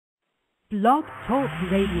Blog Talk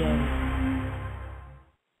Radio.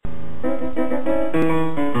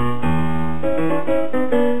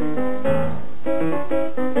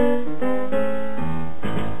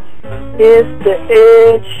 It's the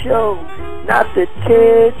Ed Show, not the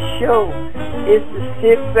Ted Show. It's the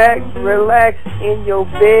sit back, relax in your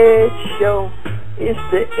bed show. It's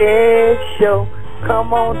the Ed Show.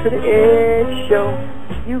 Come on to the Ed Show.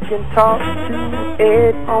 You can talk to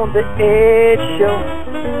Ed on the Ed Show.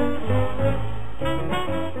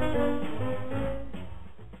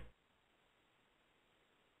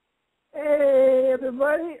 Hey,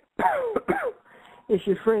 everybody. It's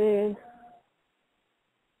your friend.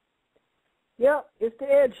 Yep, it's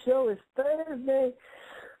the Ed Show. It's Thursday.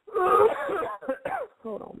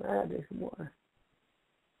 Hold on, man. I drink some water.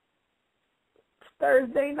 It's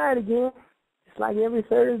Thursday night again. It's like every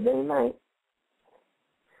Thursday night.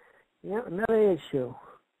 Yep, another Ed Show.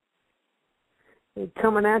 They're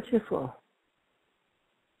coming at you for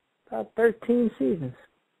about 13 seasons.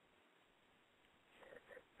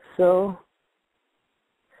 So,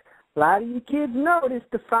 a lot of you kids know this is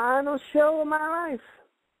the final show of my life.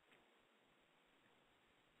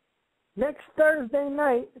 Next Thursday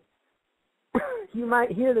night, you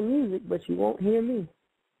might hear the music, but you won't hear me.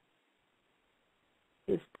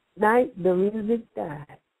 It's tonight the music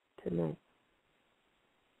died. Tonight.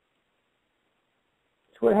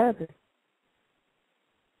 That's what happened.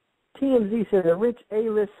 TMZ says a rich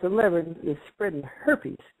A-list celebrity is spreading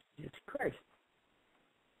herpes. Jesus Christ.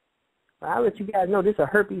 Well, I'll let you guys know this is a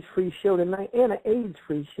herpes-free show tonight and an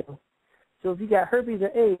AIDS-free show. So if you got herpes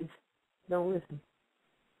or AIDS, don't listen.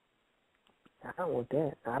 I don't want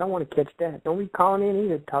that. I don't want to catch that. Don't be calling in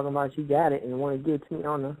either talking about you got it and want to give it to me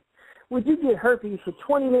on the... Would you get herpes for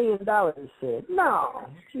 $20 million, it said? No.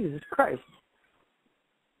 Jesus Christ.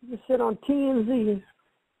 You just said on TMZ.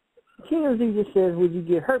 TMZ just says, would you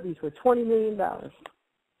get herpes for $20 million?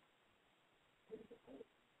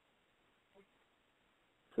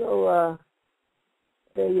 So,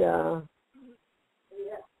 do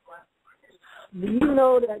you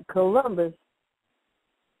know that Columbus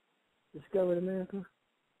discovered America?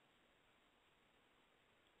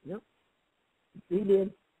 Yep. He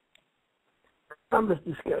did. Columbus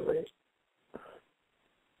discovered it.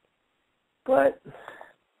 But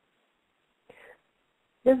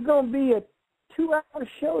it's going to be a 2-hour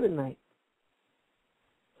show tonight.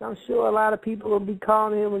 So I'm sure a lot of people will be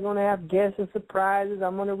calling in. We're going to have guests and surprises.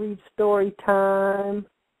 I'm going to read story time.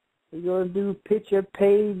 We're going to do picture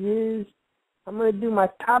pages. I'm going to do my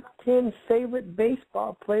top 10 favorite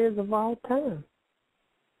baseball players of all time.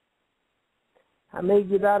 I may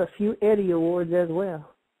give out a few Eddie Awards as well.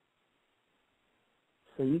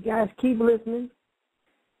 So you guys keep listening.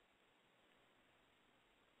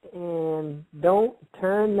 And don't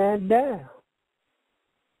turn that down.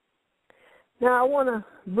 Now I want to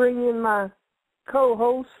bring in my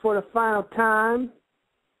co-host for the final time.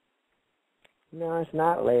 No, it's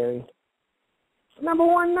not Larry. Number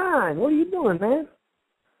 19. What are you doing, man?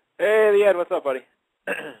 Hey, Ed, what's up, buddy?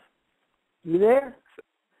 You there?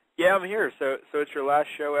 Yeah, I'm here. So it's your last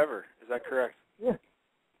show ever. Is that correct? Yeah.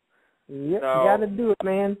 Yep, no. You got to do it,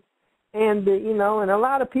 man. And, and a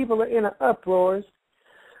lot of people are in an uproar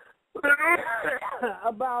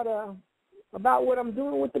about what I'm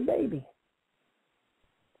doing with the baby.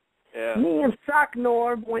 Yeah. Me and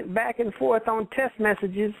Socknorb went back and forth on text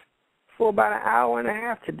messages for about an hour and a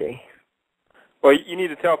half today. Well, you need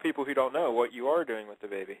to tell people who don't know what you are doing with the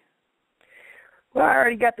baby. Well, I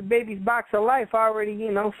already got the baby's box of life already,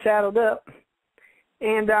 saddled up.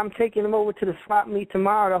 And I'm taking him over to the swap meet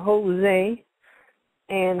tomorrow to Jose.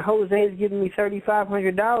 And Jose is giving me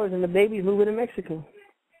 $3,500, and the baby's moving to Mexico.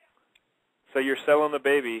 So you're selling the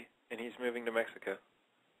baby, and he's moving to Mexico.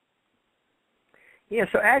 Yeah,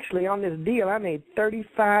 so actually on this deal, I made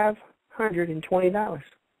 $3,520.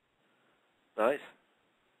 Nice.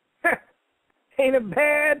 Ain't a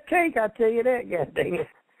bad take, I tell you that, god dang it.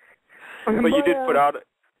 But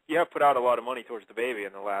you have put out a lot of money towards the baby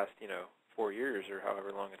in the last, 4 years or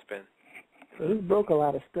however long it's been. He broke a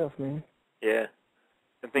lot of stuff, man. Yeah.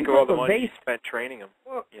 And think of all the money you spent training him.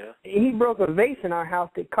 Well, he broke a vase in our house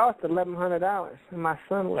that cost $1,100, and my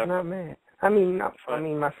son was not mad.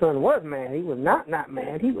 My son was mad. He was not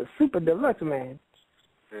mad. He was super deluxe mad.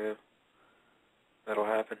 Yeah. That'll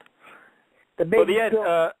happen. The baby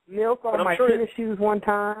spilled milk on my tennis shoes one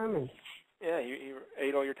time. And yeah, he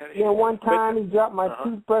ate all your tennis shoes. Yeah, one time he dropped my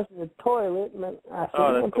toothbrush in the toilet. And I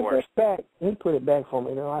said, put that back. He put it back for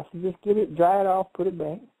me. I said, just get it, dry it off, put it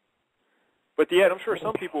back. But, I'm sure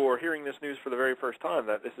some people were hearing this news for the very first time,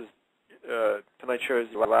 that this is tonight's show is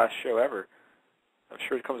the last show ever. I'm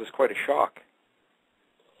sure it comes as quite a shock.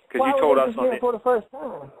 Because you told us on the for the first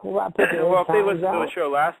time. Well, if they listened to the show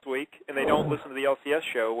last week and they don't listen to the LCS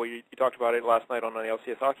show, well, you talked about it last night on the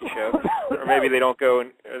LCS hockey show, or maybe they don't go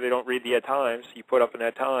and they don't read the Ed Times. You put up an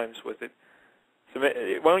Ed Times with it. So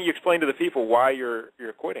why don't you explain to the people why you're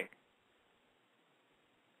quitting?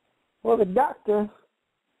 Well, the doctor,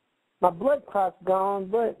 my blood clot's gone,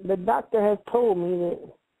 but the doctor has told me that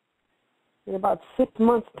in about 6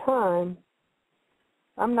 months' time,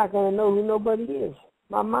 I'm not going to know who nobody is.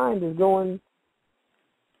 My mind is going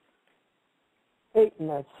ape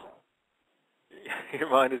nuts. Your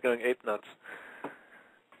mind is going ape nuts.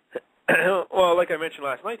 Well, like I mentioned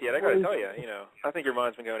last night, Ed, I got to tell you, I think your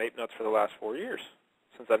mind's been going ape nuts for the last 4 years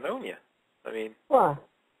since I've known you. I mean, why?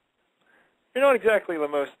 You're not exactly the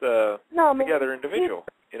most together individual,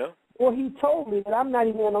 Well, he told me that I'm not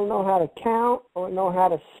even going to know how to count or know how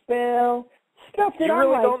to spell. Stuff that you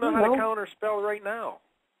really I'm don't know how to count or spell right now,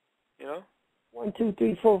 1, 2,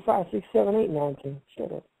 3, 4, 5, 6, 7, 8, 9, 10.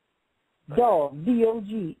 Shut up. Dog,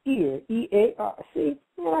 D-O-G, ear, E-A-R. See,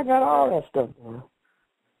 man, I got all that stuff now.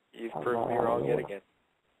 You've proven me wrong yet again.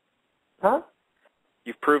 Huh?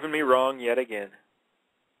 You've proven me wrong yet again.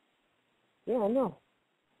 Yeah, I know.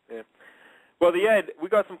 Yeah. Well, the Ed, we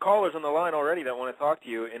got some callers on the line already that want to talk to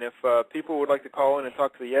you, and if people would like to call in and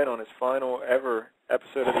talk to the Ed on his final ever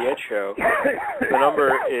episode of the Ed Show, the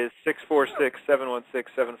number is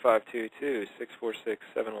 646-716-7522,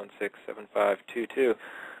 646-716-7522.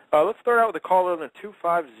 Let's start out with a caller in the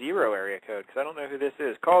 250 area code, because I don't know who this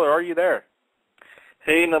is. Caller, are you there?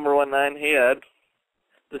 Hey, number 19. Hey, Ed.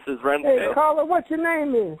 This is Rensko. Hey, caller, what's your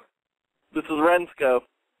name is? This is Rensko.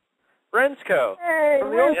 Rensko. Hey,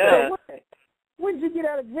 Rensko. Yeah. When did you get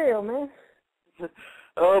out of jail, man?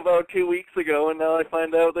 About 2 weeks ago, and now I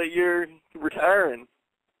find out that you're retiring.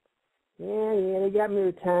 Yeah, they got me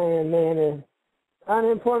retiring, man. The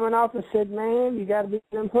unemployment office said, man, you got to be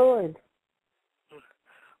employed.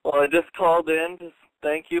 Well, I just called in to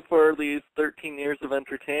thank you for these 13 years of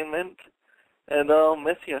entertainment, and I'll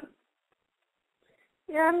miss you.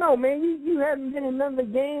 Yeah, I know, man. You haven't been in none of the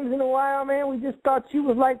games in a while, man. We just thought you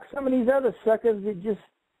was like some of these other suckers that just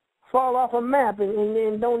fall off a map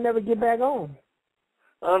and don't never get back on.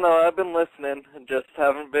 Oh, no, I've been listening. Just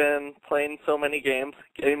haven't been playing so many games.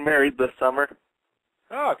 Getting married this summer.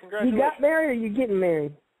 Oh, congratulations. You got married or you getting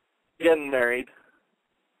married? Getting married.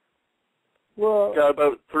 Well, got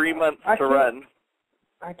about 3 months to run.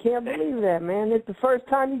 I can't believe that, man. It's the first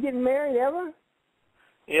time you getting married ever?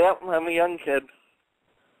 Yep, I'm a young kid.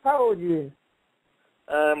 How old are you?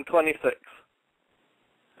 I'm 26.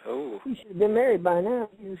 Oh. You should have been married by now.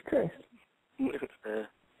 Jesus Christ. You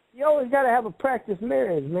always got to have a practice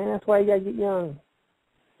marriage, man. That's why you got to get young.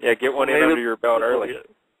 Yeah, get one in under your belt early.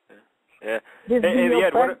 Yeah. Hey,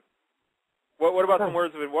 Ed, what about some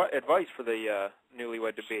words of advice for the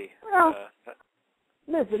newlywed-to-be? Well,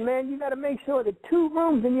 listen, man, you got to make sure the 2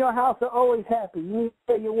 rooms in your house are always happy. You need to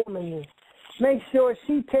tell your woman this. Make sure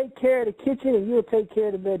she take care of the kitchen and you'll take care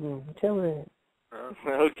of the bedroom. Tell her that.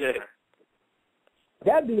 Okay.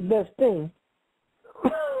 That'd be the best thing.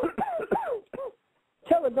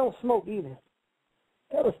 Tell her don't smoke either.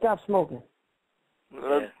 Tell her stop smoking.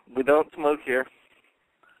 We don't smoke here.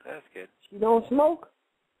 That's good. She don't smoke?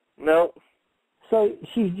 No. So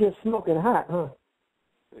she's just smoking hot, huh?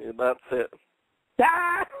 Yeah, that's it.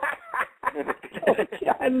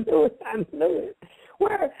 I knew it.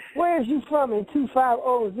 Where is you from in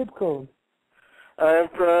 250 zip code? I'm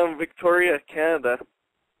from Victoria, Canada.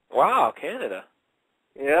 Wow, Canada.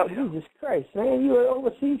 Yep. Jesus Christ, man, you're an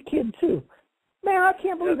overseas kid too. Man, I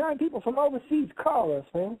can't believe how many people from overseas call us,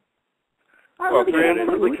 man. Well, the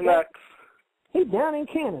Canucks. He's down in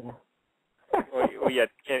Canada. well, yeah,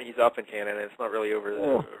 he's up in Canada. It's not really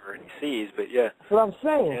over any seas, but yeah. That's what I'm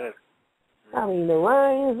saying. Canada. I mean, the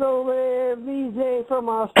Ryan's over there, VJ from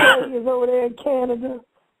Australia's over there in Canada.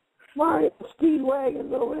 Mario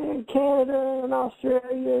Speedwagon's over there in Canada and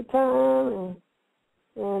Australia at time.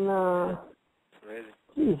 And It's amazing.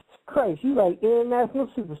 Jesus Christ, you like international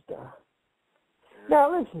superstar.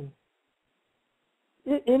 Now, listen.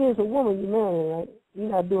 It is a woman you marry, right? You're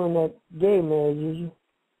not doing that gay marriage, is you?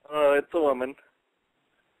 It's a woman.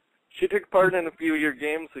 She took part in a few of your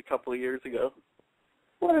games a couple of years ago.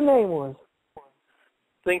 What her name was? I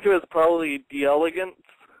think it was probably The Elegance.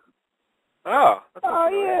 Oh. Oh,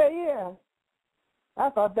 yeah. I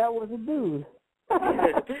thought that was a dude.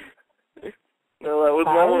 No, that was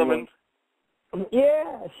my woman.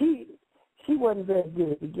 Yeah, she wasn't very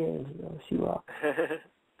good at the games, though. She was.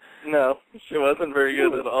 No, she wasn't very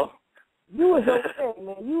good at all. You was okay,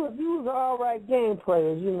 man. You was all right game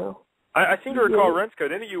players, you know. I seem to recall, Rensko,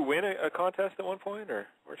 didn't you win a contest at one point, or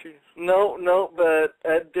weren't you? No, but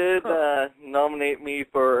Ed did nominate me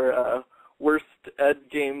for Worst Ed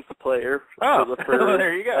Games Player for the first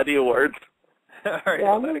there you go. Eddie Awards. All right,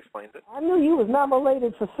 well, that explains it. I knew you was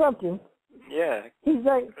nominated for something. Yeah. He's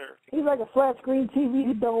like a flat screen TV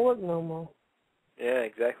that don't work no more. Yeah,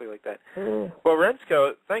 exactly like that. Yeah. Well,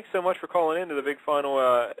 Rensko, thanks so much for calling in to the big final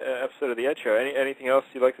episode of the Ed Show. Anything else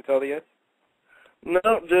you'd like to tell the Ed? No,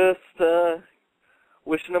 just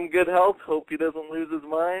wishing him good health. Hope he doesn't lose his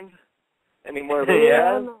mind any more than he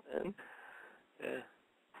has. Yeah.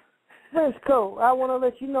 Rensko, I want to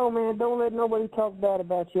let you know, man, don't let nobody talk bad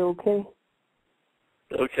about you, okay?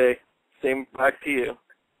 Okay. Same back to you.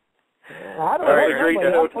 I don't All right, hurt great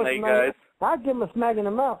nobody. show tonight, guys. I'll give him a smack in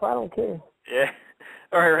the mouth. I don't care. Yeah.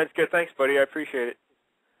 All right, Rensko, thanks, buddy. I appreciate it.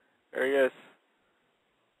 There he is.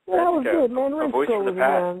 Yeah, that was good, man. A voice from Rensko the was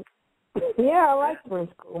past. around. Yeah, I like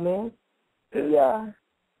Rensko, man.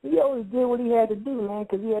 He always did what he had to do, man,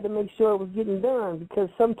 because he had to make sure it was getting done, because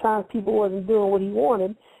sometimes people wasn't doing what he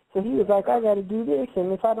wanted, so he was like, I got to do this,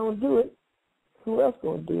 and if I don't do it, who else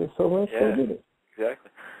going to do it? So Rensko did it.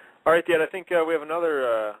 Exactly. All right, Ed, I think we have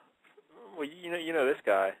another, well, you know this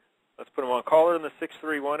guy. Let's put him on. Caller in the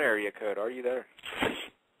 631 area code. Are you there?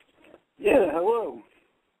 Yeah, hello.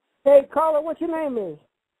 Hey, caller, what your name is?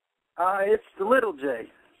 It's the Little J.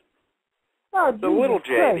 Oh, The Little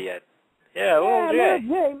J, the Ed. Yeah, Little J. Little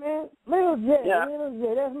J, man. Little J, Yeah. Little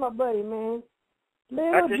J. That's my buddy, man.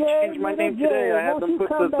 Little I just changed my name today. I had them put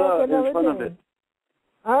the in front of it.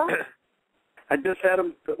 Huh? I just had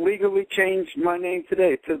them legally change my name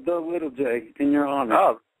today to the Little J in your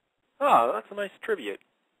honor. Oh, that's a nice tribute.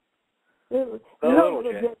 You know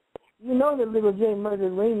that Little J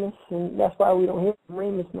murdered Remus, and that's why we don't hear from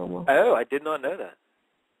Remus no more. Oh, I did not know that.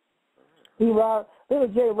 Little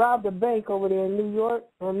J robbed a bank over there in New York,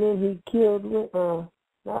 and then he killed,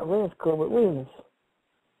 not Rensko, but Remus.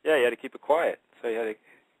 Yeah, you had to keep it quiet, so you had to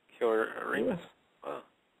kill Remus. Yeah. Wow.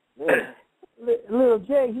 Yeah. Little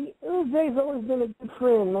J's always been a good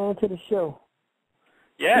friend, man, to the show.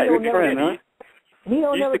 Yeah, good friend, huh? He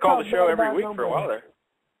don't used never to call talk the show bad every about week nobody. for a while there.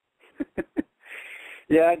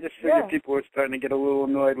 Yeah, I just figured people were starting to get a little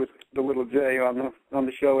annoyed with the Little J on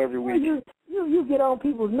the show every week. You get on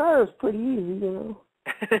people's nerves pretty easy, you know.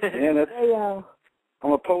 Yeah,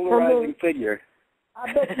 I'm a polarizing figure.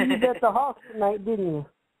 I bet you bet the Hawks tonight, didn't you?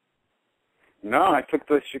 No, I took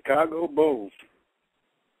the Chicago Bulls.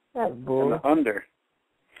 That's bull. And the under.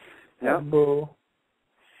 That's bull.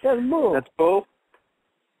 That's bull. That's bull?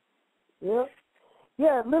 Yeah.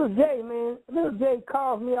 Yeah, Little J, man. Little J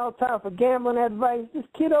calls me all the time for gambling advice. This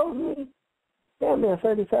kid owes me damn near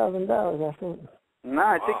 $30,000, I think.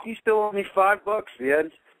 Nah, I think you still owe me $5,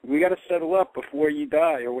 Ed. We got to settle up before you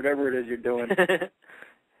die or whatever it is you're doing.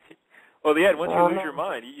 Well, Ed, once you lose your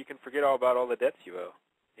mind, you can forget all about all the debts you owe.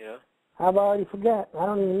 You know. I've already forgot. I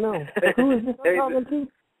don't even know. Who is this I'm talking to?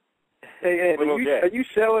 Hey, Ed, are you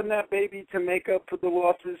selling that baby to make up for the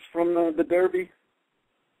losses from the Derby?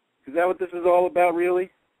 Is that what this is all about,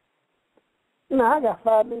 really? No, I got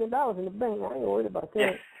 $5 million in the bank. I ain't worried about that.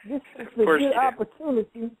 Yeah. This is a good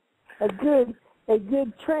opportunity, a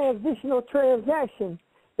good transitional transaction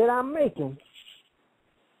that I'm making.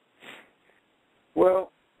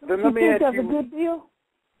 Well, then let me think ask that's you. a good deal?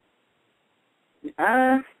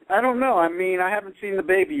 I don't know. I mean, I haven't seen the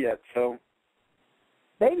baby yet, so.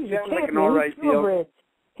 Baby's a Sounds like champion. an all right He's purebred.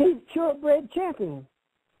 He's purebred champion.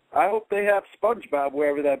 I hope they have SpongeBob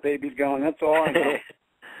wherever that baby's going. That's all I know.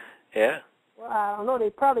 Yeah. Well, I don't know. They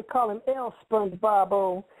probably call him El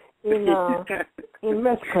SpongeBob in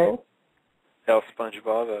Mexico. El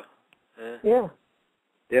SpongeBob. Yeah.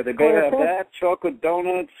 Yeah, they better have that, chocolate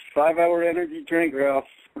donuts, 5-hour energy drink, or else.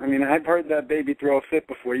 I mean, I've heard that baby throw a fit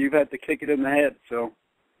before. You've had to kick it in the head, so.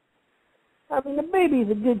 I mean, the baby's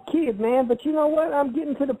a good kid, man, but you know what? I'm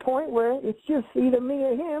getting to the point where it's just either me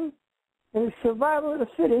or him, and it's survival of the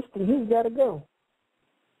fittest, and he's got to go.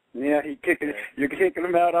 Yeah, you're kicking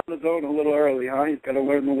him out on his own a little early, huh? He's got to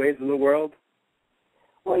learn the ways of the world.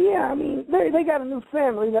 Well, yeah, I mean, they got a new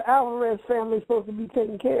family. The Alvarez family is supposed to be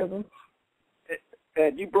taking care of him.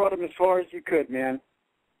 Ed, you brought him as far as you could, man.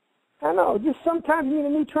 I know. Just sometimes you need a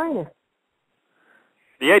new trainer.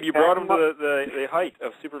 Yeah, you brought him to the height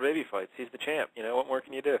of Super Baby fights. He's the champ. You know, what more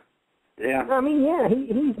can you do? Yeah. I mean, yeah,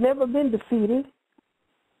 he's never been defeated.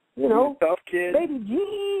 You know, tough kid. Baby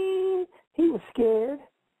Gene, he was scared.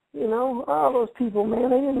 You know, all those people, man,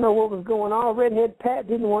 they didn't know what was going on. Redhead Pat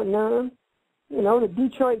didn't want none. You know, the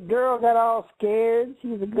Detroit girl got all scared.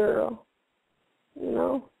 She's a girl. You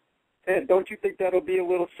know. Ed, don't you think that'll be a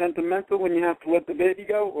little sentimental when you have to let the baby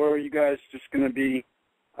go, or are you guys just going to be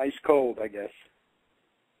ice cold, I guess.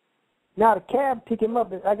 Now the cab pick him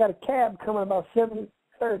up. I got a cab coming about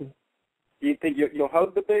 7:30. Do you think you'll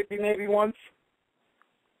hug the baby maybe once?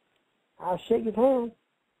 I'll shake his hand.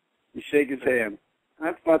 You shake his hand.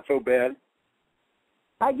 That's not so bad.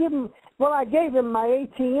 I gave him my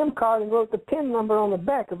ATM card and wrote the PIN number on the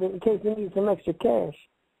back of it in case he needs some extra cash.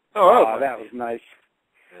 Oh, that was nice.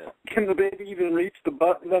 Yeah. Can the baby even reach the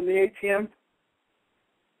button on the ATM?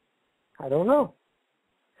 I don't know.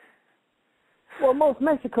 Well, most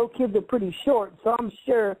Mexico kids are pretty short, so I'm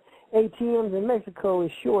sure ATMs in Mexico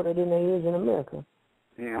is shorter than they is in America.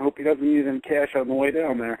 Yeah, I hope he doesn't use any cash on the way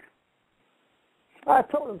down there. I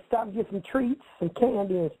told him stop and get some treats, some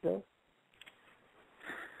candy and stuff.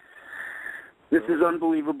 This is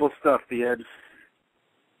unbelievable stuff, the Ed.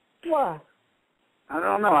 Why? I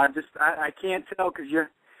don't know. I can't tell because you're.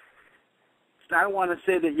 I don't want to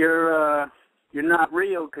say that you're not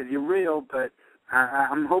real because you're real, but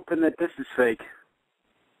I'm hoping that this is fake.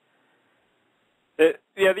 A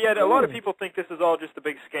lot of people think this is all just a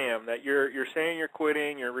big scam, that you're saying you're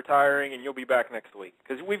quitting, you're retiring, and you'll be back next week.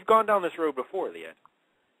 Because we've gone down this road before, the Ed.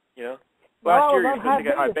 You know? Last year you were supposed to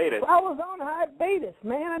get hiatus. I was on hiatus,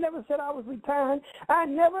 man. I never said I was retiring. I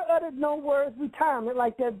never uttered no words retirement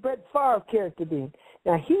like that Brett Favre character did.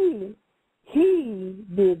 Now, he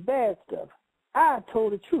did bad stuff. I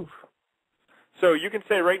told the truth. So you can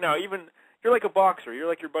say right now, even you're like a boxer. You're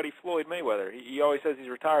like your buddy Floyd Mayweather. He always says he's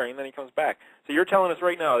retiring, and then he comes back. So you're telling us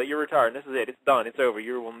right now that you're retired, and this is it. It's done. It's over.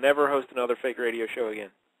 You will never host another fake radio show again.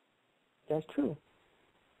 That's true.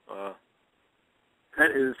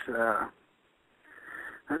 That is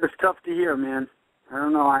tough to hear, man. I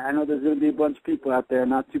don't know. I know there's going to be a bunch of people out there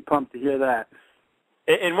not too pumped to hear that.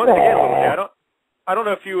 And once again, I don't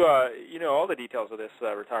know if you know all the details of this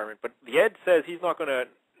retirement, but the Ed says he's not going to.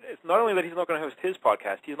 It's not only that he's not going to host his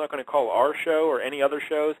podcast, he's not going to call our show or any other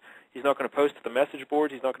shows. He's not going to post to the message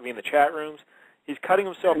boards. He's not going to be in the chat rooms. He's cutting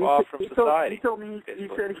himself off from society. He told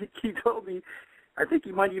me, I think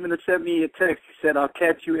he might even have sent me a text. He said, I'll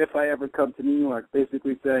catch you if I ever come to New York,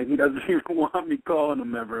 basically saying he doesn't even want me calling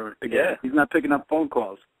him ever again. Yeah. He's not picking up phone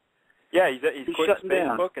calls. Yeah, he's quitting Facebook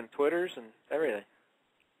down. And Twitters and everything.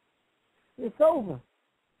 It's over.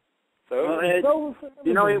 It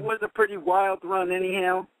was a pretty wild run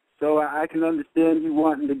anyhow, so I can understand you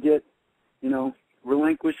wanting to get,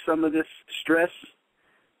 relinquish some of this stress,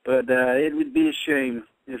 but it would be a shame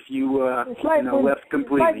if you, left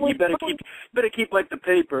completely. You better keep like the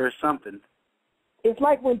paper or something. It's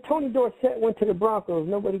like when Tony Dorsett went to the Broncos,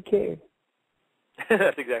 nobody cared.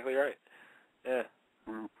 That's exactly right. Yeah.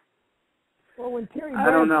 Well, when Terry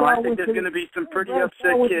I don't know. I think there's going to be some pretty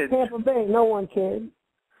upset kids. Tampa Bay, no one cared.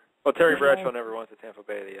 Well, Terry Bradshaw never went to Tampa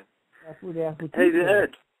Bay, the Ed. Hey,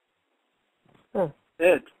 Ed. Huh.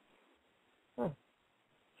 Ed. Huh.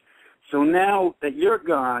 So now that you're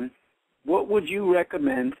gone, what would you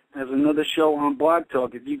recommend as another show on Blog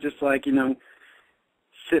Talk if you just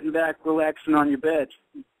sitting back, relaxing on your bed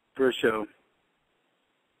for a show?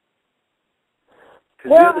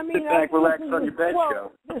 Because sit back, relax on your bed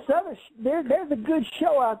show. There's a good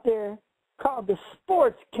show out there called The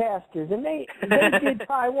Sportscasters, and they did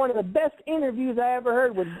probably one of the best interviews I ever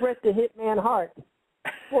heard with Bret the Hitman Hart.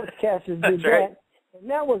 Sportscasters did that, and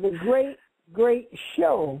that was a great, great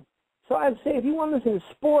show. So I'd say if you want to listen to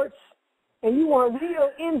sports and you want real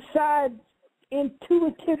inside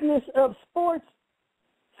intuitiveness of sports,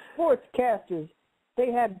 Sportscasters,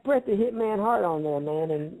 they had Bret the Hitman Hart on there, man,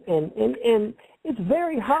 and it's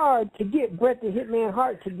very hard to get Bret the Hitman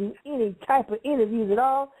Hart to do any type of interviews at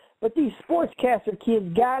all. But these sportscaster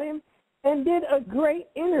kids got him and did a great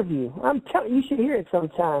interview. I'm telling you, you should hear it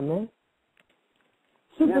sometime, man.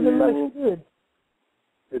 Super deluxe good.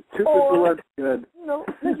 It's super deluxe good.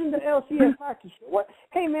 Listen to LCS Hockey Show.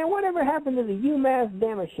 Hey, man, whatever happened to the UMass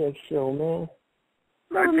Damashek show, man?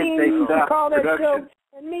 Remember me and you used to call that show,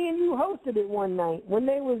 and me and you hosted it one night when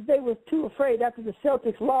they was too afraid after the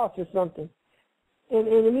Celtics lost or something. And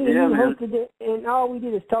me and you hosted it, and all we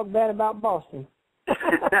did is talk bad about Boston.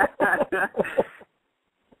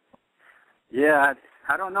 Yeah,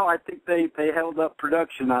 I don't know. I think they held up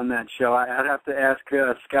production on that show. I'd have to ask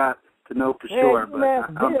Scott to know for sure, but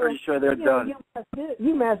I'm pretty sure they're done.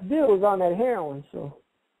 UMass Bill was on that heroin, so.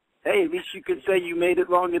 Hey, at least you could say you made it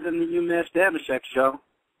longer than the UMass Damashek show.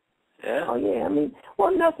 Yeah. Oh, yeah,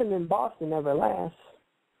 nothing in Boston ever lasts.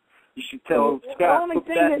 You should tell Scott, put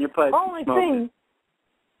that in your pipe. Only thing,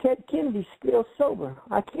 Ted Kennedy's still sober.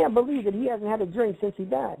 I can't believe that he hasn't had a drink since he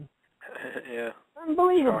died. Yeah.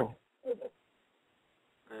 Unbelievable.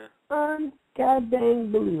 Yeah.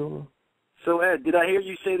 God-dang believable. So, Ed, did I hear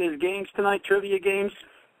you say there's games tonight, trivia games?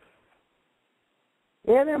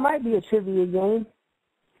 Yeah, there might be a trivia game.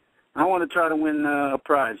 I want to try to win a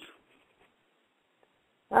prize.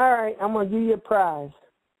 All right, I'm going to give you a prize.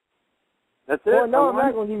 That's it? Well, no, I'm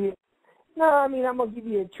not going to give you... No, I mean, I'm going to give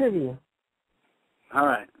you a trivia. All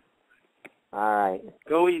right. All right.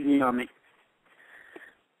 Go easy on me.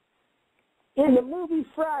 In the movie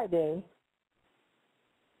Friday,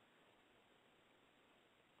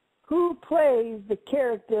 who plays the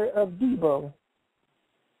character of Debo?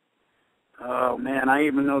 Oh, man, I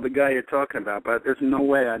even know the guy you're talking about, but there's no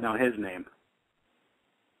way I know his name.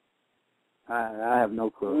 I have no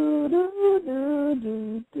clue.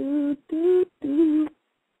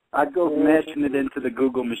 I'd go smashing it into the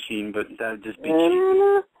Google machine, but that'd just be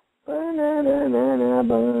cheap. Banana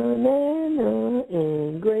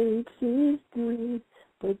and grapes is good,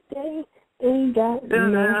 but they ain't got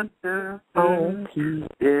no on peas.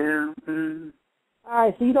 Yeah. All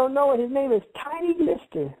right, so you don't know what his name is? Tiny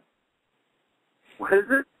Lister. What is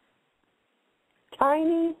it?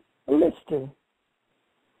 Tiny Lister.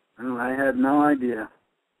 Oh, I had no idea.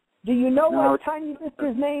 Do you know what Tiny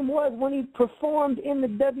Lister's name was when he performed in the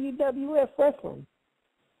WWF wrestling?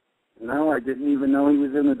 No, I didn't even know he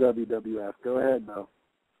was in the WWF. Go ahead, though.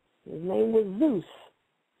 His name was Zeus.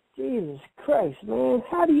 Jesus Christ, man.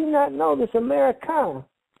 How do you not know this Americana?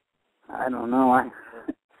 I don't know. I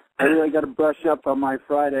really got to brush up on my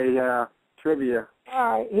Friday trivia.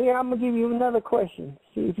 All right, here, I'm going to give you another question.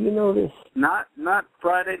 See if you know this. Not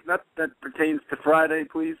Friday, not that pertains to Friday,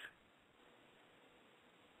 please.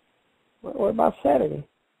 What about Saturday?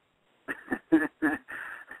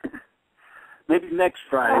 Maybe next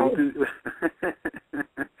Friday. Right.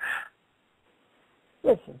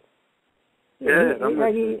 Listen. Yeah, I'm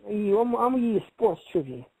going to give you sports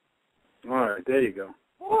trivia. All right, there you go.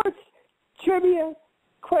 Sports trivia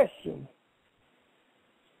question.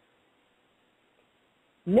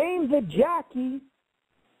 Name the jockey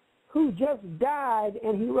who just died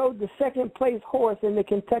and he rode the second place horse in the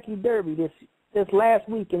Kentucky Derby this last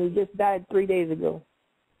week, and he just died 3 days ago.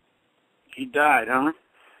 He died, huh?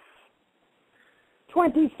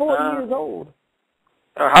 24 years old.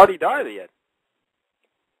 How'd he die yet?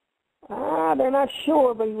 They're not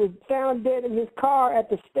sure, but he was found dead in his car at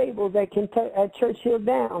the stables at Churchill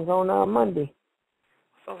Downs on Monday.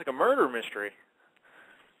 Sounds like a murder mystery.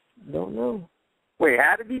 Don't know. Wait,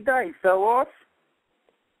 how did he die? He fell off?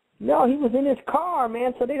 No, he was in his car,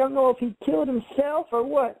 man, so they don't know if he killed himself or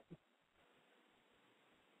what.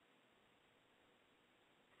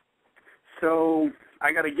 So,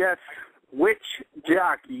 I got to guess, which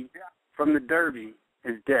jockey from the Derby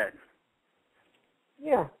is dead?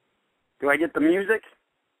 Yeah. Do I get the music?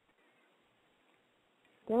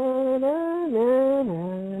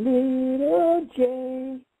 Da-na-na-na, little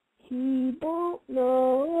J, he don't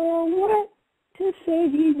know what to say.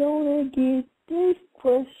 He's gonna get this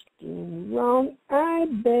question wrong. I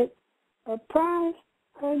bet a prize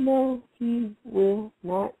I know he will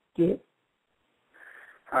not get.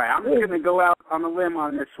 All right, I'm just going to go out on a limb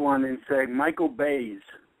on this one and say Michael Bays.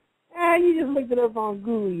 You just looked it up on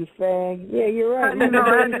Google, you fag. Yeah, you're right.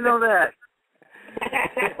 How did you know that?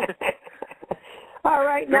 All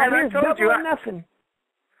right, now here's double or nothing.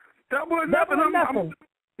 Double or nothing?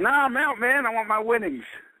 I'm out, man. I want my winnings.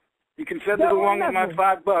 You can send it along with my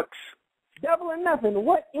 $5. Double or nothing.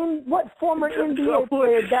 What former NBA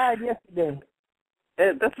player died yesterday?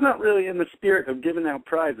 That's not really in the spirit of giving out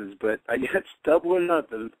prizes, but I guess double or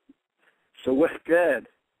nothing. So what's good?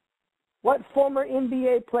 What former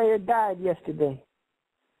NBA player died yesterday?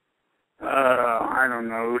 I don't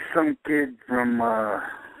know. Some kid from,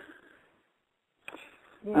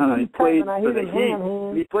 he played for the Heat.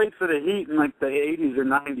 He played for the Heat in like the 80s or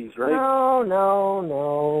 90s, right?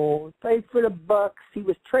 No. He played for the Bucks. He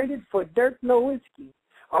was traded for Dirk Nowitzki.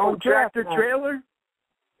 Oh, Tractor Trailer?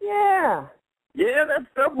 Yeah. Yeah, that's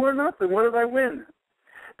double or nothing. What did I win?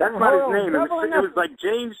 That's not his name. It was like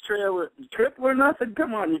James Trailer. Triple or nothing?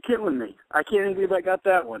 Come on, you're killing me. I can't even believe I got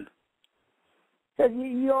that one. Because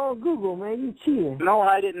you're on Google, man. You cheating. No,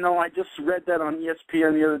 I didn't know. I just read that on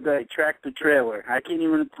ESPN the other day. Tractor Trailer. I can't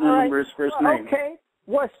even remember his first name. Okay.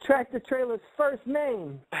 What's Tractor Trailer's first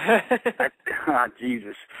name?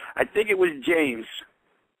 Jesus. I think it was James.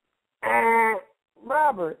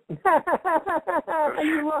 Robert. So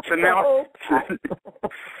now,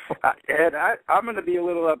 Ed, I'm going to be a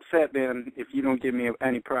little upset, man, if you don't give me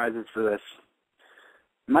any prizes for this.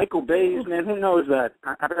 Michael Bays, man, who knows that?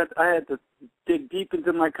 I had to dig deep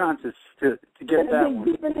into my conscience to get that one.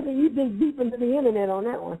 You dig deep into the internet on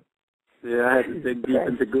that one. Yeah, I had to dig deep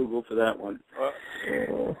into Google for that one. Well,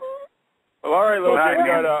 all right, Logan, we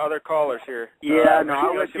got other callers here. Yeah,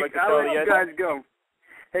 I'll let you guys go.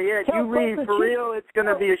 Hey, Ed, you read for real, it's going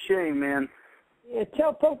to be a shame, man. Yeah,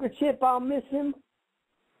 tell Poker Chip I'll miss him,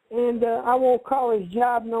 and I won't call his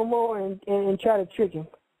job no more and try to trick him.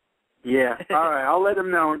 Yeah, all right, I'll let him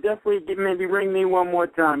know. Definitely maybe ring me one more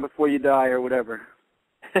time before you die or whatever.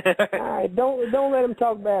 All right, don't let him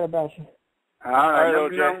talk bad about you. All right, Little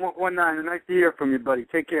Jay. 19. Nice to hear from you, buddy.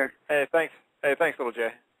 Take care. Hey, thanks. Hey, thanks, Little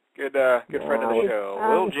Jay. Good friend of the show,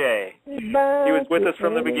 Little Jay. He was with us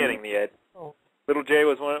from the beginning, the Ed. Little Jay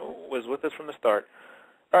was with us from the start.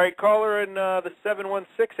 All right, caller in the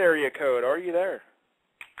 716 area code. Are you there?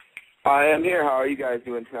 I am here. How are you guys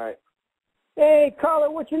doing tonight? Hey,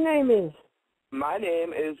 caller, what your name is? My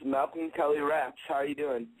name is Malcolm Kelly Raps. How are you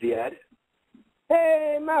doing, Ed?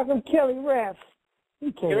 Hey, Malcolm Kelly Raps.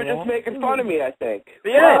 You were just making fun of me, I think.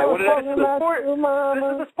 The Ed, this is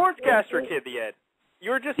a sportscaster kid, the Ed.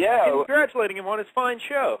 You were just congratulating him on his fine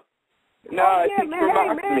show. No, I think you're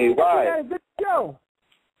mocking me. Why? You got a good show.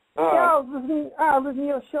 Yeah, I was listening to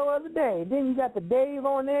your show the other day. Then you got the Dave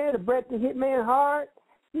on there, the Bret the Hitman Hart.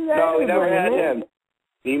 No, we never had him.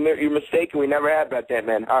 You're mistaken. We never had Bret the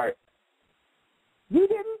Hitman Hart. You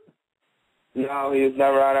didn't? No, he was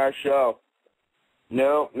never on our show.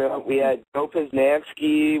 No. We had Joe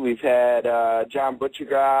Poznanski. We've had John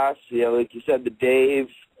Butchergrass. Yeah, like you said, the Dave.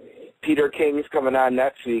 Peter King's coming on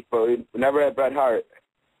next week, but we never had Bret Hart.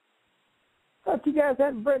 I thought you guys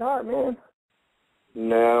had Bret Hart, man.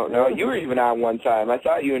 No, you were even on one time. I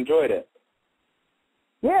thought you enjoyed it.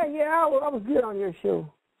 Yeah, I was good on your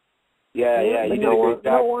show. Yeah, you did a great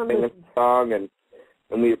job singing the song, and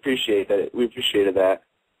we appreciate that. We appreciated that.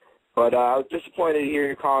 But I was disappointed to hear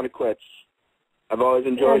you calling it quits. I've always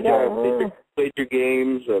enjoyed played your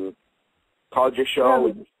games and called your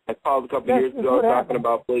show. I called a couple years ago talking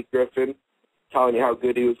about Blake Griffin, telling you how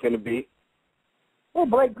good he was going to be. Well,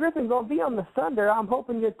 Blake Griffin's going to be on the Thunder. I'm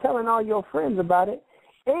hoping you're telling all your friends about it.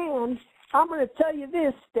 And I'm going to tell you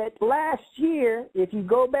this, that last year, if you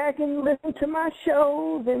go back and listen to my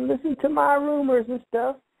shows and listen to my rumors and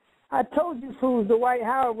stuff, I told you fools Dwight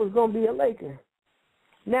Howard was going to be a Laker.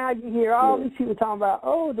 Now you hear all these people talking about,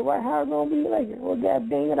 Dwight Howard's going to be a Laker. Well, God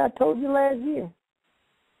dang it, I told you last year.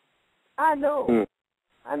 I know.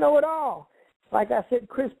 I know it all. Like I said,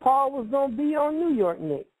 Chris Paul was going to be on New York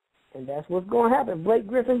Knicks. And that's what's going to happen. Blake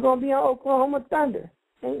Griffin's going to be on Oklahoma Thunder.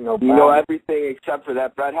 Ain't no problem. You know everything except for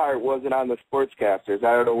that Bret Hart wasn't on the Sportscasters.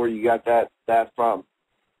 I don't know where you got that from.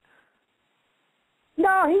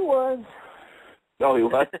 No, he was. No, he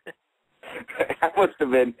was. I must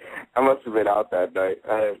have been out that night.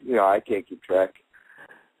 I can't keep track.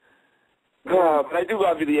 But I do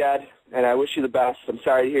love you, the Ed, and I wish you the best. I'm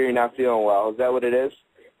sorry to hear you're not feeling well. Is that what it is?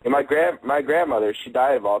 And my grandmother, she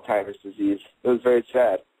died of Alzheimer's disease. It was very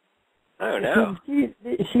sad. Oh no. She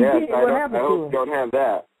did. What happened to her? I hope you don't have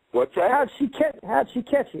that. What's that? How'd she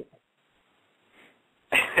catch it?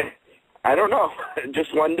 I don't know.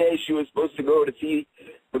 Just one day she was supposed to go to see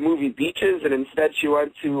the movie Beaches, and instead she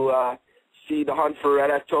went to see The Hunt for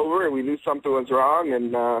Red October, and we knew something was wrong,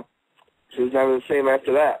 and she was never the same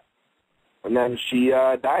after that. And then she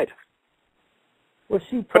died. Was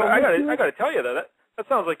she? But I got to tell you though, that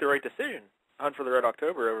sounds like the right decision. Hunt for the Red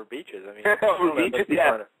October over Beaches. I mean, over Beaches,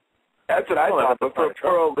 yeah. That's what I thought. But for a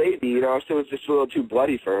poor old lady, it was just a little too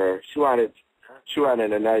bloody for her. She wanted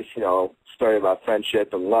a nice, story about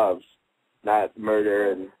friendship and love, not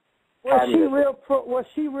murder and. Was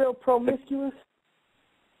she real promiscuous?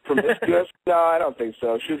 Promiscuous? No, I don't think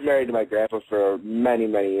so. She was married to my grandpa for many,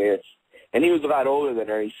 many years, and he was a lot older than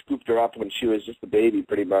her. He scooped her up when she was just a baby,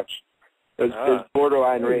 pretty much. It was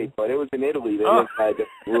borderline rape, but it was in Italy. They didn't have different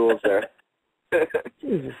rules there.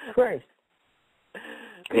 Jesus Christ.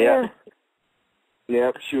 Yeah.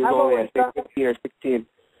 Yep, she was only, I think, 15 or 16.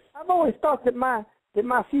 I've always thought that my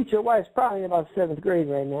future wife's probably in about 7th grade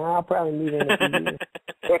right now. I'll probably meet her in a few years.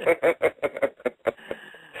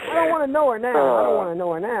 I don't want to know her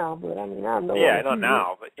now. But I mean, I know her. Yeah, not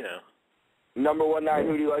now, but Number 19,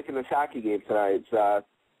 who do you like in this hockey game tonight? It's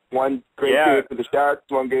one great period for the Sharks,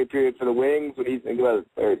 one great period for the Wings. What do you think about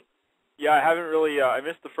the third? Yeah, I haven't really. I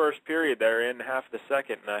missed the first period there in half the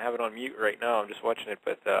second, and I have it on mute right now. I'm just watching it,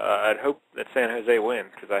 but I'd hope that San Jose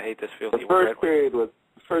wins because I hate this filthy. The first period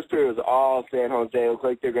was all San Jose. It looked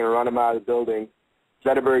like they're going to run them out of the building.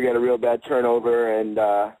 Zetterberg had a real bad turnover, and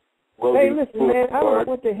hey, listen, man, I don't know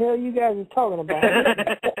what the hell you guys are talking about.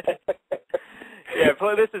 Yeah,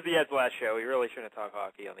 this is the Ed's last show. We really shouldn't talk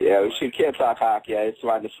hockey on the Yeah, we can't talk hockey. I just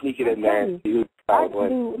wanted to sneak it in there and see who's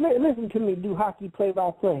listen to me do hockey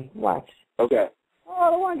play-by-play. Watch. Okay.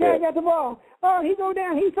 Oh, the one guy got the ball. Oh, he go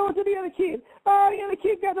down. He throws to the other kid. Oh, the other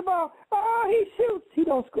kid got the ball. Oh, he shoots. He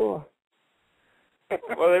don't score.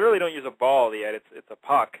 Well, they really don't use a ball yet. It's a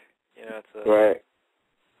puck. You know, it's a right.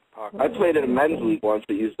 puck. I played in a men's league once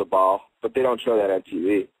that used the ball, but they don't show that on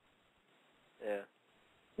TV. Yeah.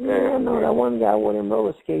 Yeah, I know that one guy wore them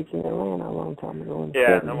roller skates in Atlanta a long time ago.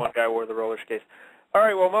 Yeah, that one guy wore the roller skates. All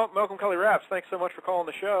right, well, Malcolm Kelly Raps, thanks so much for calling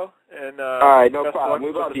the show. And all right, no problem.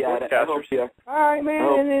 We love you. I hope you. All right,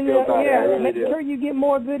 man, and then make sure you get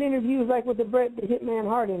more good interviews like with the Bret the Hitman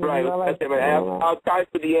Hart interview. Right, I'll try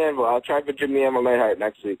for the Anvil. I'll try for Jimmy Anvil Neidhart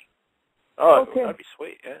next week. Oh, okay. That'd be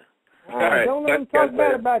sweet. Yeah. All right, don't let them talk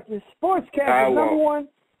bad about you. Sportscast,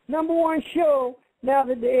 number one show. Now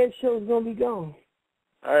that the Ed show is gonna be gone.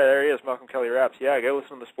 All right, there he is, Malcolm Kelly Raps. Yeah, I go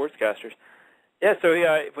listen to the Sportscasters. Yeah, so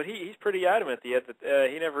but he's pretty adamant that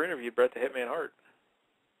he never interviewed Bret the Hitman Hart.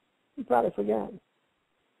 He probably forgot.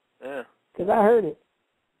 Yeah. Because I heard it.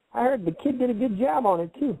 I heard the kid did a good job on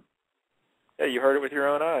it too. Yeah, you heard it with your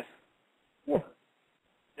own eyes. Yeah.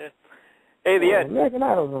 Yeah. Hey, the Ed. American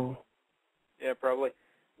Idol's on. Yeah, probably.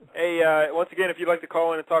 Hey, once again, if you'd like to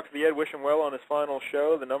call in and talk to the Ed, wish him well on his final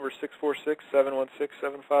show, the number is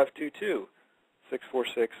 646-716-7522.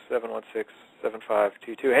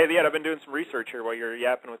 646-716-7522. Hey, the Ed, I've been doing some research here while you're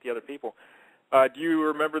yapping with the other people. Do you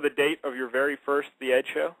remember the date of your very first The Ed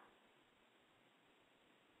show?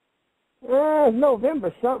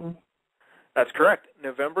 November something. That's correct.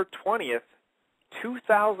 November 20th,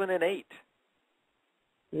 2008.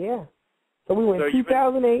 Yeah. So we went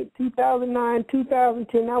 2008, 2009,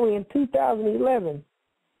 2010, now we're in 2011.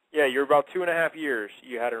 Yeah, you're about 2.5 years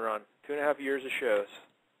you had to run. 2.5 years of shows.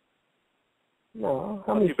 No,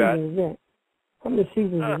 how many seasons is that? How many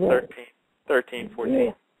seasons is that? 13, 14.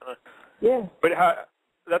 Yeah. Yeah. But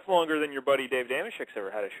that's longer than your buddy Dave Damashek's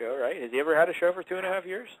ever had a show, right? Has he ever had a show for 2.5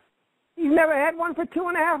 years? He's never had one for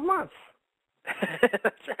 2.5 months.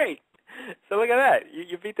 That's right. So look at that.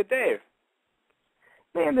 You beat the Dave.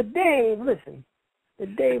 Man, the Dave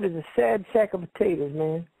is a sad sack of potatoes,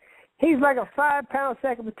 man. He's like a 5-pound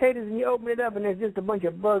sack of potatoes, and you open it up, and there's just a bunch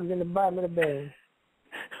of bugs in the bottom of the bag.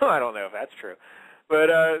 Oh, I don't know if that's true. But,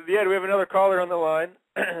 yeah, we have another caller on the line.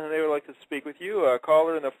 They would like to speak with you.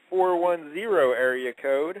 Caller in the 410 area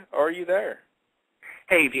code. Are you there?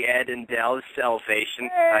 Hey, the Ed and Dell. This is Elevation.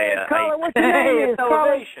 Hey, caller, what's your name? It's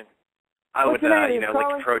Elevation. I would,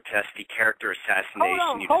 like to protest the character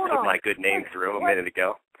assassination you just put my good name through a minute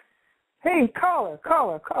ago. Hey, caller,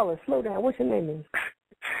 slow down. What's your name is?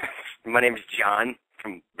 My name is John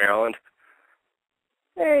from Maryland.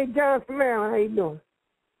 Hey, John from Maryland. How you doing?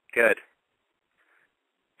 Good.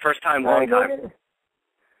 First time, long time.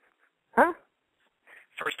 Huh?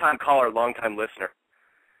 First time caller, long time listener.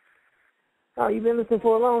 Oh, you've been listening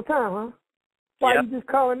for a long time, huh? Why are you just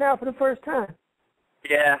calling now for the first time?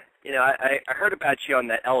 Yeah, I heard about you on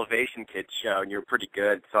that Elevation Kids show, and you were pretty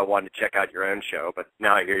good, so I wanted to check out your own show, but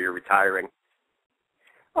now I hear you're retiring.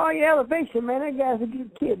 Oh, yeah, Elevation, man. That guy's a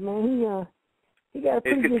good kid, man. He got a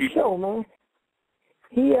pretty good show, man.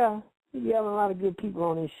 He having a lot of good people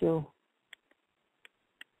on his show.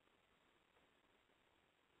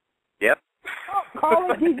 Yep. Oh,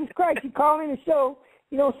 caller, Jesus Christ, you call in the show,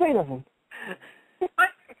 you don't say nothing. What?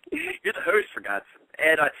 You're the host, for God's sake.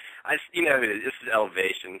 Ed, this is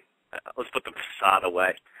Elevation. Let's put the facade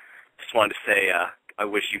away. Just wanted to say I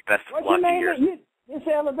wish you best of luck in your... It's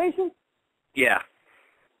Elevation? Yeah.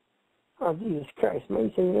 Oh, Jesus Christ, man.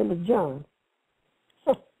 You say your name was John.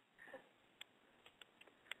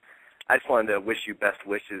 I just wanted to wish you best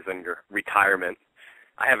wishes on your retirement.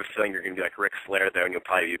 I have a feeling you're going to be like Ric Flair, though, and you'll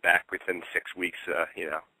probably be back within 6 weeks,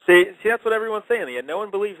 See, that's what everyone's saying, Ian. No one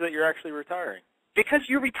believes that you're actually retiring. Because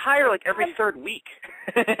you retire like every third week.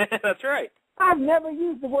 That's right. I've never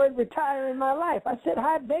used the word retire in my life. I said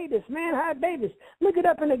hiatus, man, hiatus. Look it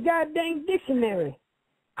up in the goddamn dictionary.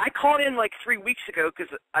 I called in like 3 weeks ago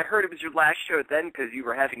because I heard it was your last show then because you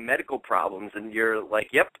were having medical problems, and you're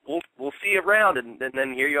like, yep, we'll see you around, and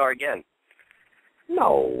then here you are again.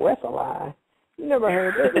 No, that's a lie. You never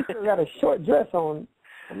heard that. This girl got a short dress on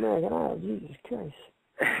American Idol. Jesus Christ.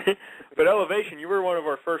 But Elevation, you were one of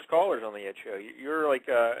our first callers on the Ed Show. You were like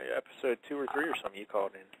episode 2 or 3 or something you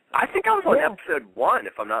called in. I think I was on episode 1,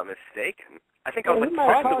 if I'm not mistaken. I think I was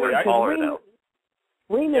like probably the caller, though.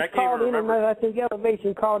 Remus called in, and I think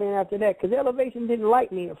Elevation called in after that, because Elevation didn't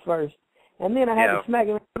like me at first. And then I had to smack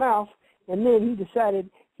him in the mouth, and then he decided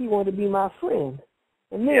he wanted to be my friend.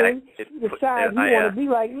 And then he decided he wanted to be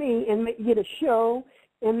like me and get a show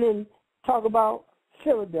and then talk about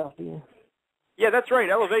Philadelphia. Yeah, that's right.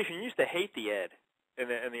 Elevation used to hate the Ed in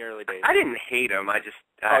the early days. I didn't hate him. I just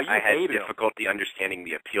I had difficulty understanding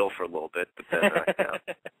the appeal for a little bit. But then,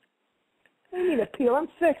 What do you mean appeal? I'm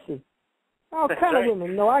sexy. All kind of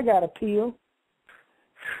women know I got appeal.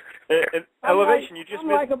 Elevation, you just I'm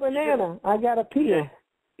missed. like a banana. I got a peel. Yeah,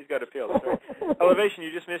 he's got a peel. That's right. Elevation,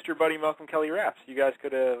 you just missed your buddy Malcolm Kelly Raps. You guys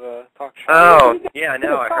could have talked. Oh, yeah,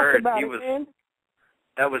 no, I heard he was. Man.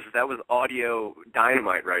 That was audio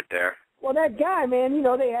dynamite right there. Well, that guy, man, you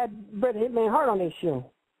know, they had Bret Hitman Hart on their show.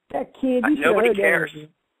 That kid, nobody cares.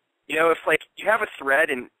 You know, if like you have a thread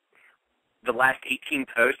and the last 18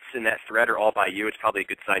 posts in that thread are all by you, it's probably a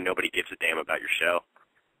good sign nobody gives a damn about your show.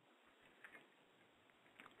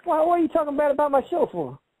 Well, what are you talking bad about my show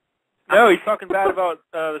for? No, he's talking bad about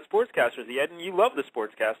the sportscasters, Ed, and you love the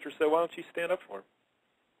sportscasters, so why don't you stand up for him?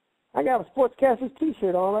 I got a sportscaster's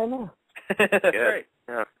T-shirt on right now. That's great.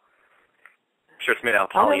 Yeah. I'm sure it's made out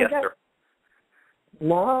of polyester.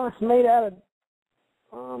 No, it's made out of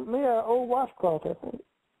old washcloth, I think.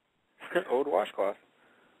 Old washcloth.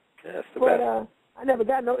 Yeah, that's the but, best. I never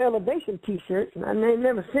got no Elevation T-shirts, and they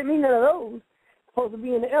never sent me none of those. Supposed to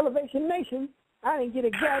be in the Elevation Nation. I didn't get a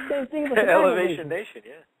goddamn thing about the Elevation Nation,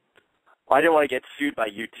 yeah. Well, I didn't want to get sued by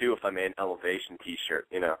you, too, if I made an Elevation T-shirt.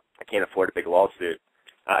 You know, I can't afford a big lawsuit.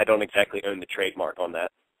 I don't exactly own the trademark on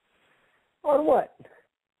that. On what?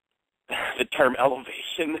 The term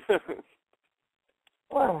elevation.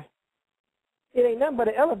 Why? It ain't nothing but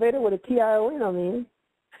an elevator with a T-I-O-N on the end.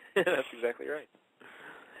 That's exactly right.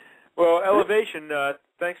 Well, Elevation,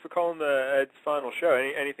 thanks for calling the Ed's final show.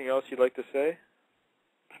 Anything else you'd like to say?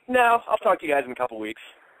 No, I'll talk to you guys in a couple weeks.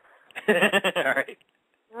 All right.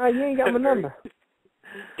 You ain't got my number.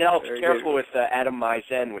 Yeah, be careful with Adam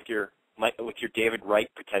Maizen with your David Wright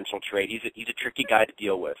potential trade. He's a tricky guy to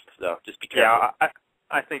deal with, so just be careful. Yeah,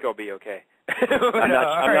 I think I'll be okay. I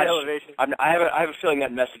have a feeling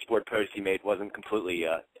that message board post he made wasn't completely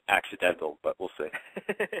accidental, but we'll see.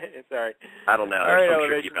 It's all right. I don't know. There's something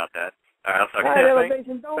tricky about that. All right, I'll talk to you.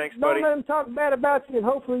 Elevation, don't let him talk bad about you, and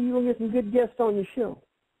hopefully you will get some good guests on your show.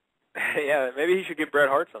 Yeah, maybe he should get Bret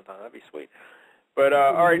Hart sometime. That'd be sweet. But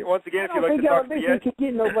all right, once again, if you'd like to talk to the Ed, I don't think Elevation can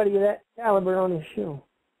get nobody of that caliber on his show.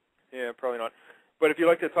 Yeah, probably not. But if you'd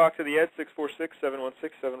like to talk to the Ed,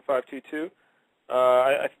 646-716-7522.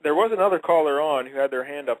 There was another caller on who had their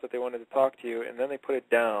hand up that they wanted to talk to you, and then they put it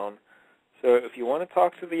down. So if you want to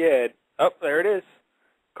talk to the Ed, there it is.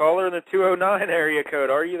 Caller in the 209 area code.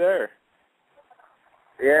 Are you there?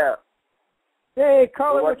 Yeah. Hey,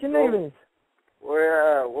 caller, what's your name is?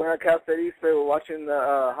 We're at Cal State East. We're watching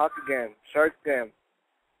the hockey game, Sharks game.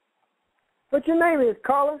 What's your name is,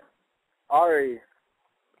 caller? Ari.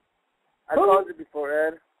 I called you before,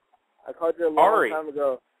 Ed. I called you a long time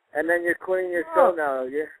ago. And then you're quitting your show now.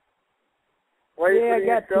 Why are you quitting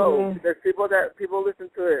your show? There's people listen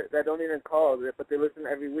to it that don't even call, but they listen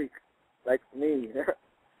every week, like me.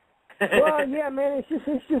 Well, yeah, man,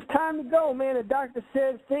 it's just time to go, man. The doctor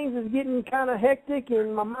says things is getting kind of hectic,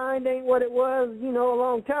 and my mind ain't what it was, a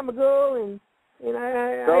long time ago, and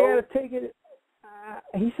I got to take it.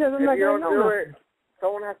 He says I'm not going to know nothing.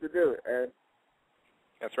 Someone has to do it, Ed.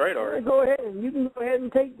 That's right, Ari. Go ahead. You can go ahead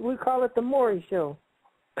and we call it the Maury Show.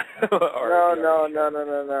 No.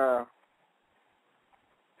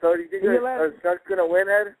 So do you think are the Sharks going to win,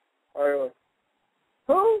 Ed? Or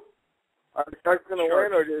who? Are the Sharks going to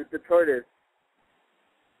win, or is Detroit is?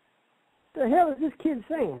 The hell is this kid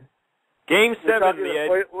saying? Game 7,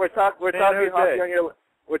 we're talking hockey on your.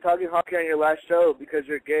 We're talking hockey on your last show because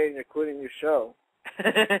you're gay and you're quitting your show.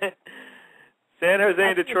 San Jose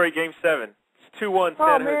and Detroit, Game 7. It's 2-1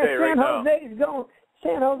 San Jose right now.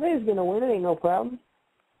 San Jose's going to win. It ain't no problem.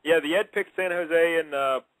 Yeah, the Ed picked San Jose and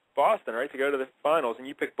Boston, right, to go to the finals, and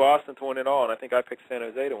you picked Boston to win it all, and I think I picked San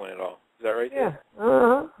Jose to win it all. Is that right? Yeah.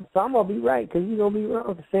 So I'm going to be right because you're going to be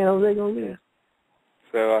wrong. San Jose going to win.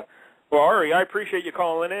 So, well, Ari, I appreciate you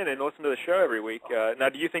calling in and listening to the show every week. Now,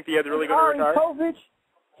 do you think the Ed's really going to retire? Ari Povich?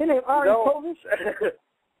 His name Ari Povich?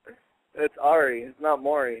 It's Ari. It's not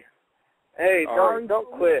Maury. Hey,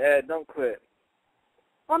 don't quit, Ed. Don't quit.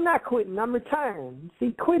 I'm not quitting. I'm retiring.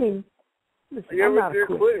 See, quitting. Listen, you're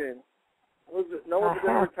quitting. No one's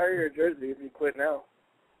going to retire your jersey if you quit now.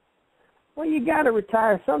 Well, you got to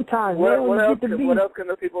retire sometimes. What else can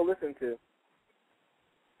the people listen to?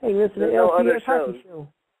 Hey, listen to LCS Hockey Show.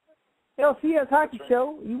 LCS Hockey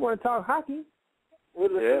Show. You want to talk hockey?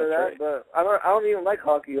 We'll listen to that, right. But I don't even like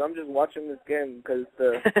hockey. I'm just watching this game because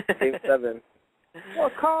it's Game 7. Well,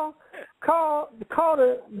 call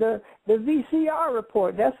the VCR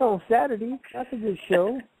report. That's on Saturday. That's a good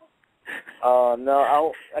show.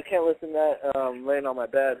 No, I can't listen to that laying on my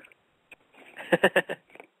bed.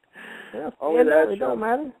 Only that show. It don't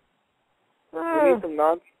matter. You need some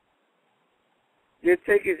nonsense.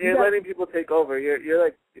 You're letting people take over.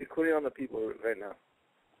 You're quitting on the people right now.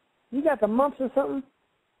 You got the mumps or something?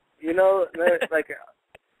 Like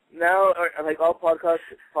now, like all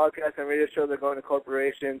podcasts and radio shows are going to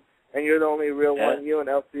corporations, and you're the only real one. You and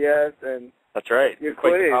LCS, and that's right. You're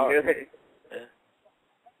quitting.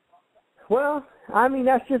 Well, I mean,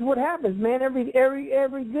 that's just what happens, man.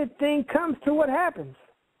 Every good thing comes to what happens.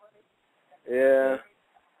 Yeah.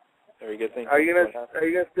 Every good thing. Are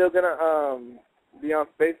you still gonna be on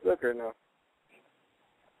Facebook or no?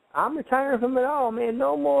 I'm retiring from it all, man.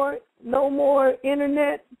 No more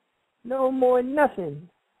internet, no more nothing.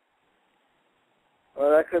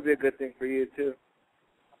 Well, that could be a good thing for you too.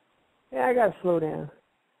 Yeah, I gotta slow down.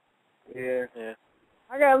 Yeah.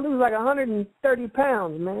 I gotta lose like 130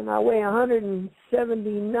 pounds, man. I weigh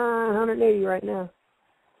 179, 180 right now.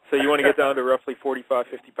 So you want to get down to roughly 45,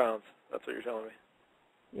 50 pounds. That's what you're telling me.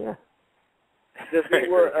 Yeah. Just eat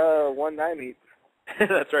what 190 eats.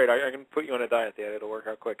 That's right. I can put you on a diet there. It'll work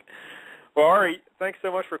out quick. Well, Ari, thanks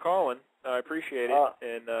so much for calling. I appreciate it.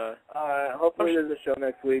 And hopefully there's a show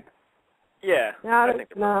next week. Yeah.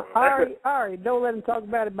 No, Ari, don't let him talk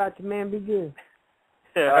bad about you, man. Be good.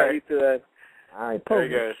 Yeah, all right, you too, Ed. Ari Povich. There he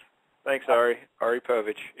goes. Thanks, Ari. Ari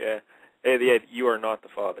Povich. Yeah. Hey, the Ed, you are not the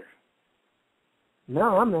father.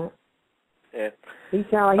 No, I'm not. Yeah. He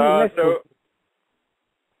sounds like he's so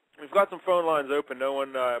we've got some phone lines open. No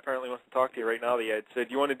one apparently wants to talk to you right now, the Ed. So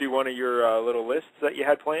do you want to do one of your little lists that you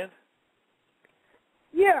had planned?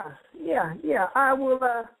 Yeah. I will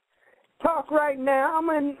talk right now. I'm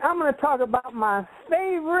gonna talk about my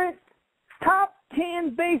favorite top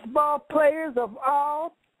 10 baseball players of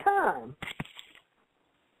all time.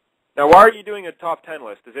 Now, why are you doing a top 10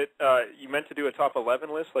 list? Is it you meant to do a top 11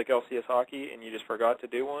 list like LCS Hockey, and you just forgot to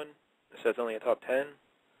do one? So it's only a top 10?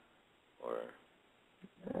 Or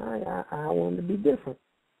I wanted to be different.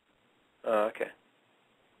 Okay.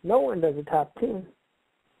 No one does a top 10.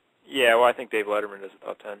 Yeah, well, I think Dave Letterman does a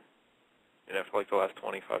top 10. For like the last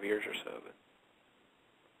 25 years or so.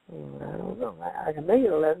 But I don't know. I can make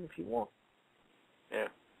it 11 if you want. Yeah.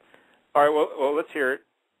 All right, well, let's hear it.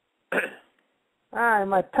 All right,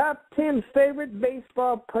 my top 10 favorite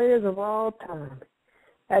baseball players of all time.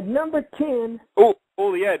 At number 10... Oh,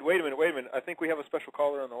 Ed, wait a minute. I think we have a special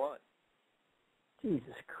caller on the line.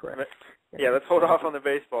 Jesus Christ. Yeah, let's hold off on the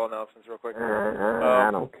baseball announcements real quick. I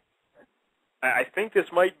don't care. I think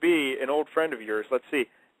this might be an old friend of yours. Let's see.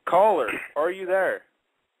 Caller, are you there?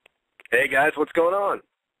 Hey, guys, what's going on?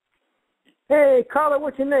 Hey, caller,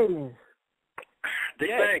 what's your name is? Dick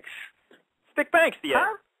Banks. It's Dick Banks, the Ed.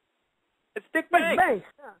 Huh? It's Dick Banks. Dick Banks.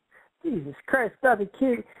 Oh, Jesus Christ, stop it,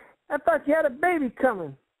 kid. I thought you had a baby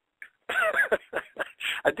coming.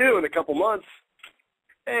 I do in a couple months.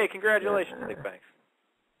 Hey, congratulations, Dick Banks.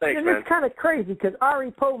 Thanks, man. It's kind of crazy because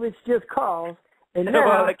Ari Povich just calls, and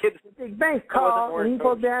now Dick Banks calls, and he's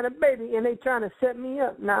supposed to have a baby, and they trying to set me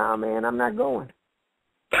up. Nah, man, I'm not going.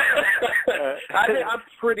 I'm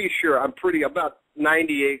pretty sure. I'm about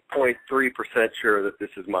 98.3% sure that this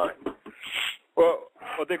is mine. Well,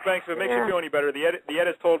 Dick Banks, if it makes you feel any better, the Ed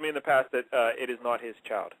has told me in the past that it is not his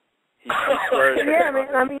child. He swears. Yeah,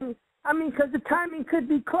 man. I mean, because the timing could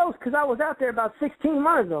be close. Because I was out there about 16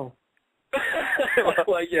 months ago.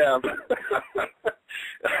 Well, yeah.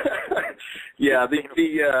 Yeah,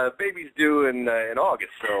 the baby's due in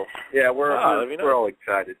August, so yeah, we're all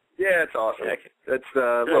excited. Yeah, it's awesome. That's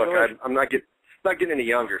look, I'm not getting any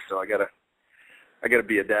younger, so I gotta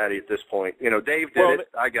be a daddy at this point. You know, Dave did it.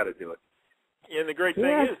 I gotta do it. Yeah, and the great thing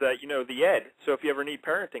is that the Ed. So if you ever need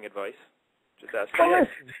parenting advice, just ask the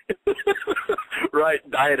Ed. Right,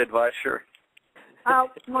 diet advice, sure.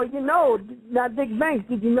 Well, now, Dick Banks,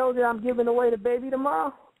 did you know that I'm giving away the baby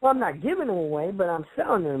tomorrow? Well, I'm not giving him away, but I'm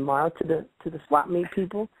selling him tomorrow to the swap meet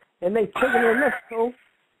people, and they taking it in Mexico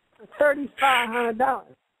for $3,500.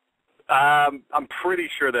 I'm pretty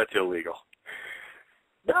sure that's illegal.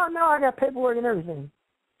 No, I got paperwork and everything.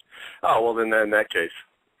 Oh, well, then in that case,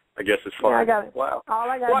 I guess it's fine. Yeah, wow. All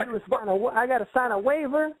I got to do is sign a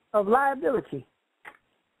waiver of liability.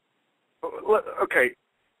 Okay.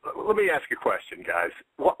 Let me ask you a question, guys.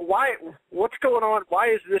 What's going on? Why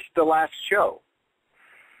is this the last show?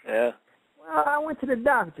 Yeah. Well, I went to the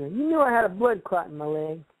doctor. You knew I had a blood clot in my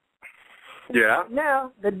leg. Yeah.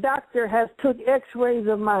 Now, the doctor has took x-rays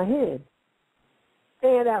of my head.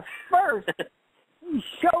 And at first, he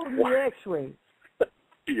showed me the x-rays.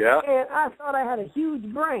 Yeah. And I thought I had a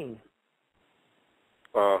huge brain.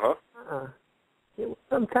 Uh-huh. It was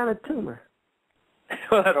some kind of tumor.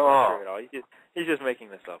 Well, that's not true at all. He's just making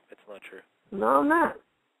this up. It's not true. No, I'm not.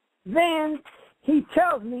 Then he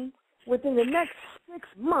tells me within the next 6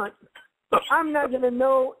 months, I'm not going to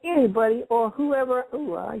know anybody or whoever.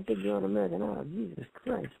 Ooh, I think you're on American Idol. Jesus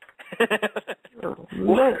Christ. Oh,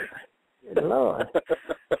 man. Good Lord.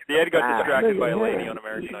 The Ed got distracted by a lady on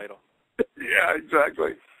American Idol. Yeah,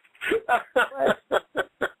 exactly.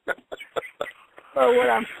 Well, what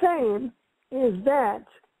I'm saying is that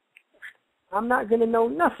I'm not going to know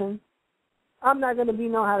nothing. I'm not going to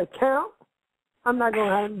know how to count. I'm not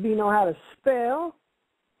going to know how to spell.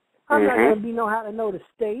 I'm not going to know how to know the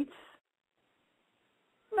states.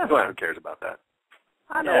 Nothing. Well, who cares about that?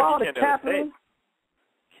 I know all the capitals.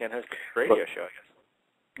 Can't host a radio show, I guess.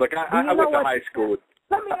 Look, I went to high school.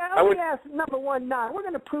 Let me ask number 19. We're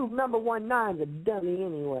going to prove number 19's a dummy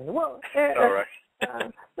anyway. Well, all right.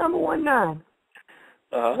 Number 19.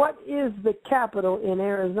 What is the capital in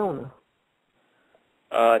Arizona?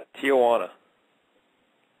 Tijuana.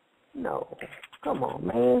 No. Come on,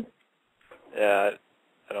 man. Yeah,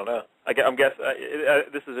 I don't know. I'm guessing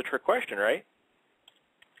this is a trick question, right?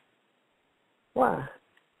 Why?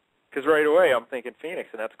 Because right away I'm thinking Phoenix,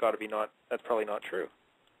 and that's probably not true.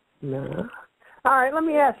 No. All right, let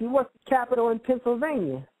me ask you, what's the capital in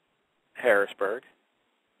Pennsylvania? Harrisburg.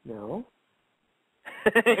 No.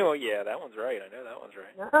 Well, yeah, that one's right. I know that one's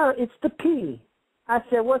right. It's the P. I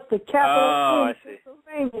said, what's the capital in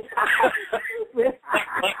Pennsylvania?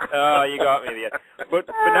 Oh, you got me. Yeah. But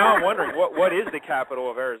now I'm wondering, what is the capital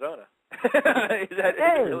of Arizona? Is that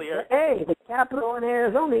really the capital in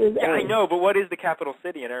Arizona is A. I know, but what is the capital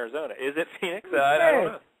city in Arizona? Is it Phoenix? I don't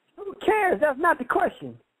know. Who cares? That's not the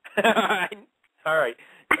question. All right,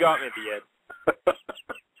 you got me at the end.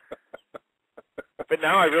 But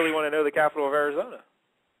now I really want to know the capital of Arizona.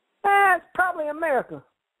 It's probably America.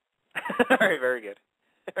 All right, very good.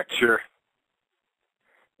 Sure.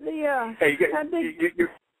 Hey,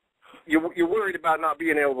 you're worried about not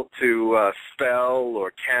being able to spell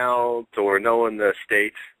or count or knowing the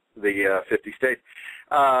states, the 50 states.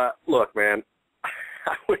 Look, man,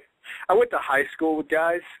 I went to high school with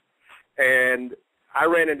guys, and I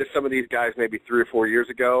ran into some of these guys maybe 3 or 4 years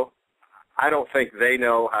ago. I don't think they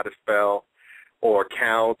know how to spell or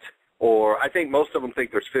count, or I think most of them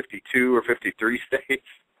think there's 52 or 53 states.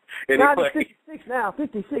 Anyway. 56 now.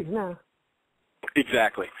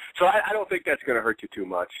 Exactly. So I don't think that's going to hurt you too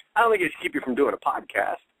much. I don't think it's keep you from doing a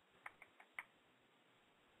podcast.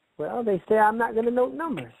 Well, they say I'm not going to know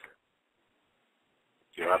numbers.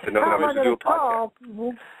 You don't have to know numbers to do a podcast.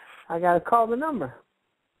 People? I got to call the number.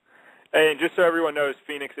 And just so everyone knows,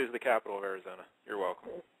 Phoenix is the capital of Arizona. You're welcome.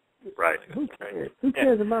 Right. Who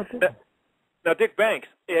cares about that? Now, Dick Banks,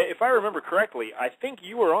 if I remember correctly, I think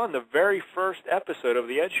you were on the very first episode of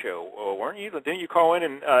the Ed Show, weren't you? Didn't you call in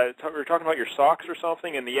and we were talking about your socks or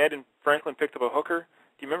something, and the Ed and Franklin picked up a hooker?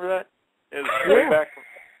 Do you remember that? It was way back.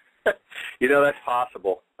 That's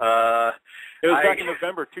possible. It was back in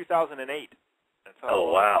November 2008.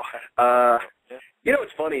 Oh, wow.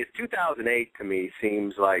 What's funny is 2008 to me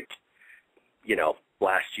seems like,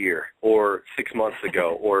 last year or 6 months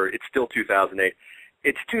ago, or it's still 2008.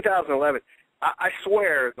 It's 2011. I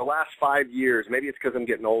swear the last 5 years, maybe it's because I'm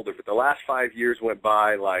getting older, but the last 5 years went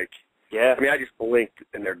by like, I just blinked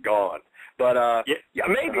and they're gone. But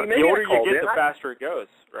maybe the older you get, the faster it goes,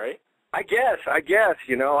 right? I guess.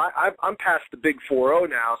 I'm past the big 4-0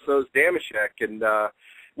 now, so is Damashek, and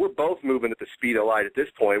we're both moving at the speed of light at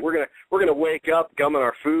this point. We're gonna wake up gumming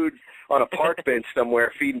our food on a park bench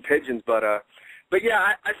somewhere, feeding pigeons. But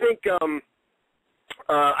yeah, I think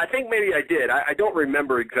maybe I did. I don't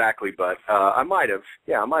remember exactly, but I might have.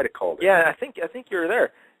 Yeah, I might have called it. Yeah, I think you were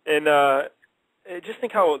there. And just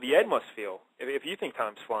think how the Ed must feel if you think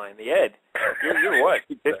time's flying. The Ed, you're what?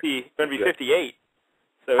 50, going to be 58.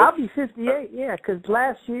 So I'll be 58. Yeah, because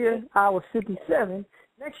last year I was 57.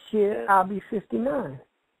 Next year I'll be 59.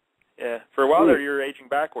 Yeah, for a while there you were aging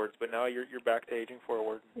backwards, but now you're back to aging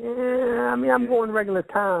forward. Yeah, I'm going regular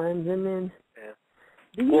times, and then. Yeah.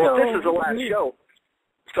 Well, if this is the last show.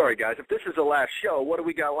 Sorry, guys. If this is the last show, what do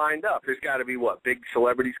we got lined up? There's got to be, big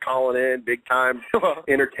celebrities calling in, big-time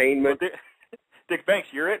entertainment. Well, Dick Banks,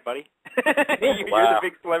 you're it, buddy. You're the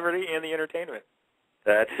big celebrity and the entertainment.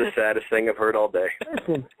 That's the saddest thing I've heard all day.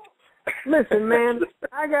 Listen, man,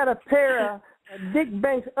 I got a pair of Dick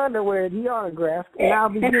Banks underwear that he autographed, and I'll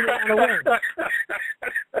be giving it away.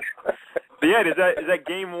 Yeah, is that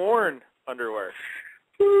game-worn underwear?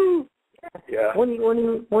 Yeah. When he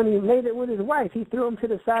made it with his wife, he threw him to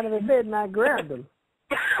the side of the bed, and I grabbed him.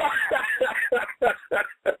 I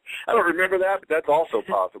don't remember that, but that's also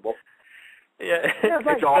possible. Yeah,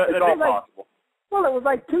 it's all possible. Well, it was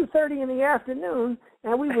like 2:30 in the afternoon,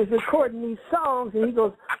 and we was recording these songs, and he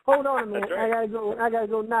goes, "Hold on a minute, right. I gotta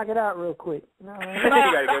go knock it out real quick." No, you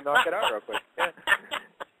gotta go knock it out real quick. Yeah.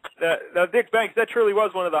 Now, Dick Banks, that truly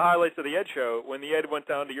was one of the highlights of the Ed Show. When the Ed went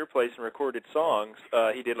down to your place and recorded songs,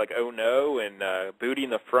 he did like "Oh No" and "Booty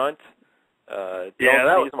in the Front." That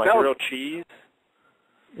was my grilled cheese.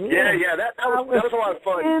 Yeah, that was a lot of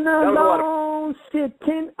fun. And alone,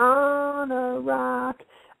 sitting on a rock,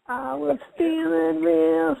 I was feeling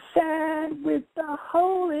real sad with a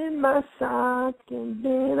hole in my sock, and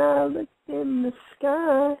then I looked in the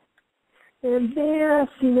sky, and then I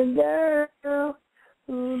seen a girl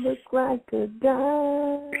who looked like a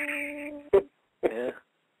guy. Yeah.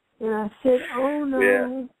 And I said, oh no.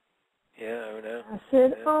 Yeah, oh no. I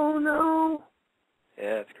said, oh no.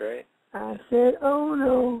 Yeah, it's great. I said, oh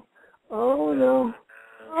no. Oh no.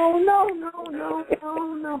 Oh no,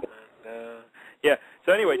 no. Yeah.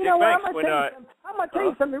 So anyway, Dick Banks, I'm gonna tell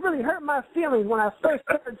you something. It really hurt my feelings when I first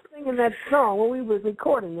started singing that song when we were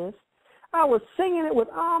recording this. I was singing it with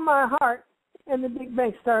all my heart, and the Dick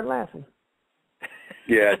Banks started laughing.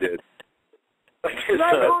 Yeah, I did. Right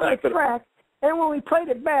on the track, and when we played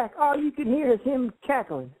it back, all you could hear is him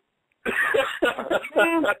cackling.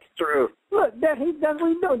 And that's true. Look, that he does what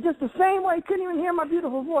he does, just the same way he couldn't even hear my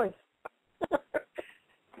beautiful voice.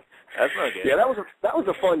 That's not good. Yeah, that was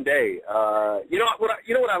a fun day. You know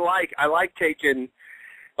what I like? I like taking,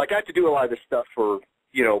 like I have to do a lot of this stuff for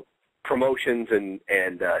promotions and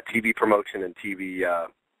TV promotion and TV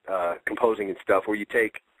composing and stuff, where you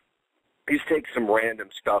just take some random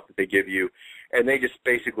stuff that they give you, and they just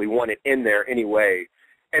basically want it in there anyway.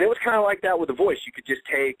 And it was kind of like that with the voice. You could just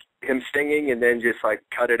take him singing and then just like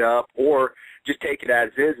cut it up, or just take it as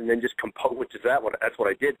is and then just compose, that's what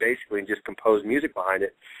I did basically, and just compose music behind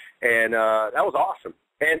it. And that was awesome.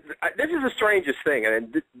 And this is the strangest thing,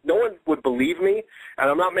 and no one would believe me, and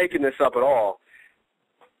I'm not making this up at all.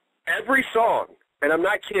 Every song, and I'm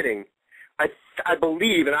not kidding, I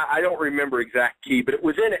believe, and I don't remember exact key, but it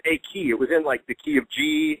was in a key. It was in like the key of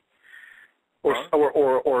G,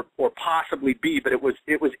 or possibly B, but it was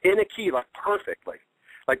in a key like perfectly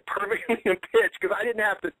in pitch, because I didn't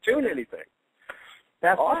have to tune anything.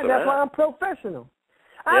 That's awesome, That's why I'm professional.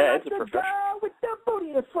 Yeah, I like it's a the professional. girl with the booty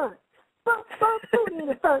in the front, booty in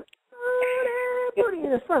the front, booty in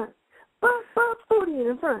the front, booty in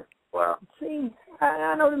the front. Wow. See,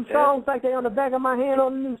 I know them songs like they on the back of my hand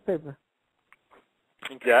on the newspaper.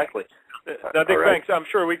 Exactly. Now, Dick Banks, I'm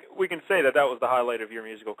sure we can say that was the highlight of your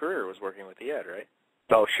musical career, was working with the Ed, right?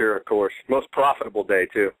 Oh, sure, of course. Most profitable day,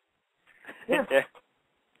 too. Yeah.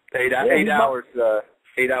 8 hours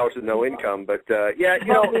of no income, but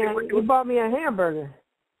you bought me a hamburger.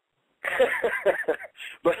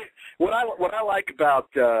 But what I like about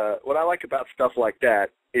stuff like that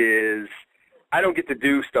is I don't get to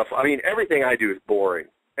do stuff. I mean, everything I do is boring.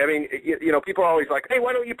 I mean, people are always like, hey,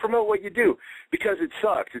 why don't you promote what you do? Because it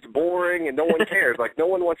sucks. It's boring, and no one cares. Like, no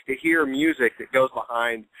one wants to hear music that goes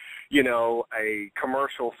behind, a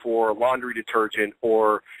commercial for laundry detergent,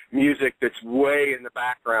 or music that's way in the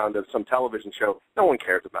background of some television show. No one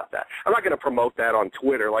cares about that. I'm not going to promote that on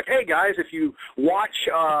Twitter. Like, hey, guys, if you watch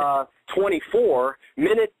 24,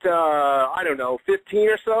 minute, 15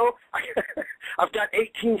 or so, I've got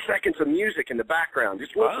 18 seconds of music in the background.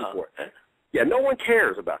 Just listen for it. Yeah, no one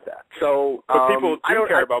cares about that. So, but people do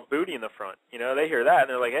care about booty in the front. They hear that and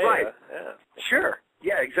they're like, hey, right. Yeah. Sure.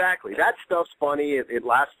 Yeah, exactly. That stuff's funny. It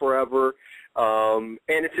lasts forever, and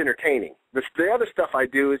it's entertaining. The other stuff I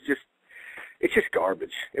do is it's just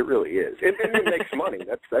garbage. It really is. It makes money.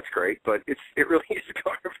 That's great, but it really is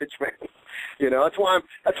garbage, man. That's why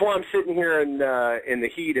I'm sitting here in the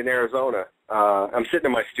heat in Arizona. I'm sitting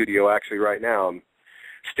in my studio actually right now. I'm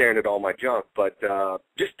staring at all my junk, but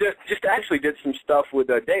just actually did some stuff with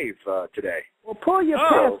Dave today. Well, pull your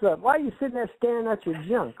pants up. Why are you sitting there staring at your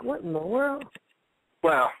junk? What in the world?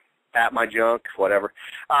 Well, at my junk, whatever.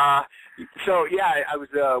 So yeah, I was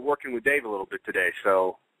working with Dave a little bit today,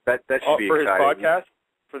 so that should be for exciting. His podcast,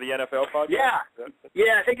 for the NFL podcast. Yeah.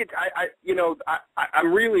 I think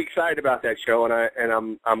I'm really excited about that show,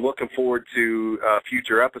 and I'm looking forward to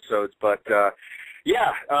future episodes. But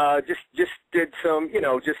just did some,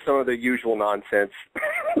 just some of the usual nonsense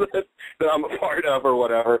that I'm a part of or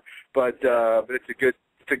whatever. But it's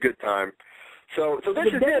a good time. So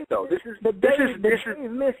this is it though. This is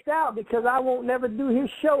missed out because I won't never do his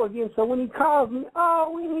show again. So when he calls me,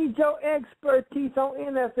 we need your expertise on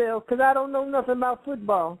NFL because I don't know nothing about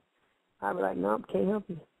football. I'll be like, nope, can't help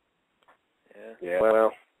you. Yeah.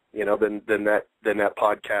 Well, then that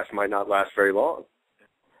podcast might not last very long.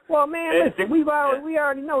 Well, man, listen, we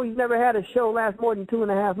already know he's never had a show last more than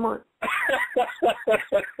 2.5 months.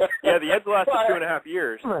 Yeah, the Ed's lasted 2.5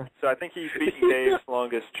 years, so I think he's beaten Dave's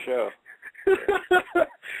longest show.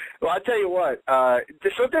 Well, I tell you what.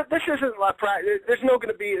 So this isn't like there's not going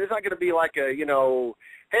to be like a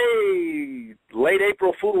hey, late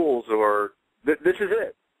April Fools or this is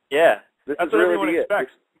it. Yeah, that's what really everyone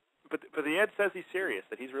expects. But the Ed says he's serious,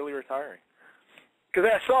 that he's really retiring. Because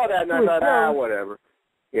I saw that and I thought, whatever.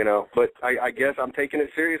 You know, but I guess I'm taking it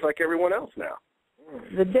serious like everyone else now.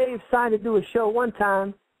 The Dave signed to do a show one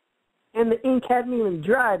time, and the ink hadn't even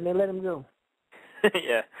dried, and they let him go.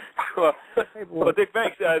 Yeah. Well, Dick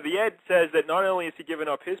Banks, the Ed says that not only is he giving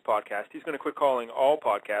up his podcast, he's going to quit calling all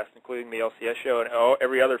podcasts, including the LCS show and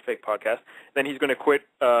every other fake podcast. Then he's going to quit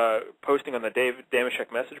posting on the Dave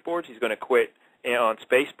Dameshek message boards. He's going to quit on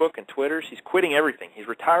Facebook and Twitter. He's quitting everything. He's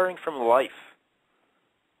retiring from life.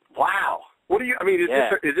 Wow. What do you? I mean,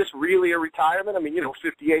 is this really a retirement? I mean,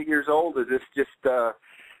 58 years old. Is this just?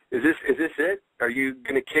 Is this it? Are you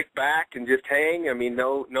going to kick back and just hang? I mean,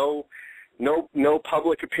 no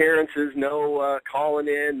public appearances, no calling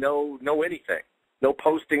in, no anything, no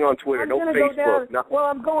posting on Twitter, no Facebook. Nothing. Well,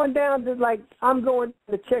 I'm going down to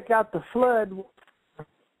check out the flood.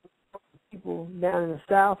 People down in the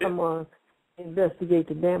south. I'm going to investigate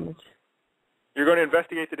the damage. You're going to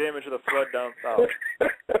investigate the damage of the flood down south.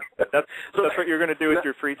 That's what you're going to do with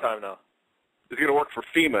your free time now. He's going to work for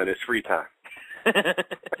FEMA in his free time.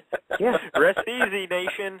 Yeah. Rest easy,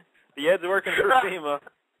 nation. The Ed's working for FEMA.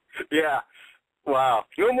 Yeah. Wow.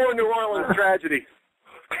 No more New Orleans tragedy.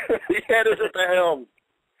 The Ed is at the helm.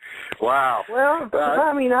 Wow. Well,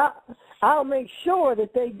 I mean, I'll make sure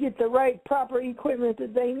that they get the right proper equipment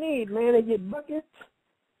that they need, man. They get buckets,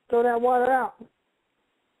 throw that water out.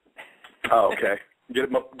 Oh, okay. Get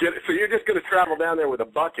it. So you're just going to travel down there with a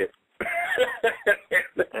bucket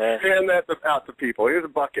and hand that out to people. Here's a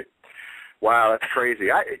bucket. Wow, that's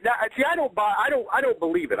crazy. I don't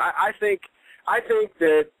believe it. I think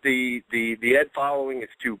that the Ed following is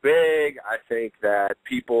too big. I think that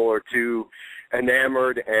people are too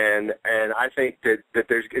enamored, and I think that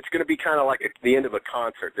it's going to be kind of like the end of a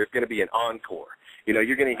concert. There's going to be an encore.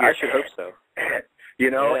 You're going to hear. I should hope so.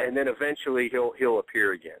 And then eventually he'll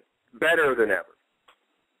appear again, better than ever.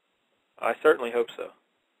 I certainly hope so.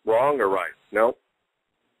 Wrong or right? No.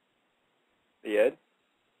 The Ed?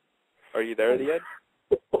 Are you there, the Ed?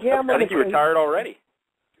 Yeah, I think you retired already.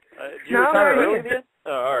 Did you retire early, Ed?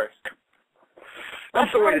 Oh, all right.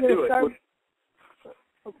 That's the way to do it.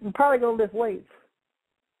 I'm probably going to lift weights.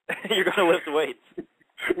 You're going to lift weights?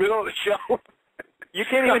 Middle of the show. You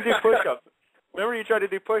can't even do push-ups. Remember you tried to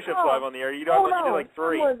do push-ups live on the air. You did like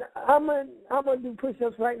 3. I'm gonna do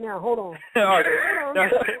push-ups right now. Hold on.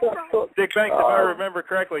 Dick Banks, if I remember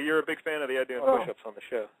correctly, you're a big fan of the Ed doing push-ups on the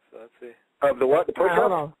show. So let's see. Of the what? The push-ups?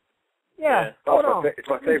 Hold on. Yeah. Hold on. It's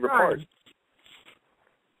my favorite part.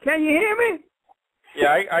 Can you hear me?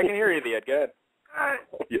 Yeah, I can hear you, the Ed. Go ahead.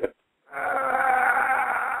 Yeah.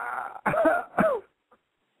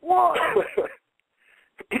 1.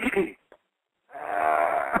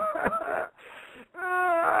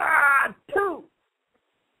 2.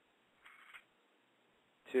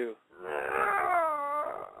 2. All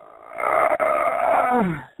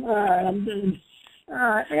right, I'm done. All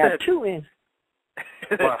right, I got 2 in.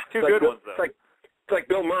 That's 2 good ones, though. It's like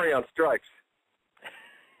Bill Murray on strikes.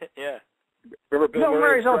 Yeah. Remember Bill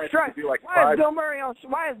Murray's on strike. Why is Bill Murray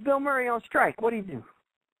on strike? What did he do?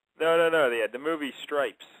 No. The movie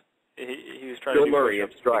Stripes. He was trying Bill to do Murray on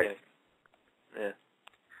strikes. Yeah.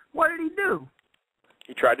 What did he do?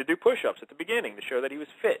 He tried to do push-ups at the beginning to show that he was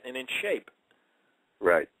fit and in shape.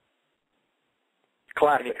 Right.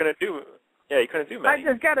 Classic. And he couldn't do many.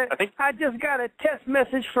 I just got a text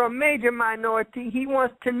message from Major Minority. He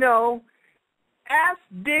wants to know, ask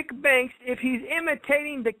Dick Banks if he's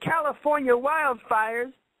imitating the California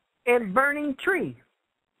wildfires and burning tree.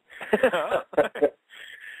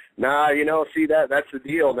 Nah, see that's the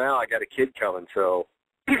deal now. I got a kid coming, so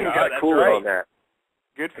got to cool right. on that.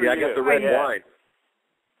 Good for you. I got the red wine.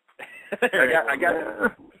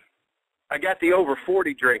 I got the over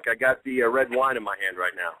 40 drink. I got the red wine in my hand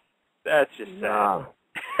right now. That's just sad. No.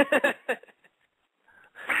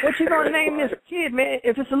 What you gonna name this kid, man?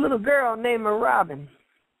 If it's a little girl, name her Robin.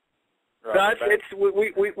 We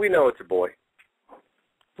know it's a boy.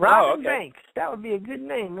 Robin Banks. That would be a good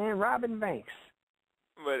name, man. Robin Banks.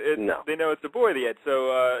 But they know it's a boy, the Ed.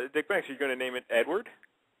 So, Dick Banks, are you going to name it Edward?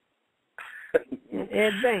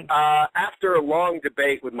 Ed Banks. After a long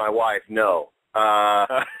debate with my wife, no.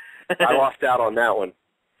 I lost out on that one.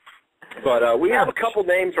 But we have a couple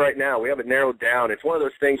names right now. We have it narrowed down. It's one of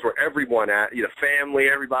those things where everyone, family,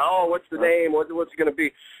 everybody, what's the name? What's it going to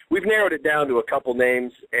be? We've narrowed it down to a couple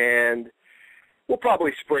names, and we'll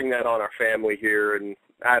probably spring that on our family here in,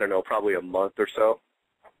 I don't know, probably a month or so.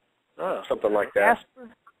 Oh. Something like that. Jasper?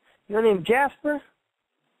 Your name Jasper?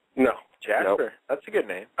 No. Jasper. Nope. That's a good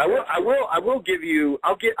name. I will give you,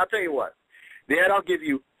 I'll tell you what. Dad, I'll give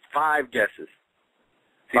you 5 guesses.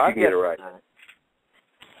 See if you can get it right.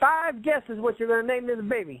 5 guesses what you're going to name this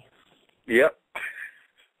baby. Yep.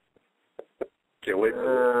 Can't wait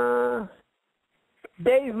for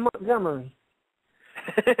Dave Montgomery.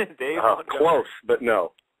 Dave Montgomery. Close, but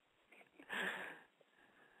no.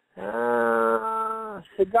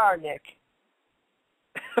 Cigar Neck.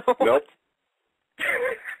 Nope.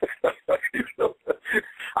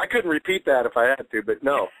 I couldn't repeat that if I had to, but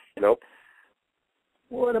no. Nope.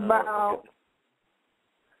 What about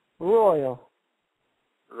Royal?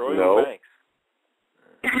 Royal Banks.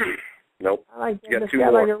 Nope. I like that. You got It's 2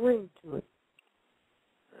 got more. like a ring to it.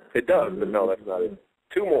 It does, but no, that's not it.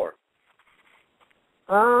 2 more.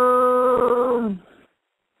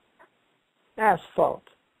 Asphalt.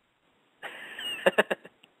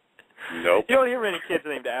 Nope. You don't hear many kids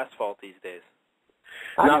named Asphalt these days.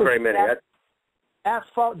 Not very many.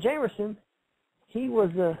 Asphalt Jamerson. He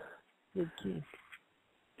was a good kid.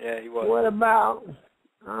 Yeah, he was. What about...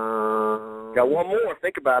 Got 1 more.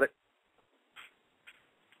 Think about it.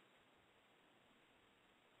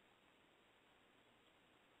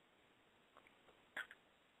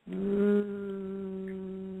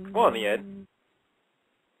 Come on, Ed.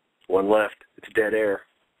 1 left. It's dead air.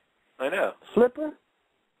 I know. Flipper?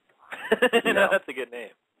 No, that's a good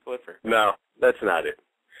name. Flipper. No, that's not it.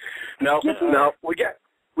 No. You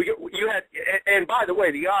had, and by the way,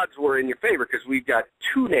 the odds were in your favor because we've got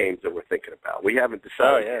 2 names that we're thinking about. We haven't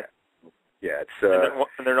decided yet. Yeah, it's and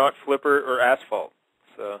they're not Flipper or Asphalt.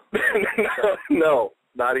 So no,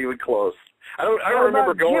 not even close. I don't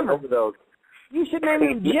remember going over those. You should name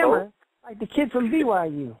him Jimmer, like the kid from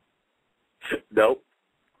BYU. Nope.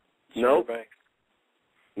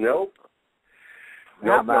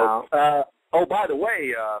 How about? Oh, by the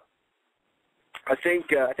way, I think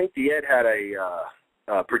the Ed had a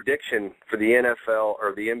prediction for the NFL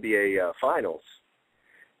or the NBA finals,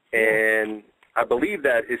 and I believe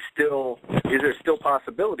that is there still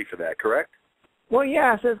possibility for that? Correct? Well,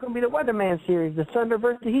 yeah. So it's going to be the Weatherman series, the Thunder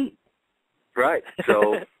versus the Heat. Right.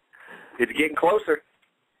 So it's getting closer.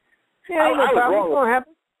 Yeah, I was wrong.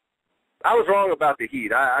 Happen. I was wrong about the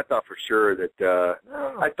Heat. I thought for sure that the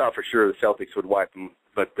Celtics would wipe them,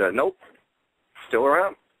 but nope, still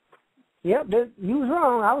around. Yep, you was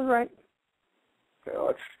wrong. I was right. Well,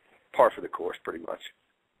 it's par for the course, pretty much.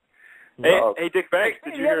 Hey, Dick Banks,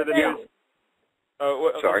 did you hear the news?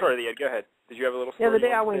 Sorry, Ed, go ahead. Did you have a little story? The other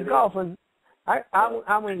day I went golfing. I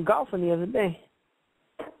went golfing the other day.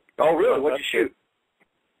 Oh, really? What'd you shoot?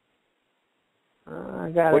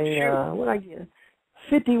 I got what I get?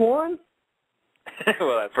 51.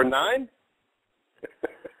 Well, that's for 9?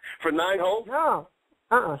 For 9 holes? No,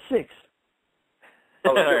 6.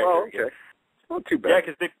 Oh, okay. Not too bad. Yeah,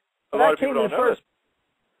 because a lot of people don't know this.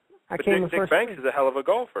 But Dick Banks is a hell of a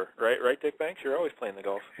golfer, right? Right, Dick Banks? You're always playing the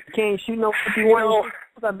golf. You can't shoot no 51.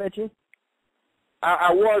 I bet you.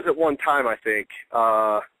 I was at one time, I think.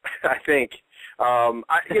 When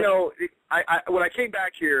I came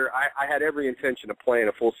back here, I had every intention of playing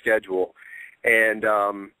a full schedule. And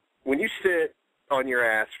when you sit on your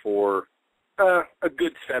ass for a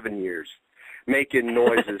good 7 years, making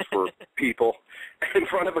noises for people in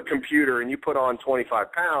front of a computer, and you put on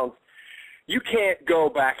 25 pounds, you can't go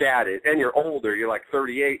back at it. And you're older. You're like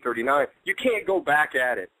 38, 39. You can't go back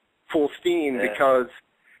at it full steam because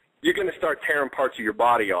you're going to start tearing parts of your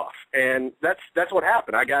body off. And that's what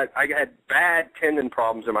happened. I had bad tendon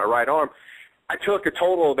problems in my right arm. I took a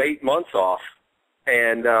total of 8 months off,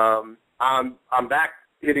 and I'm back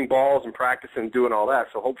hitting balls and practicing and doing all that.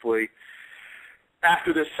 So hopefully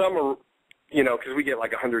after this summer, because we get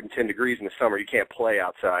like 110 degrees in the summer, you can't play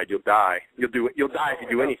outside. You'll die. You'll die if you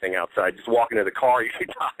do anything outside. Just walk into the car, you could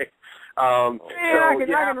die. I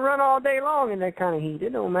can run all day long in that kind of heat.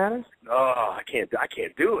 It don't matter. Oh, I can't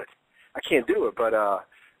do it.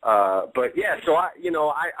 But yeah. So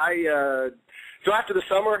so after the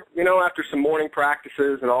summer, after some morning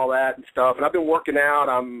practices and all that and stuff, and I've been working out.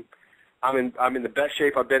 I'm in the best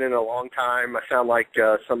shape I've been in a long time. I sound like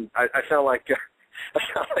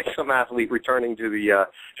some athlete returning to the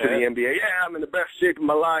NBA. Yeah, I'm in the best shape of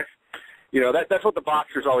my life. That's what the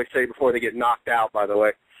boxers always say before they get knocked out, by the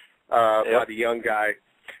way, by the young guy.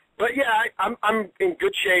 But yeah, I'm in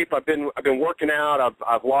good shape. I've been working out.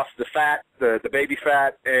 I've lost the fat, the baby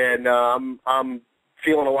fat, and I'm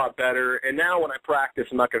feeling a lot better. And now when I practice,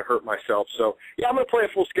 I'm not going to hurt myself. So yeah, I'm going to play a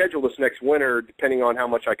full schedule this next winter, depending on how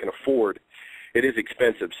much I can afford. It is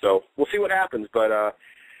expensive, so we'll see what happens. But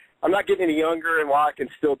I'm not getting any younger, and while I can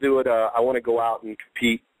still do it, I want to go out and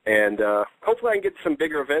compete, and hopefully I can get some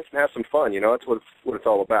bigger events and have some fun. That's what it's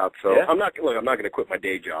all about. So I'm not going to quit my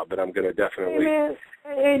day job, but I'm going to definitely.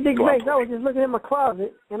 Hey, Dick Banks, I was just looking in my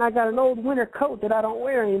closet, and I got an old winter coat that I don't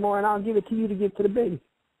wear anymore, and I'll give it to you to give to the baby.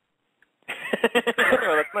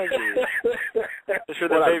 Well, that's nice of you. I'm sure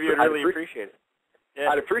the baby would really appreciate it. Yeah.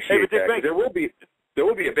 I'd appreciate that. There will be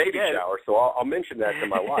a baby shower, so I'll mention that to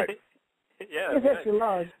my wife. Yeah, it's extra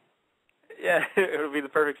large. Yeah, it'll be the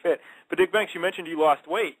perfect fit. But Dick Banks, you mentioned you lost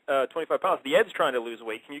weight, 25 pounds. The Ed's trying to lose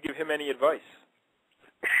weight. Can you give him any advice?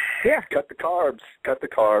 Yeah. Cut the carbs. Hit the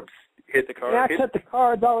carbs. Yeah, I cut the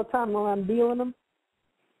carbs all the time when I'm dealing them.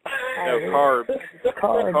 No, carbs.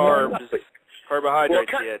 Carbs.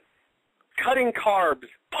 Carbohydrates, well, cutting carbs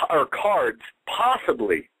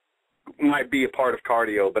possibly might be a part of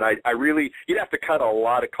cardio, but I really, you'd have to cut a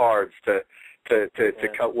lot of carbs to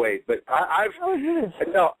cut weight. But I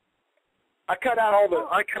cut out all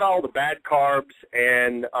the bad carbs,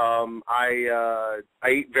 and I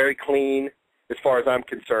eat very clean as far as I'm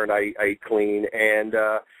concerned. I eat clean, and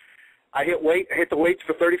I hit the weights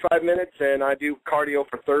for 35 minutes, and I do cardio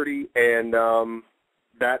for 30, and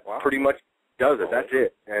that pretty much does it. That's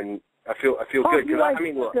it, and I feel good.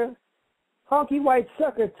 Look. Honky White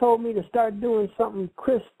Sucker told me to start doing something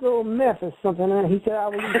crystal meth or something, and he said I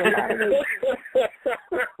would lose a lot of weight.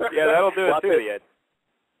 Yeah, that'll do it too, Ed.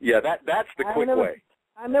 Yeah, that's the quick way.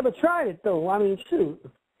 I never tried it though. I mean, shoot.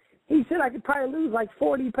 He said I could probably lose like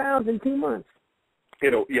 40 pounds in 2 months.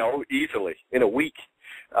 Easily in a week.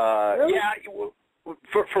 Really? Yeah,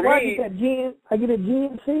 for me. I get a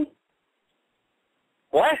GNC.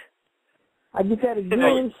 What? I get that at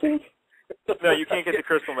GNC. No, you can't get the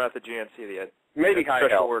crystal meth at GNC yet. Maybe High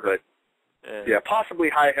Health, but possibly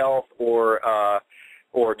High Health or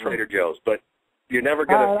Trader Joe's, but you're never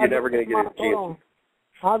gonna get it at GNC.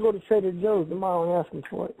 I'll go to Trader Joe's tomorrow and ask them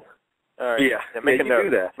for it. All right. Yeah, make a note. Do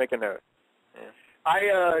that. Make a note. Yeah.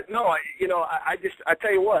 I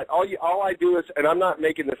tell you what, all I do is, and I'm not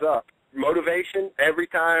making this up, motivation. Every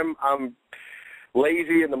time I'm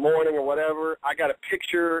lazy in the morning or whatever, I got a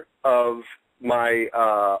picture of my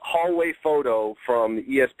hallway photo from the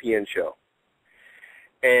ESPN show.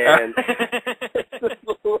 And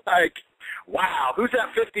like, wow, who's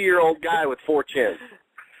that 50-year-old guy with 4 chins?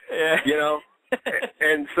 Yeah. You know?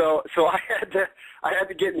 And so I had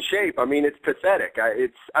to get in shape. I mean, it's pathetic.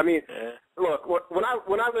 Look, when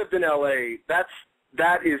I lived in LA, that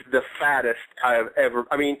is the fattest I've ever.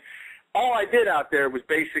 I mean, all I did out there was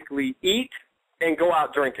basically eat and go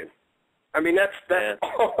out drinking. I mean, that's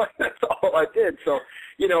all I did. So,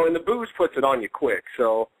 and the booze puts it on you quick.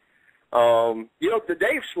 So, the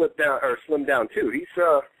Dave slimmed down too. He's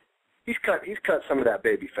cut some of that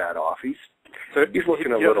baby fat off. He's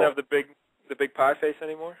looking a little. He doesn't have the big pie face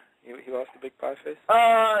anymore. He lost the big pie face.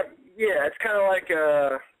 Yeah, it's kind of like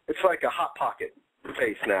a hot pocket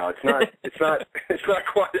face now. It's not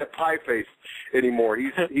quite a pie face anymore.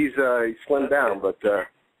 He's slimmed down, but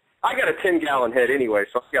I got a 10-gallon head anyway,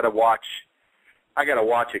 so I got to watch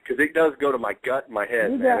it because it does go to my gut and my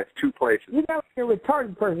head, man. It's 2 places. You got a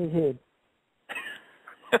retarded person's head. Yeah,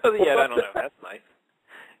 I don't know. That's nice.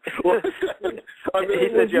 Well, he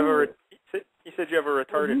said you have a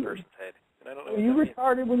retarded person's head. And I don't know. Were you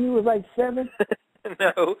retarded when you was like 7?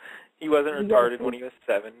 No, he wasn't retarded when he was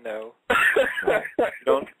 7. No.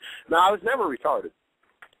 No, I was never retarded.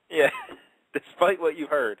 Yeah, despite what you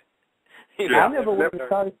heard. I never was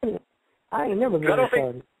retarded. I ain't never been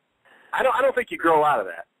retarded. I don't think you grow out of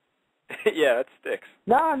that. Yeah, that sticks.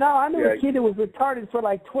 No, I knew a kid that was retarded for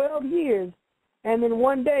like 12 years, and then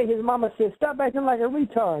one day his mama said, "Stop acting like a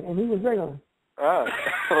retard," and he was regular. Oh,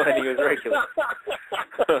 and he was regular.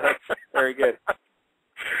 That's very good.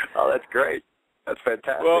 Oh, that's great. That's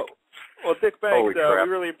fantastic. Well, Dick Banks, we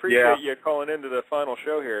really appreciate you calling into the final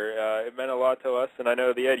show here. It meant a lot to us, and I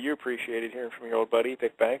know, Ed, you appreciated hearing from your old buddy,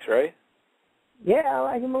 Dick Banks, right? Yeah, I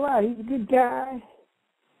like him a lot. He's a good guy.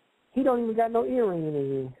 He don't even got no earring in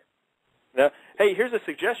his ear. Now, hey, here's a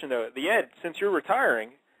suggestion, though. Ed, since you're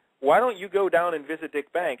retiring, why don't you go down and visit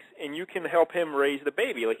Dick Banks, and you can help him raise the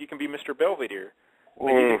baby? Like, you can be Mr. Belvedere.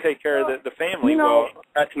 Like, you can take care of the family.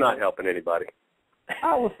 That's not helping anybody.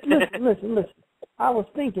 Listen. I was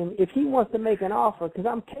thinking, if he wants to make an offer, because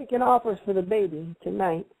I'm taking offers for the baby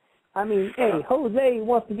tonight. I mean, hey, Jose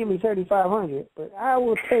wants to give me $3,500, but I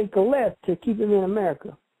will take less to keep him in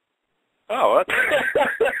America. Oh,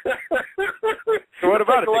 so what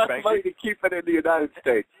about it, Dick Banks? Money to keep it in the United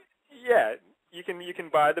States. Yeah, you can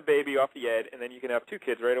buy the baby off the Ed, and then you can have 2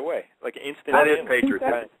 kids right away, like instant. That is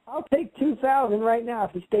patriotism. I'll take $2,000 right now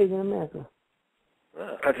if he stays in America.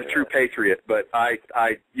 Oh, that's a true patriot, but I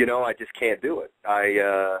just can't do it.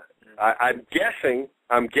 I'm guessing.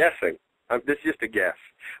 This is just a guess.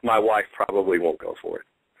 My wife probably won't go for it.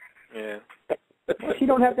 Yeah. Well, she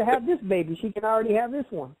don't have to have this baby. She can already have this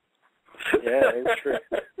one. Yeah, it's true.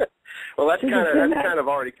 Well, that's kind of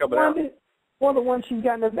already coming out. Well, the one she's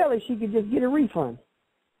got in her belly, she could just get a refund.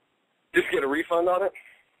 Just get a refund on it?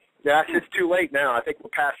 Yeah, it's too late now. I think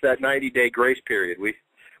we're past that 90-day grace period. We're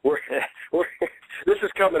this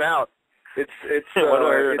is coming out. It's one way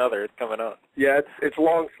or another. It's coming out. Yeah, it's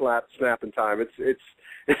long snapping time.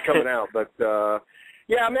 It's coming out. But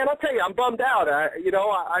yeah, man, I'll tell you, I'm bummed out.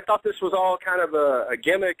 I thought this was all kind of a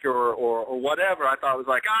gimmick or whatever. I thought it was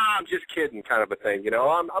like, I'm just kidding, kind of a thing.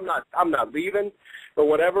 I'm not leaving or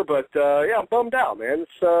whatever. But yeah, I'm bummed out, man.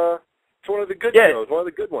 It's one of the good shows, one of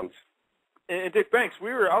the good ones. And Dick Banks, I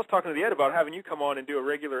was talking to the Ed about having you come on and do a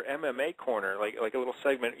regular MMA corner, like a little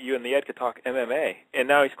segment. You and the Ed could talk MMA, and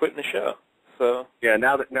now he's quitting the show. So yeah,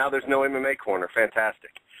 now there's no MMA corner.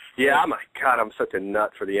 Fantastic. Yeah, I'm such a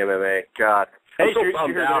nut for the MMA. God, hey, I'm so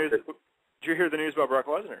bummed out. Did you hear the news about Brock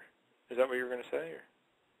Lesnar? Is that what you were going to say? Or?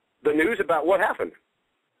 The news about what happened?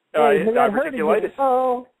 Diverticulitis.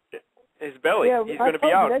 Oh, his belly. Yeah, he's going to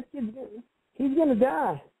be out. He's going to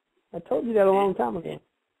die. I told you that a long time ago.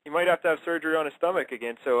 He might have to have surgery on his stomach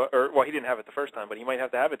again. Well, he didn't have it the first time, but he might have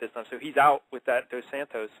to have it this time. So he's out with that Dos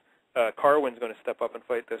Santos. Carwin's going to step up and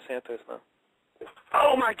fight Dos Santos now.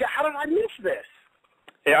 Oh my God! How did I miss this?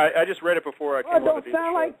 Yeah, I just read it before I came over.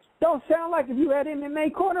 Don't sound like if you had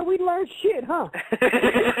MMA corner, we'd learn shit, huh?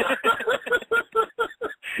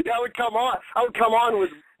 Yeah, I would come on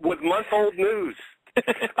with month-old news.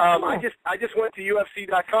 I just went to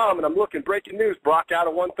UFC.com and I'm looking, breaking news, Brock out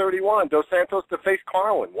at 131, Dos Santos to face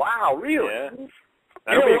Carwin. Wow, really? Yeah.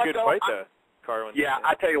 That would be a good fight, though, Carwin. Yeah,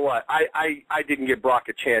 I tell you what, I didn't give Brock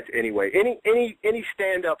a chance anyway. Any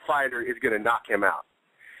stand-up fighter is going to knock him out.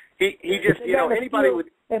 He just, anybody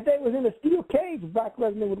would. If they was in a steel cage, Brock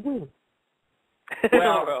Lesnar would win.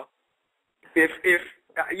 Well, if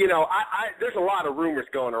there's a lot of rumors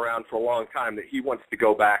going around for a long time that he wants to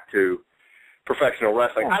go back to professional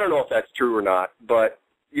wrestling. I don't know if that's true or not, but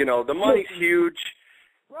the money's huge.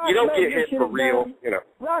 You don't get hit for real.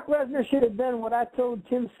 Brock Lesnar should have done what I told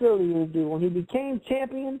Tim Sylvia to do when he became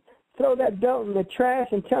champion. Throw that belt in the trash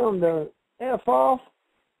and tell him to F off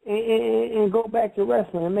and go back to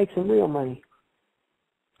wrestling and make some real money.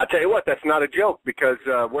 I tell you what, that's not a joke because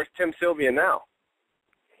where's Tim Sylvia now?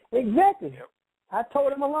 Exactly. Yep. I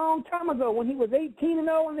told him a long time ago when he was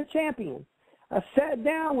 18-0 and the champion. I sat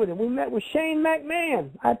down with him. We met with Shane McMahon.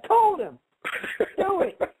 I told him, do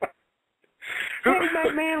it. Shane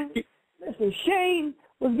McMahon, listen, Shane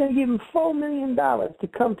was going to give him $4 million to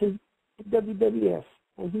come to WWF.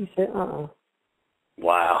 And he said,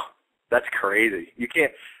 Wow. That's crazy. You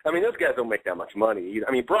can't, those guys don't make that much money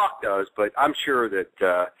either. Brock does, but I'm sure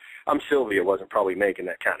that Sylvia wasn't probably making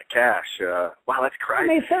that kind of cash. Wow, that's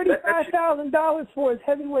crazy. He made $35,000 for his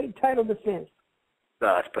heavyweight title defense.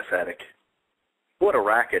 That's pathetic. What a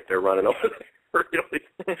racket they're running over there, really.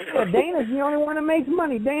 Yeah, Dana's the only one that makes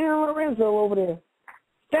money. Dana Lorenzo over there.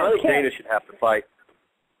 I think Dana should have to fight.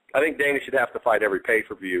 I think Dana should have to fight every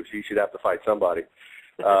pay-per-view. He should have to fight somebody.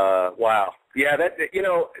 Wow. Yeah,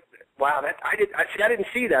 wow, I didn't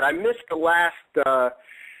see that. I missed the last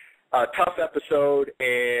Tough episode,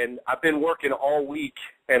 and I've been working all week,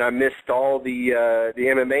 and I missed all the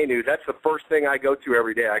MMA news. That's the first thing I go to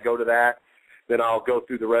every day. I go to that, then I'll go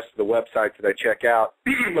through the rest of the websites that I check out.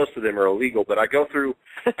 Most of them are illegal, but I go through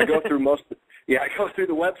most. I go through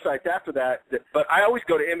the websites after that. But I always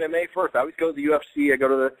go to MMA first. I always go to the UFC. I go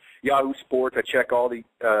to the Yahoo Sports. I check all the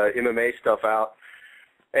MMA stuff out.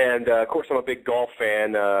 And of course, I'm a big golf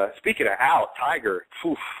fan. Speaking of out, Tiger.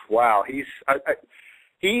 Wow, if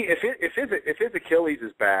his Achilles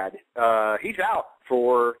is bad, he's out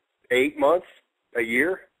for 8 months, a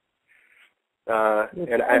year.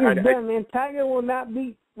 Man, Tiger will not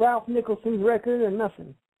beat Ralph Nicholson's record or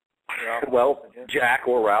nothing. Well, Jack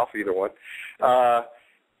or Ralph, either one.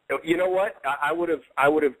 You know what? I would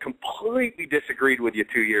have completely disagreed with you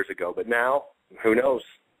 2 years ago, but now, who knows?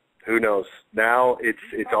 Who knows? Now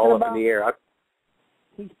it's all up in the air.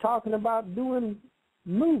 He's talking about doing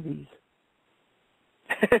movies.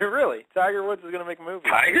 Really? Tiger Woods is going to make movies.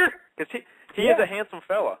 Tiger? Because he is a handsome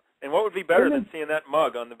fella. And what would be better than seeing that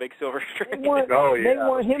mug on the big silver string? They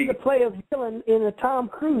want him to play a villain in a Tom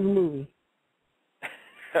Cruise movie.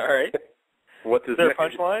 All right. What's his is there a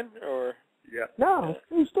punchline? Or? Yeah. No,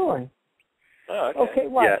 true story. Oh, okay,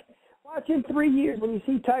 watch. Yeah. Watch in 3 years when you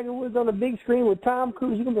see Tiger Woods on the big screen with Tom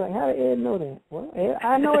Cruise, you're going to be like, how did Ed know that? Well,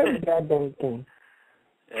 I know every goddamn thing.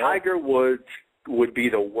 Yeah. Tiger Woods would be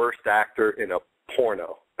the worst actor in a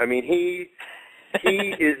porno. He's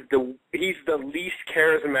the least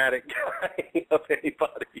charismatic guy of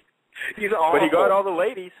anybody. He's awful. But he got all the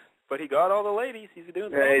ladies. He's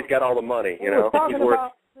doing that. He's got all the money, you know.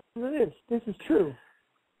 This is true.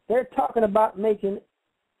 They're talking about making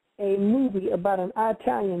a movie about an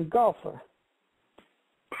Italian golfer.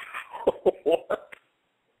 What?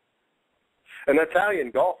 An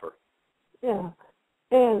Italian golfer? Yeah.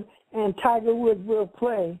 And Tiger Woods will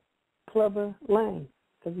play Clubber Lang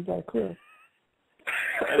because he got a club.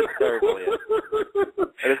 That is terrible.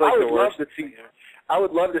 That is like the worst. I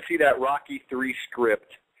would love to see that Rocky III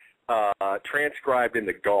script transcribed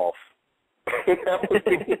into golf.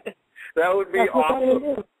 that would be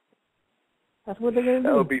awesome. That's what they're going to do.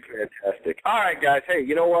 That would be fantastic. All right, guys. Hey,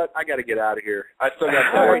 you know what? I got to get out of here. I still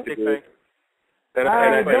got some work to do.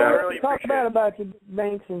 Don't talk bad about you,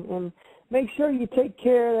 Banks, and make sure you take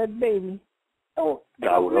care of that baby.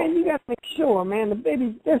 Man, you got to make sure, man. The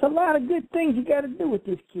baby, there's a lot of good things you got to do with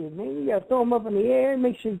this kid, man. You got to throw him up in the air,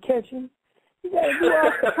 make sure you catch him. You got to do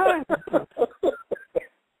all kinds of stuff.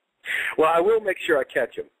 Well, I will make sure I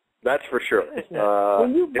catch him. That's for sure.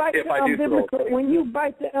 When you bite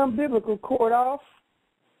the umbilical cord off,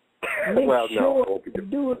 make sure you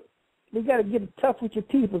do it. You got to get it tough with your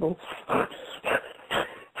teeth.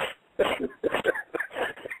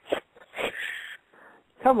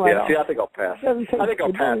 Come on. Yeah, see, I think I'll pass. I think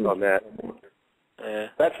I'll pass on that.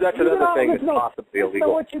 That's another thing that's possibly illegal. This is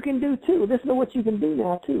what you can do, too. This is what you can do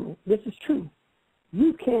now, too. This is true.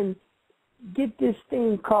 You can get this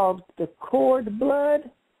thing called the cord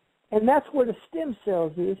blood, and that's where the stem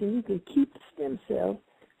cells is, and you can keep the stem cells.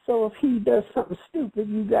 So if he does something stupid,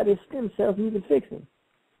 you got his stem cells and you can fix him.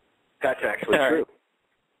 That's actually true.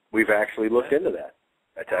 We've actually looked into that.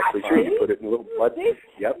 That's actually true. You put it in a little blood.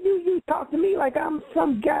 Yep. You talk to me like I'm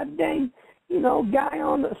some goddamn, guy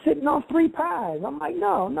sitting on 3 pies. I'm like,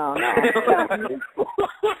 no. I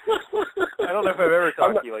don't know if I've ever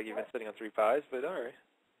talked to you like you've been sitting on 3 pies, but all right.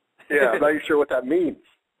 Yeah, I'm not even sure what that means,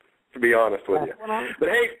 to be honest with you. But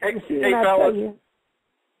hey,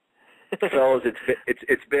 fellas,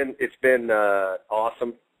 it's been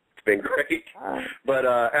awesome. It's been great, but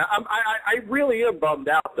I really am bummed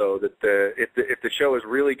out though that if the show is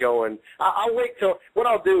really going. I'll wait till what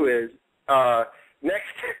I'll do is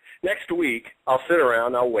next week I'll sit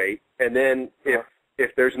around, I'll wait, and then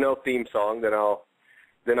if there's no theme song, then I'll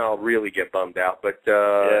really get bummed out. But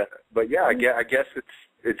I guess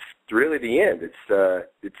it's really the end. It's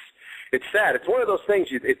sad. It's one of those things.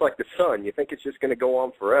 It's like the sun. You think it's just going to go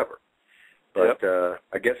on forever, but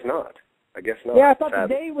I guess not. Yeah, I thought the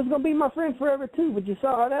Dave was going to be my friend forever, too, but you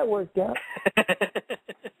saw how that worked out.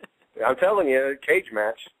 I'm telling you, cage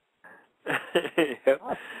match. Yep.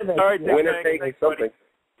 All right, winner takes something.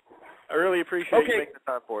 I really appreciate you making the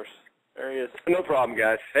time for us. There he is. No problem,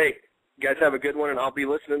 guys. Hey, you guys have a good one, and I'll be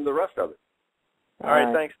listening to the rest of it. All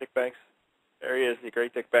right, thanks, Dick Banks. There he is, the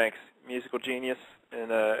great Dick Banks, musical genius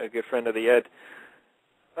and a good friend of the Ed.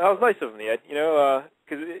 That was nice of him, the Ed,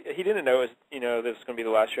 because he didn't know this was going to be the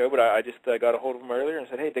last show, but I just got a hold of him earlier and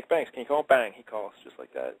said, hey, Dick Banks, can you call him? Bang, he calls, just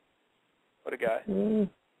like that. What a guy.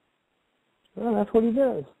 Well, that's what he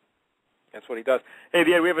does. That's what he does. Hey,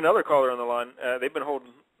 the Ed, we have another caller on the line. They've been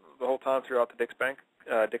holding the whole time throughout the Dick Banks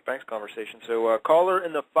conversation. So caller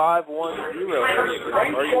in the 510, are you there?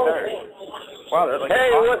 Wow, like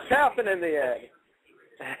hey, what's happening, the Ed?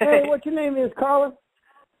 Hey, what's your name is, caller?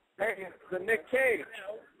 Hey, it's Nick Cage.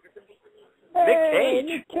 Hey,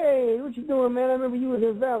 Nick Cage. What you doing, man? I remember you was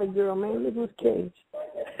a Valley girl, man. Nick was Cage.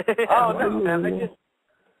 Oh, no, man.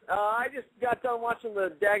 I just got done watching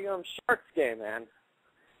the daggum Sharks game, man.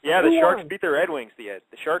 Yeah, the Sharks beat the Red Wings, the Ed.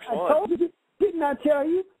 The Sharks won. I told you. Didn't I tell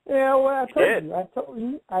you? Yeah, well, I told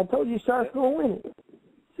you. I told you Sharks going to win it.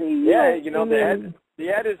 See, the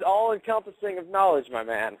Ed is all-encompassing of knowledge, my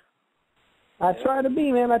man. I try to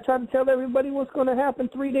be, man. I try to tell everybody what's going to happen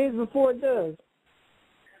 3 days before it does.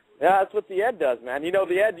 Yeah, that's what the Ed does, man.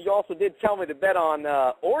 The Ed, you also did tell me to bet on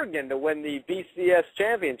Oregon to win the BCS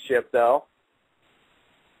championship, though.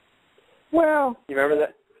 Well, you remember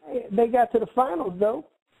that? They got to the finals, though.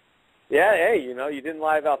 Yeah, hey, you didn't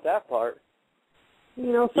lie about that part.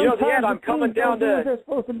 The Ed, I'm coming down to what they're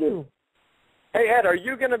supposed to do. Hey, Ed, are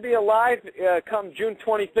you going to be alive come June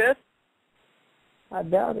 25th? I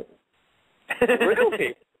doubt it.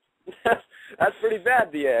 Really? That's pretty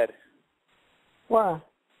bad, the Ed. Why?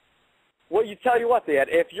 Well, tell you what, the Ed,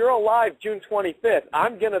 if you're alive June 25th,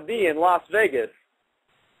 I'm going to be in Las Vegas.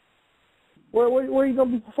 Where are you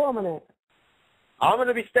going to be performing at? I'm going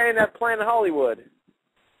to be staying at Planet Hollywood.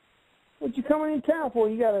 What you coming in town for?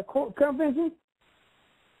 You got a convention?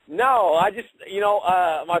 No, I just,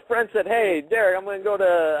 my friend said, "Hey, Derek, I'm going to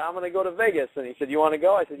go to Vegas," and he said, "You want to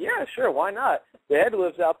go?" I said, "Yeah, sure, why not? The Ed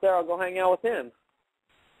lives out there. I'll go hang out with him."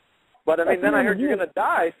 But then I heard you're going to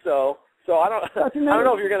die, so I don't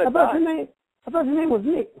know if you're going to die. I thought your name was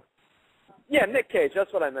Nick. Yeah, Nick Cage.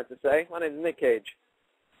 That's what I meant to say. My name's Nick Cage.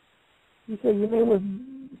 You said your name was,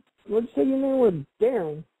 what did you say your name was?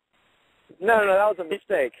 Darren? No, that was a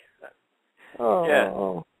mistake. Oh, yeah.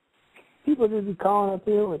 Oh. People just be calling up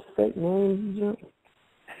here with fake names and junk.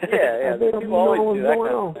 Yeah. People always do that kind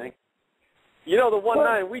of thing. You know, the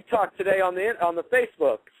 19, we talked today on the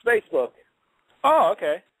Facebook. Oh,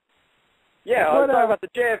 okay. Yeah, I was talking about the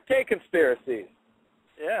JFK conspiracies.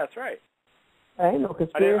 Yeah, that's right. I ain't no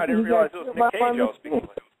conspiracy. I didn't realize it was Nick Cage I was speaking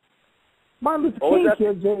with. Martin Luther King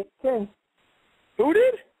killed JFK. Who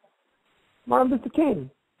did? Martin Luther King.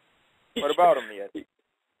 What about him, yet?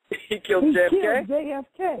 He killed JFK? He killed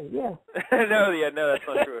JFK, yeah. No, that's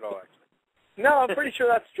not true at all, actually. No, I'm pretty sure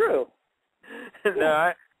that's true.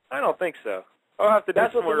 No, I don't think so. I'll have to do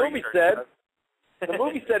That's some what more the movie research. said. The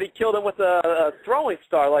movie said he killed him with a throwing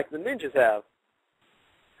star like the ninjas have.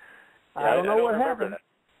 I don't know what happened.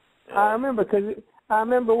 Yeah. I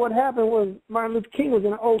remember what happened was Martin Luther King was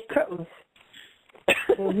in an old Cutlass,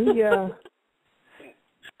 and he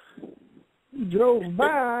drove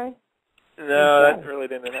by. No, that really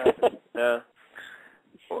didn't happen. No.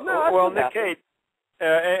 Well, Nick Cage,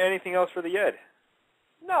 anything else for the Ed?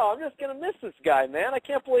 No, I'm just going to miss this guy, man. I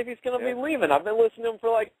can't believe he's going to be leaving. I've been listening to him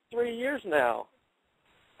for like 3 years now.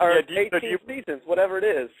 Or 18 seasons, whatever it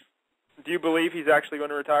is. Do you believe he's actually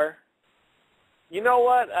going to retire? You know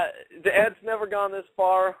what? The Ed's never gone this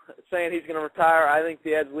far saying he's going to retire. I think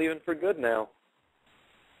the Ed's leaving for good now.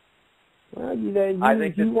 Well, I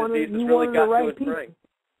think this disease has really got to his brain.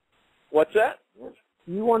 What's that?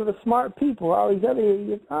 You one of the smart people. All these other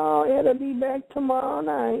idiots. Oh, Ed'll be back tomorrow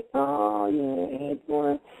night. Oh, yeah, Ed's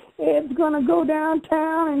gonna go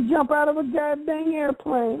downtown and jump out of a goddamn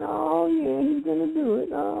airplane. Oh, yeah, he's gonna do it.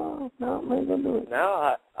 Oh, no, he ain't gonna do it.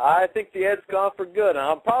 No, I think the Ed's gone for good.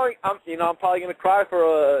 I'm probably gonna cry for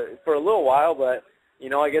a little while, but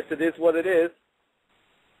I guess it is what it is.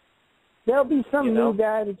 There'll be some new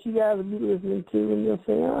guy that you guys will be listening to, and you'll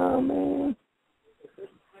say, "Oh, man."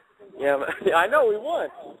 Yeah, I know we won.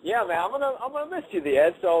 Yeah, man, I'm gonna miss you, the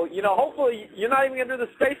Ed. So hopefully you're not even gonna do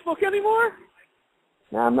this Facebook anymore.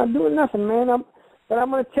 No, I'm not doing nothing, man. But I'm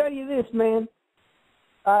gonna tell you this, man.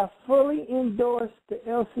 I fully endorse the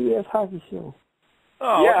LCS hockey show.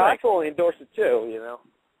 Oh, yeah, I fully endorse it too.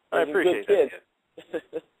 I appreciate that.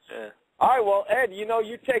 Yeah. All right, well, Ed, you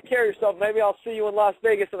take care of yourself. Maybe I'll see you in Las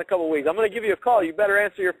Vegas in a couple of weeks. I'm gonna give you a call. You better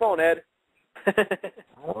answer your phone, Ed. I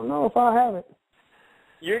don't know if I'll have it.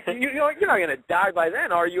 You're not going to die by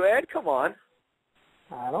then, are you, Ed? Come on.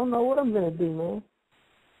 I don't know what I'm going to do, man.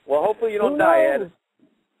 Well, hopefully you don't die, Ed.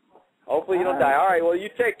 Hopefully you don't die. All right, well,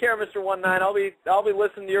 you take care, Mr. 19. I'll be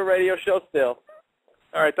listening to your radio show still.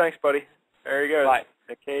 All right, thanks, buddy. There you go. Bye.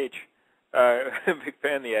 Nick Cage. Big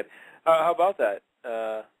fan of the Ed. How about that?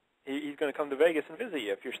 He's going to come to Vegas and visit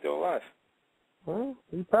you if you're still alive. Well,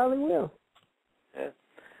 he probably will. Yeah.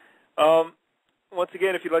 Once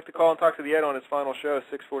again, if you'd like to call and talk to the Ed on his final show,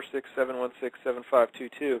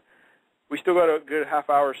 646-716-7522. We still got a good half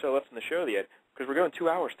hour or so left in the show, the Ed, because we're going 2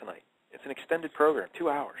 hours tonight. It's an extended program, 2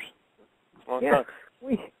 hours. It's a long time.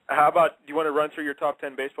 How about, do you want to run through your top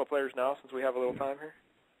 10 baseball players now since we have a little time here?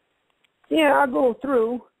 Yeah, I'll go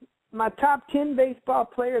through my top 10 baseball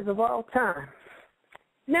players of all time.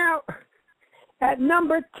 Now, at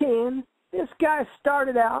number 10, this guy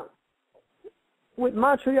started out with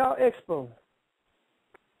Montreal Expos.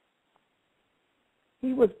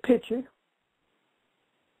 He was pitcher.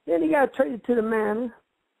 Then he got traded to the Mariners.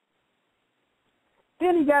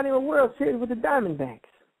 Then he got in a World Series with the Diamondbacks.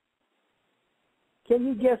 Can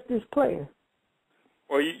you guess this player?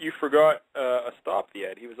 Well, you forgot a stop, the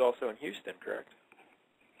Ed. He was also in Houston, correct?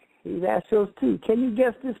 He's Astros too. Can you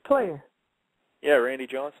guess this player? Yeah, Randy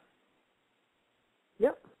Johnson.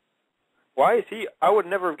 Yep. Why is he? I would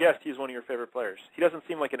never have guessed he's one of your favorite players. He doesn't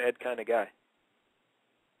seem like an Ed kind of guy.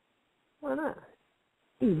 Why not?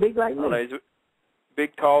 He's big like me. I don't know, he's a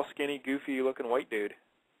big, tall, skinny, goofy-looking white dude.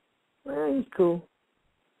 Well, he's cool.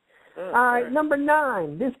 Oh, all right, number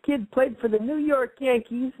 9. This kid played for the New York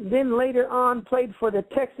Yankees, then later on played for the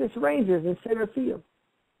Texas Rangers in center field.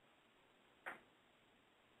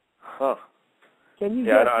 Huh. Can you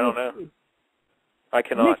guess? I don't know. I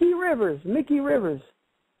cannot. Mickey Rivers. Mickey Rivers,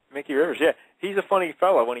 yeah. He's a funny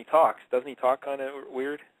fellow when he talks. Doesn't he talk kind of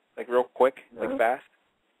weird? Like real quick, like fast?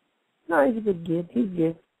 No, he's a good kid. He's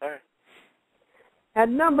good. All right. At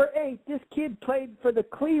number 8, this kid played for the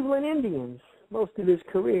Cleveland Indians most of his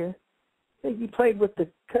career. I think he played with the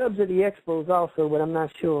Cubs or the Expos also, but I'm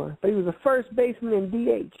not sure. But he was a first baseman in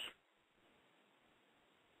DH.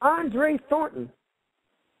 Andre Thornton.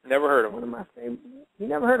 Never heard of him. One of my favorite. You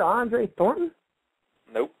never heard of Andre Thornton?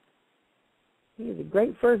 Nope. He was a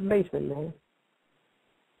great first baseman, man.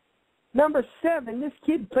 Number 7, this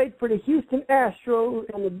kid played for the Houston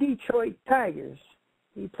Astros and the Detroit Tigers.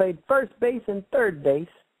 He played first base and third base.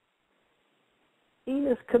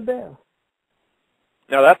 Enos Cabell.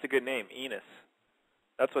 Now, that's a good name, Enos.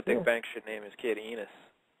 That's what Dick Banks should name his kid, Enos.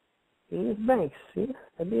 Enos Banks. Yeah,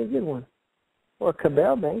 that'd be a good one. Or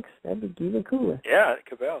Cabell Banks. That'd be even cooler. Yeah,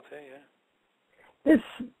 Cabell, too, yeah. This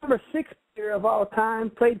number 6 player of all time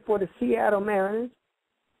played for the Seattle Mariners,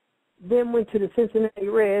 then went to the Cincinnati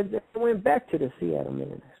Reds, and went back to the Seattle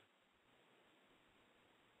Mariners.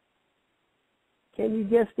 Can you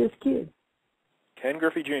guess this kid? Ken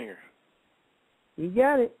Griffey Jr. You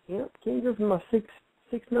got it. Yep, Ken Griffey, my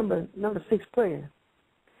number 6 player.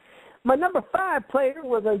 My number 5 player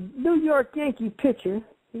was a New York Yankee pitcher.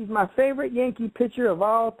 He's my favorite Yankee pitcher of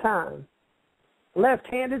all time.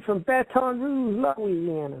 Left-handed from Baton Rouge,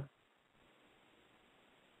 Louisiana.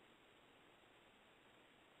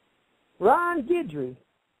 Ron Guidry.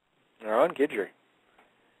 Ron Guidry.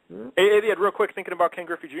 Hey, Eddie, real quick, thinking about Ken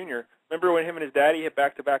Griffey Jr., remember when him and his daddy hit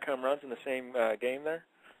back-to-back home runs in the same game there?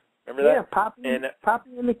 Remember that? Yeah,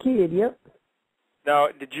 Poppy and the kid, yep. Now,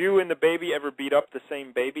 did you and the baby ever beat up the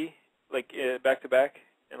same baby, like back-to-back,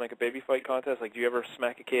 in like a baby fight contest? Like, did you ever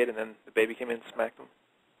smack a kid and then the baby came in and smacked him?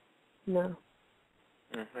 No.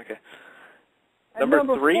 Okay. Number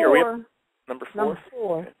 3, 4, or we have number 4? Number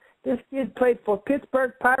 4. Okay. This kid played for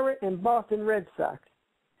Pittsburgh Pirates and Boston Red Sox.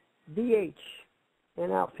 DH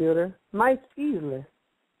and outfielder Mike Easler.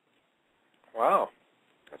 Wow.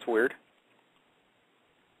 That's weird.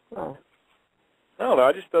 Wow. No,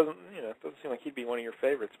 it just doesn't seem like he'd be one of your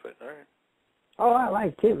favorites, but all right. Oh, I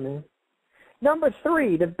liked him, man. Number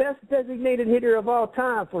 3, the best designated hitter of all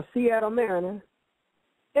time for Seattle Mariners,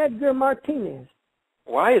 Edgar Martinez.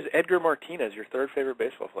 Why is Edgar Martinez your third favorite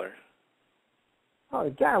baseball player? Oh,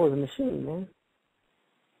 the guy was a machine, man.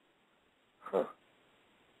 Huh.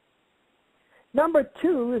 Number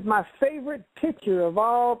 2 is my favorite pitcher of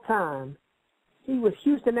all time. He was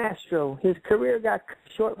Houston Astro. His career got cut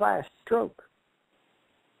short by a stroke.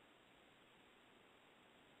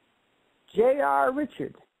 J.R.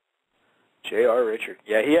 Richard. J.R. Richard.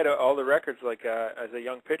 Yeah, he had all the records like as a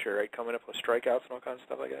young pitcher, right, coming up with strikeouts and all kinds of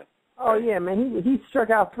stuff like that. Oh, yeah, man. He struck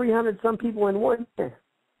out 300-some people in 1 year.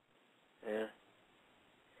 Yeah.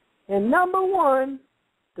 And number 1,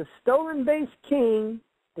 the stolen base king,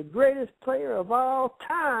 the greatest player of all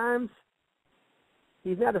times.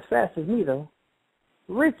 He's not as fast as me, though.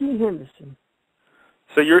 Rickey Henderson.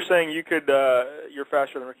 So you're saying you're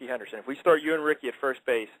faster than Rickey Henderson. If we start you and Rickey at first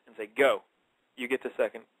base and say, go, you get to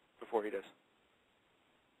second before he does.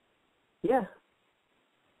 Yeah.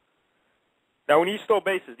 Now, when you stole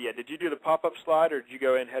bases, did you do the pop-up slide, or did you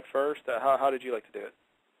go in head first? How did you like to do it?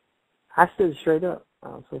 I stood straight up. I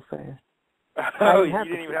was so fast. Oh, you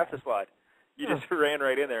didn't even have to slide. You just ran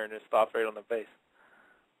right in there and just stopped right on the base.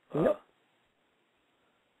 Yep.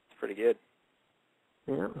 It's pretty good.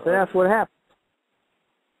 Yeah, so that's what happened.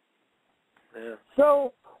 Yeah.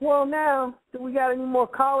 So, well, now, do we got any more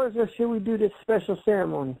callers, or should we do this special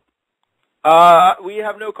ceremony? We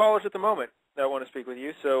have no callers at the moment that want to speak with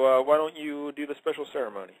you, so why don't you do the special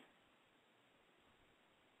ceremony?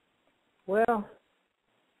 Well,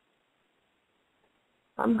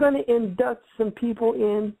 I'm going to induct some people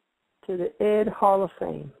into the Ed Hall of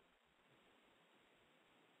Fame.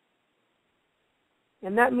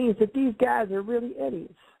 And that means that these guys are really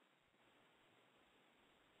idiots.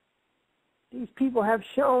 These people have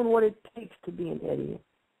shown what it takes to be an idiot.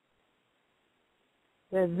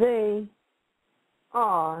 That they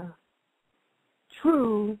are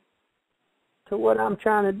true to what I'm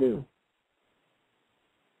trying to do.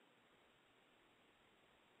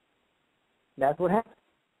 That's what happened.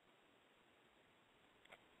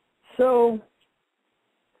 So,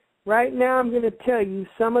 right now I'm going to tell you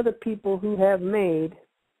some of the people who have made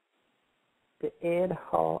the Ed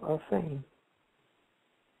Hall of Fame.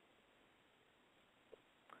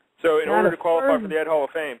 So in order to qualify for the Ed Hall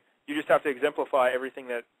of Fame, you just have to exemplify everything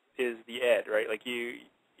that is the Ed, right? Like you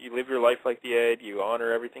live your life like the Ed, you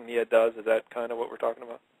honor everything the Ed does. Is that kind of what we're talking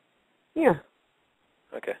about? Yeah.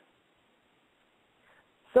 Okay.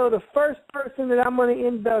 So the first person that I'm going to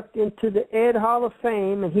induct into the Ed Hall of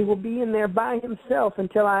Fame, and he will be in there by himself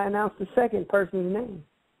until I announce the second person's name.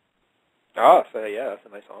 Oh, so yeah, that's a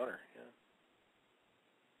nice honor. Yeah.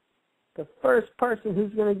 The first person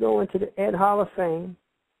who's going to go into the Ed Hall of Fame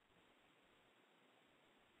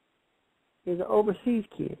is an overseas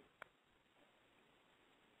kid.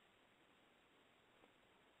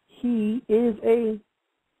 He is a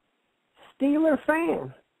Steeler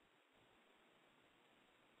fan.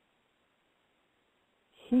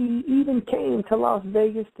 He even came to Las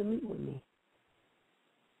Vegas to meet with me.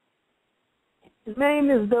 His name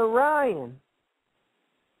is Ryan.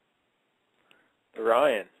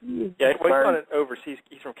 Ryan. Yeah, well, he's not an overseas.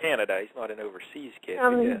 He's from Canada. He's not an overseas kid.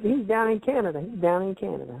 He's down in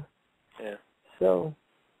Canada. Yeah. So,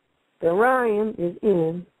 the Ryan is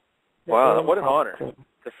in. Wow, what an honor!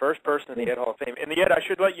 The first person in the Ed Hall of Fame. And yet, I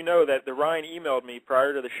should let you know that the Ryan emailed me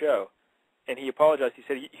prior to the show, and he apologized. He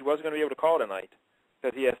said he wasn't going to be able to call tonight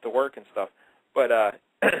because he has to work and stuff. But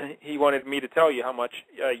he wanted me to tell you how much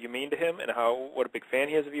you mean to him and what a big fan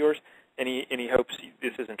he is of yours. And he hopes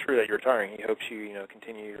this isn't true that you're retiring. He hopes you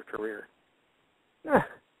continue your career.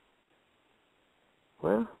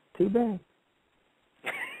 Well, too bad.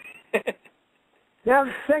 Now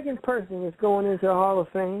the second person that's going into the Hall of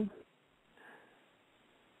Fame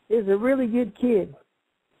is a really good kid.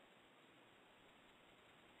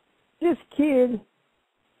 This kid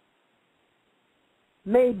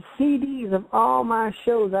made CDs of all my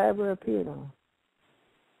shows I ever appeared on.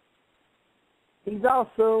 He's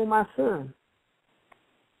also my son,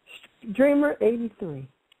 Dreamer 83.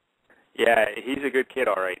 Yeah, he's a good kid,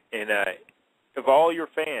 all right. And of all your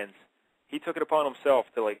fans, he took it upon himself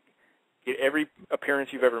to get every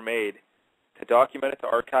appearance you've ever made, to document it, to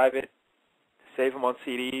archive it, to save them on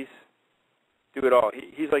CDs, do it all.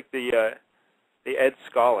 He's like the Ed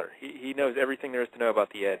scholar. He knows everything there is to know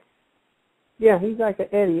about the Ed. Yeah, he's like an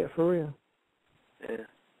idiot for real. Yeah.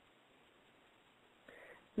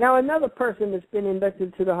 Now, another person that's been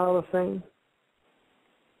inducted to the Hall of Fame,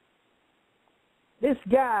 this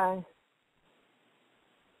guy,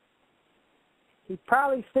 he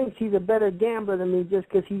probably thinks he's a better gambler than me just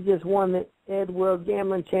because he just won the Ed World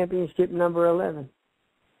Gambling Championship number 11.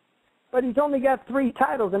 But he's only got 3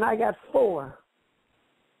 titles, and I got 4.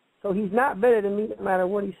 So he's not better than me no matter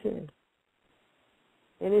what he says.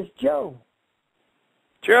 And it's Joe.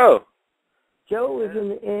 Joe is in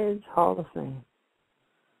the Ed's Hall of Fame.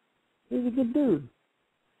 He's a good dude.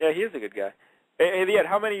 Yeah, he is a good guy. Hey, Ed,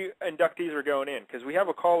 how many inductees are going in? Because we have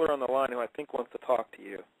a caller on the line who I think wants to talk to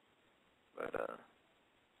you. But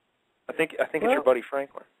I think it's your buddy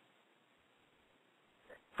Franklin.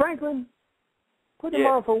 Franklin, put him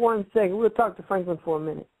on for 1 second. We'll talk to Franklin for a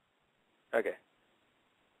minute. Okay.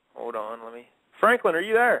 Hold on, Franklin, are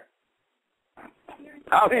you there?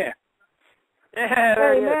 I'm here. Yeah.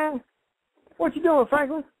 Hey, man. What you doing,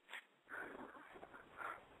 Franklin?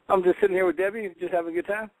 I'm just sitting here with Debbie, just having a good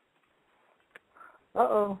time.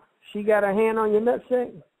 Uh-oh. She got her hand on your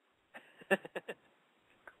nutsack?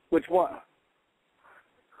 Which one?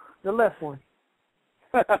 The left one.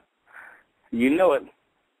 You know it.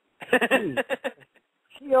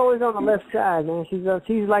 She always on the left side, man. She's like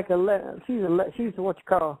she's what you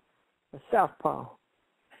call a southpaw.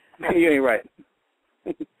 You ain't right.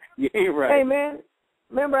 You ain't right. Hey, man.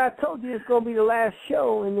 Remember I told you it's going to be the last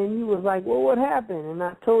show, and then you was like, well, what happened? And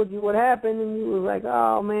I told you what happened, and you was like,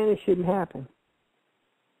 oh, man, it shouldn't happen.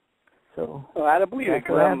 So. Well, I don't believe it,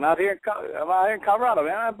 because I'm out here in Colorado,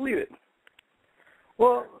 man. I believe it.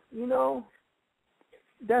 Well,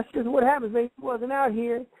 that's just what happens, man. You wasn't out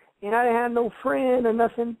here, and I didn't have no friend or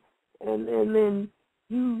nothing, and then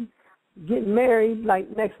you getting married,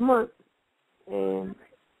 like, next month, and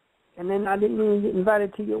then I didn't even get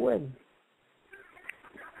invited to your wedding.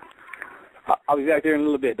 I'll be back there in a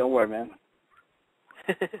little bit. Don't worry, man.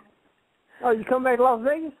 Oh, you come back to Las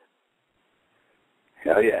Vegas?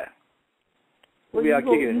 Hell yeah. We'll be out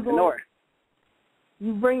kicking it in the north.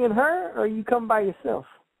 You bringing her, or you come by yourself?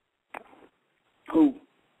 Who?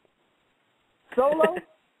 Solo?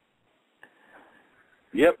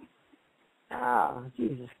 Yep. Ah,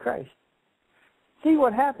 Jesus Christ. See,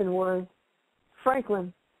 what happened was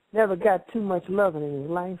Franklin never got too much loving in his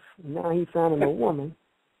life. Now he found him a woman.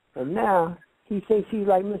 And now he thinks he's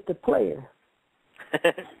like Mr. Player.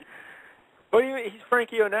 Well, he's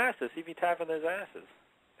Frankie Onassis. He'd be tapping those asses.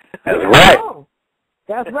 That's right.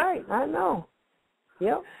 That's right. I know.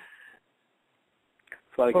 Yep.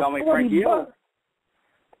 That's why they call me Frankie O.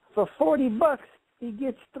 For $40, he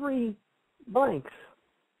gets 3 blanks.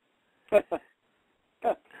 The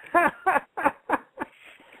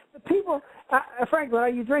people, Franklin, are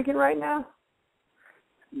you drinking right now?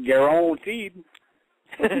 Guaranteed.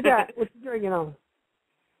 What you got? What you drinking on?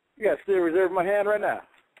 You got Steel Reserve in my hand right now.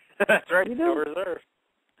 That's right, you Steel do? Reserve.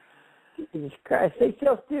 Jesus Christ. They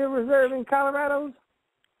sell Steel Reserve in Colorado?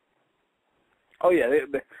 Oh, yeah.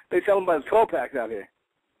 They sell them by the 12-packs out here.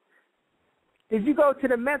 Did you go to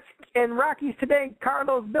the Mets and Rockies today?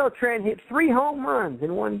 Carlos Beltran hit 3 home runs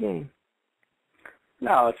in 1 game.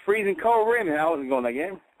 No, it's freezing cold raining. I wasn't going to that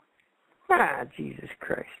game. Ah, Jesus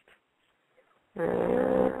Christ.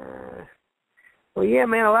 Well, yeah,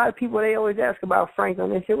 man, a lot of people, they always ask about Franklin.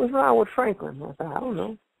 They say, what's wrong with Franklin? I said, I don't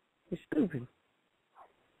know. He's stupid.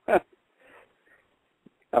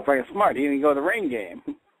 I'm freaking smart. He didn't go to the rain game.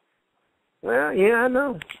 Well, yeah, I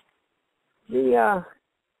know.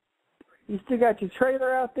 You still got your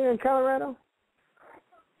trailer out there in Colorado?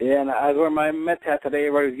 Yeah, and I was wearing my Mets hat today.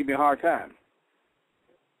 Everybody was giving me a hard time.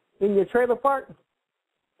 In your trailer park?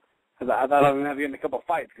 I thought I was going to have to get in a couple of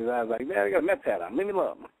fights because I was like, man, I got a Mets hat on. Leave me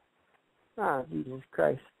alone. Ah, Jesus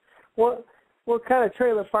Christ. What kind of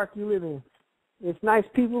trailer park you live in? It's nice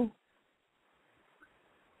people?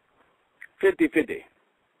 50-50.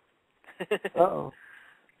 Uh-oh.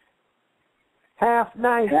 Half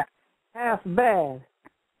nice, half bad.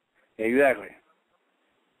 Exactly.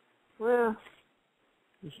 Well,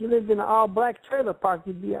 if you lived in an all-black trailer park,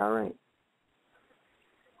 you'd be all right.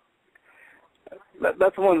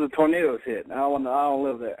 That's the one the tornadoes hit. I don't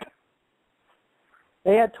live there.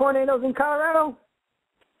 They had tornadoes in Colorado?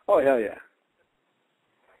 Oh, hell yeah.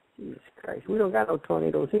 Jesus Christ. We don't got no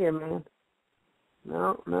tornadoes here, man.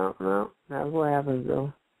 No. That's what happens,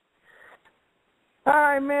 though. All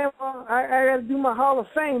right, man. Well, I got to do my Hall of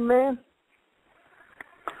Fame, man.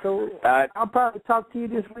 So I'll probably talk to you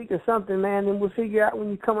this week or something, man, and we'll figure out when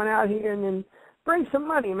you're coming out here and then bring some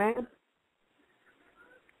money, man.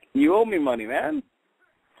 You owe me money, man.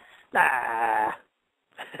 Nah.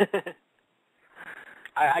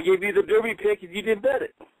 I gave you the derby pick and you didn't bet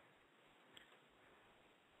it.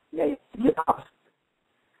 Yeah, you lost.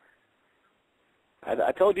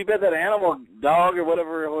 I told you bet that animal dog or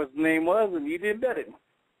whatever his name was, and you didn't bet it.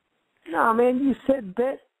 No, man, you said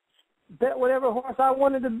bet whatever horse I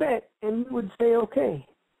wanted to bet, and you would say okay.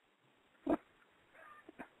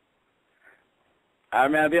 I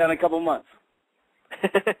mean, I'll be on in a couple months.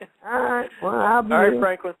 All right. Well, I'll be All right, here.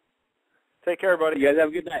 Franklin. Take care, buddy. You guys have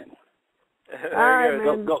a good night. All right,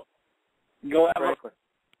 man. Go have Franklin.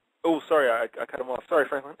 Oh, sorry, I cut him off. Sorry,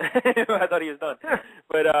 Franklin. I thought he was done.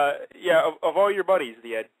 But yeah, of all your buddies,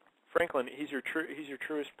 the Ed, Franklin, he's your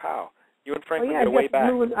truest pal. You and Franklin go way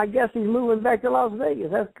back. I guess he's moving back to Las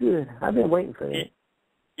Vegas. That's good. I've been waiting for that.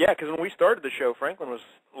 Yeah, because when we started the show, Franklin was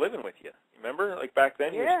living with you. Remember, like back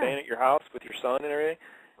then, he was staying at your house with your son and everything.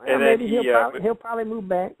 Well, and maybe then he'll probably move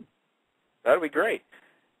back. That'd be great.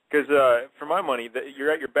 Because for my money,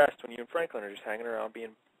 you're at your best when you and Franklin are just hanging around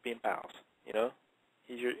being pals. You know,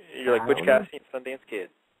 you're like Butch Cassidy and Sundance Kid.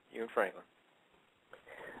 You and Franklin.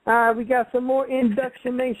 We got some more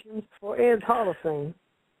inductionations for Ed's Hall of Fame.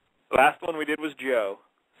 Last one we did was Joe.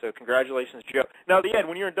 So congratulations, Joe. Now, the Ed,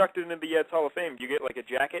 when you're inducted into the Ed's Hall of Fame, do you get like a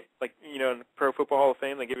jacket? Like, you know, in the Pro Football Hall of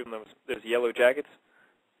Fame, they give them those yellow jackets.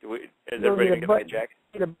 Is everybody going to get like a jacket?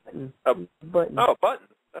 Get a button. Button. Oh, button.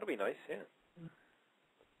 That'll be nice, yeah.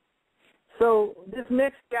 So this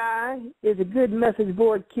next guy is a good message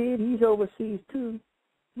board kid. He's overseas, too.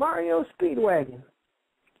 Mario Speedwagon.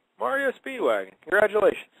 Mario Speedwagon.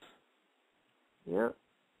 Congratulations. Yeah.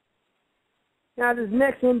 Now, this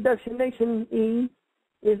next induction E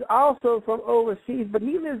is also from overseas, but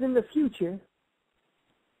he lives in the future.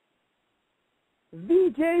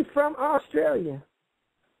 VJ from Australia.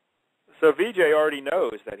 So VJ already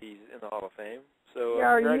knows that he's in the Hall of Fame. So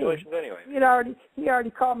congratulations anyway. He already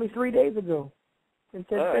called me 3 days ago and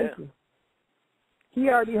said thank you. He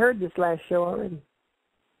already heard this last show already.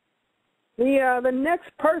 The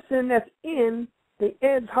next person that's in the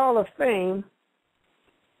Ed's Hall of Fame,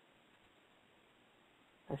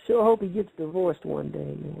 I sure hope he gets divorced one day,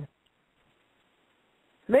 man.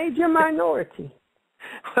 Major Minority.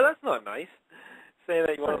 Well, that's not nice, saying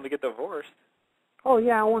that you want him to get divorced. Oh,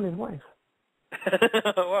 yeah, I want his wife.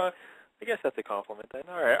 Well, I guess that's a compliment then.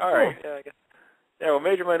 All right. Yeah, I guess. Yeah, well,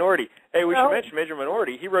 Major Minority. Hey, we should mention Major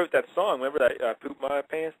Minority. He wrote that song. Remember that, Poop My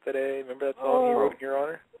Pants Today? Remember that song he wrote in your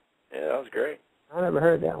honor? Yeah, that was great. I never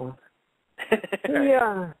heard that one.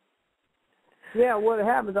 Yeah, what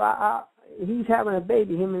happens, he's having a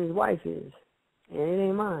baby, him and his wife is, and it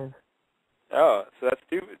ain't mine. Oh, so that's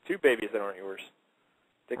two babies that aren't yours.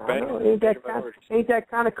 Dick Bang. Ain't that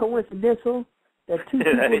kind of coincidental that two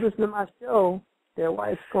people listen to my show, their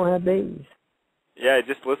wife's going to have babies? Yeah,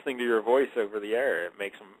 just listening to your voice over the air, it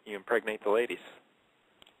makes you impregnate the ladies.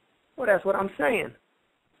 Well, that's what I'm saying.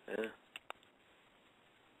 Yeah.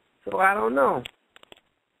 So I don't know.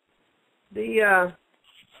 The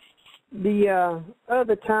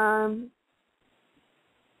other time,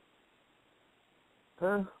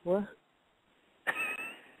 what?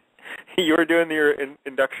 You were doing your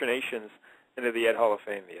inductionations into the Ed Hall of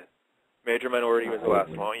Fame. The Major Minority was the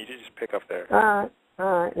last one. You should just pick up there. All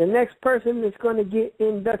right. The next person that's going to get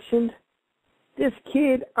inductioned, this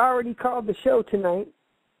kid already called the show tonight.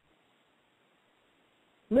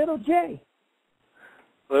 Little J.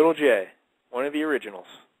 Little J, one of the originals.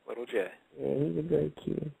 Little J. Yeah, he's a great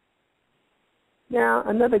kid. Now,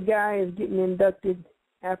 another guy is getting inducted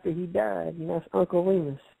after he died, and that's Uncle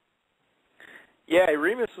Remus. Yeah,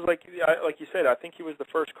 Remus was like you said. I think he was the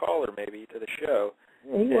first caller maybe to the show.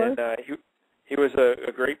 Yeah, he was. And he was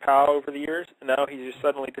a great pal over the years, and now he just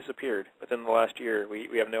suddenly disappeared. Within the last year,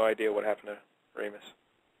 we have no idea what happened to Remus.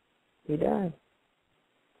 He died.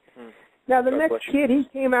 Now, the next kid, he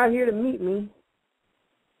came out here to meet me.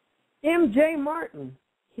 M.J. Martin.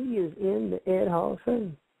 He is in the Ed Hall of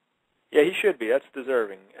Fame. Yeah, he should be. That's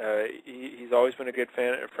deserving. He's always been a good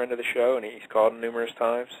friend of the show, and he's called numerous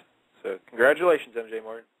times. So congratulations, M.J.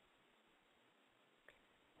 Martin.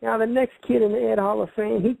 Now, the next kid in the Ed Hall of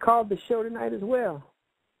Fame, he called the show tonight as well.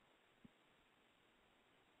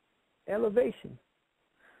 Elevation.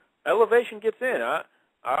 Elevation gets in. I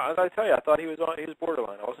got to tell you, I thought he was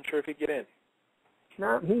borderline. I wasn't sure if he'd get in.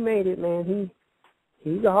 No, he made it, man.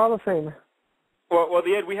 He's a Hall of Famer. Well,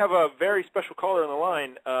 Ed, we have a very special caller on the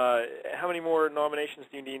line. How many more nominations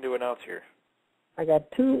do you need to announce here? I got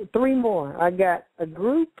three more. I got a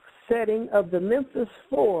group setting of the Memphis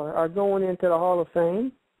Four are going into the Hall of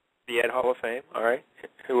Fame. The Ed Hall of Fame. All right.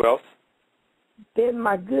 Who else? Then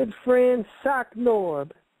my good friend Sock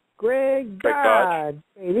Norb, Greg Dodge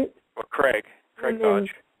made it. Or Craig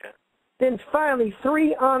Dodge. Yeah. Then finally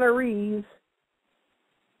 3 honorees.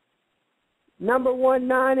 Number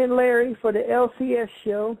 19 and Larry for the LCS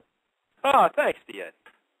show. Oh, thanks, Ed.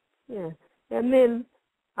 Yeah. And then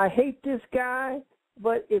I hate this guy,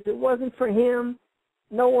 but if it wasn't for him,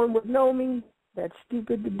 no one would know me. That's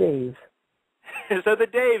stupid to Dave. So the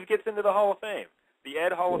Dave gets into the Hall of Fame, the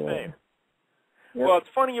Ed Hall of Fame. Yep. Well, it's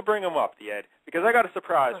funny you bring him up, the Ed, because I got a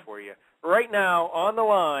surprise for you. Right now, on the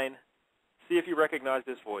line, see if you recognize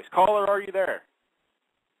this voice. Caller, are you there?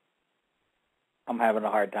 I'm having a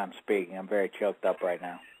hard time speaking. I'm very choked up right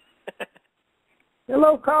now.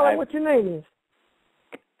 Hello, caller. What's your name is?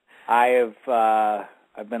 I've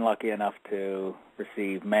been lucky enough to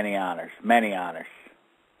receive many honors.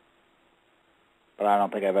 But I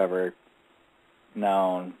don't think I've ever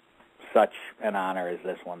known such an honor as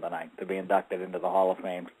this one tonight, to be inducted into the Hall of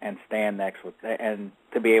Fame and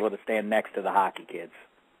to be able to stand next to the hockey kids.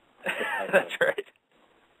 That's right.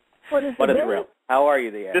 What is real? How are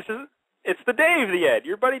you, the Ed? It's the Dave, the Ed.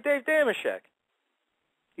 Your buddy Dave Damashek.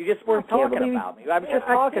 You just weren't talking about me. I was just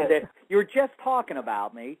talking to you. Were just talking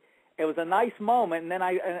about me. It was a nice moment, and then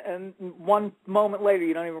and 1 moment later,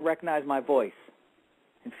 you don't even recognize my voice.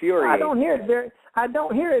 Infuriating. I don't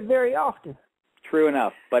hear it very often. True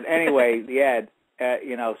enough. But anyway, the Ed,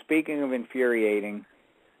 speaking of infuriating,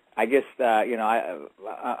 I just,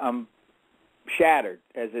 I'm shattered,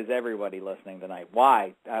 as is everybody listening tonight.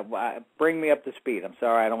 Why? Bring me up to speed. I'm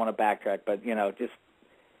sorry, I don't want to backtrack, but, just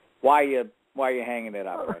why are you hanging it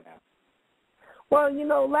up right now?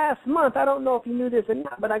 Well, last month, I don't know if you knew this or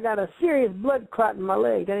not, but I got a serious blood clot in my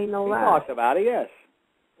leg. That ain't no lie. We talked about it, yes.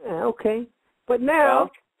 Yeah, okay. But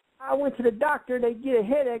now, I went to the doctor. They get a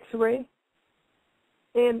head x-ray.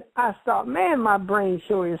 And I thought, man, my brain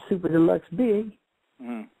sure is super deluxe big.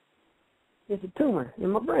 Mm-hmm. It's a tumor in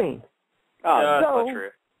my brain. Oh, that's not true.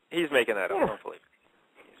 He's making that up. I don't believe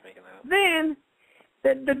it. He's making that up.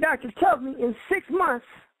 Then the doctor tells me in 6 months,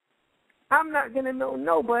 I'm not going to know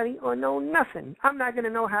nobody or know nothing. I'm not going to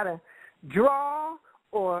know how to draw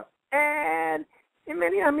or add. And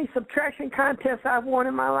man, you know how many subtraction contests I've won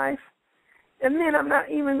in my life? And then I'm not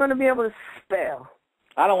even going to be able to spell.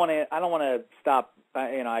 I don't want to stop.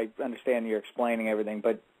 I understand you're explaining everything,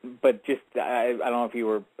 but just I don't know if you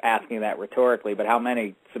were asking that rhetorically, but how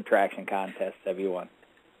many subtraction contests have you won?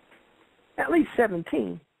 At least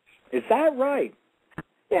 17. Is that right?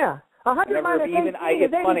 Yeah. 100 minus 18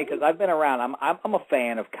 it's funny because I've been around. I'm a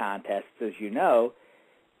fan of contests, as you know,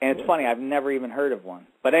 and it's funny. I've never even heard of one.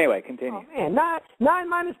 But anyway, continue. Oh, man, 9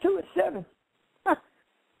 minus 2 is 7.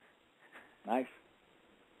 Nice.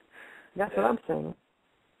 That's what I'm saying.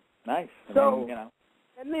 Nice. So,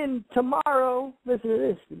 and then tomorrow, listen to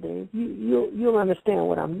this, Dave. You'll understand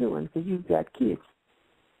what I'm doing because you've got kids.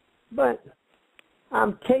 But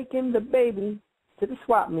I'm taking the baby to the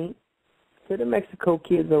swap meet, to the Mexico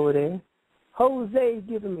kids over there. Jose's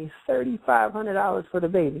giving me $3,500 for the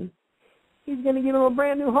baby. He's going to give him a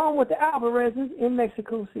brand new home with the Alvarezes in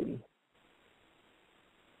Mexico City.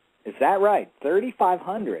 Is that right?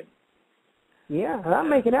 $3,500. Yeah, I'm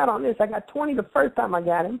making out on this. I got 20 the first time I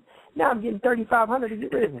got him. Now I'm getting $3,500 to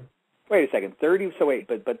get rid of him. Wait a second, 30. So wait,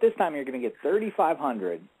 but this time you're going to get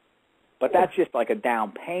 $3,500. But that's just like a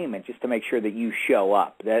down payment, just to make sure that you show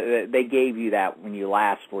up. They gave you that when you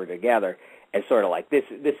last were together, as sort of like this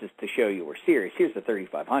is to show you we're serious. Here's the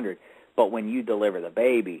 $3,500. But when you deliver the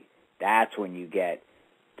baby, that's when you get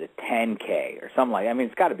the $10K or something like that. I mean,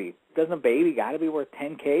 it's got to be. Doesn't a baby got to be worth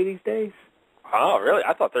 $10K these days? Oh, really?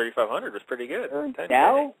 I thought 3,500 was pretty good.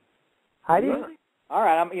 No, I didn't. All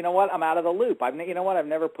right, you know what? I'm out of the loop. You know what? I've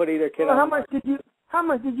never put either kid on. How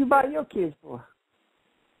much did you buy your kids for?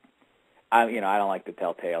 I don't like to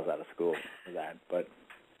tell tales out of school for that, but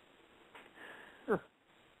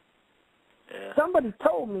somebody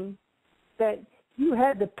told me that you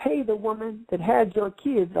had to pay the woman that had your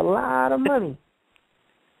kids a lot of money.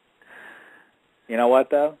 You know what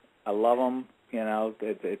though? I love them. You know,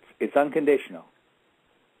 it's unconditional.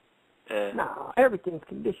 No, everything's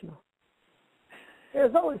conditional.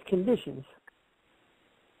 There's always conditions.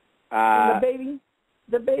 And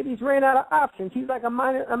the baby's ran out of options. He's like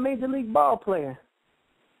a major league ball player.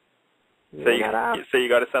 So you got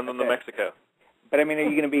to send them to Mexico. But I mean, are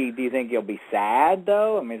you going to be? Do you think you'll be sad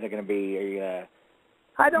though? I mean, is it going to be? Are you gonna?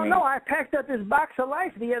 I don't know. I packed up his box of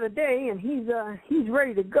life the other day, and he's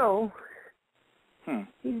ready to go.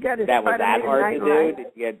 He's got his. Was that hard to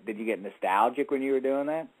do? Did you get nostalgic when you were doing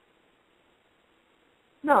that?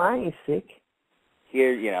 No, I ain't sick.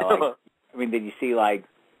 Here, I mean, did you see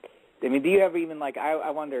do you have even I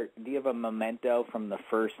wonder, do you have a memento from the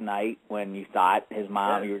first night when you thought his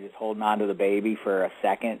mom, you were just holding on to the baby for a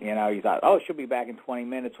second, you thought, oh, she'll be back in 20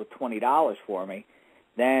 minutes with $20 for me.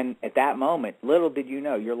 Then at that moment, little did you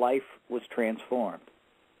know, your life was transformed.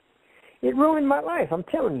 It ruined my life, I'm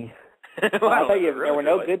telling you. Well, I thought there were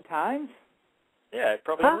no good times? Yeah, it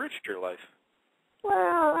probably enriched your life.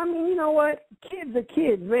 Well, I mean, you know what? Kids are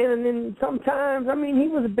kids, man. And then sometimes, I mean, he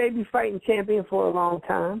was a baby fighting champion for a long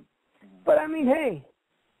time. But, I mean, hey,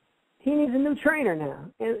 he needs a new trainer now.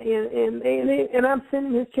 And I'm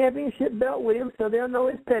sending his championship belt with him so they'll know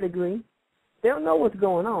his pedigree. They'll know what's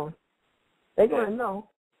going on. They're going to know.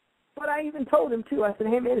 But I even told him, too. I said,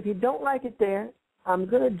 hey, man, if you don't like it there, I'm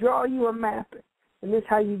going to draw you a map, and this is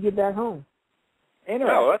how you get back home.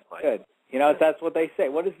 Interesting. Oh, that's nice. Good. That's what they say.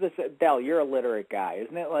 What is this? Del, you're a literate guy.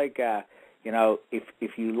 Isn't it like,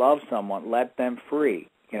 if you love someone, let them free,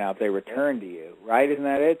 if they return to you, right? Isn't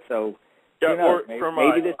that it? So,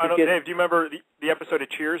 maybe this Dave, do you remember the episode of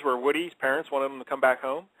Cheers where Woody's parents wanted him to come back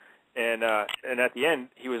home? And at the end,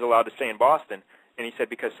 he was allowed to stay in Boston. And he said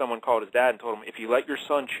because someone called his dad and told him, if you let your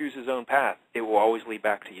son choose his own path, it will always lead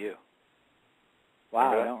back to you.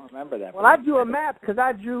 Wow, I don't remember that. Well, I drew a map because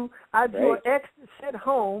I drew an X that said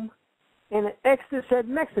home and an X that said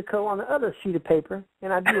Mexico on the other sheet of paper,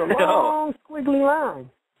 and I drew a long squiggly line.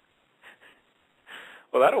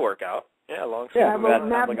 Well, that'll work out. Yeah, long squiggly line. That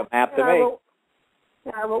sounds like a map to me.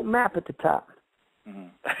 I wrote map at the top. Mm-hmm.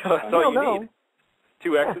 That's all you need.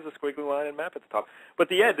 2 X's, a squiggly line, and map at the top. But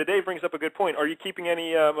the Dave brings up a good point. Are you keeping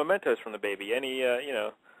any mementos from the baby? Any,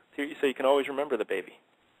 so you can always remember the baby?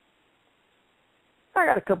 I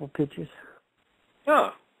got a couple pictures.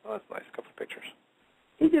 Oh, well, that's nice. A couple pictures.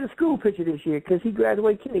 He did a school picture this year because he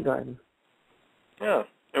graduated kindergarten. Yeah.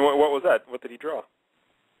 And what was that? What did he draw?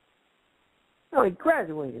 No, he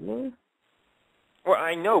graduated, man. Well,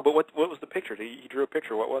 I know, but what was the picture? He drew a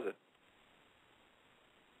picture. What was it?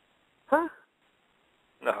 Huh?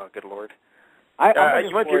 No, good Lord. I'm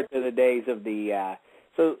looking forward to the days of the...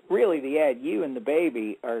 so really, you and the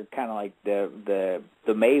baby are kind of like the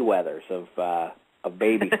Mayweathers of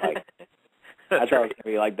baby fights. I thought it was going to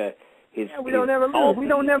be like we don't ever lose. We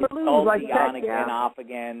don't never lose like that. On again, off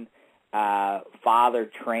again. Father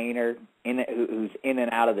trainer who's in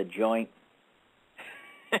and out of the joint.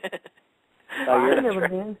 I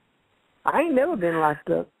ain't never been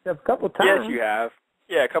locked up a couple times. Yes, you have.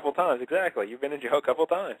 Yeah, a couple times, exactly. You've been in jail a couple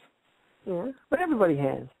times. Yeah, but everybody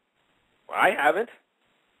has. Well, I haven't.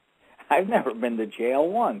 I've never been to jail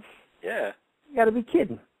once. Yeah. You got to be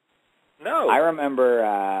kidding. No. I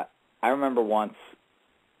remember once.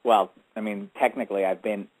 Well, I mean, technically, I've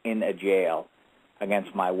been in a jail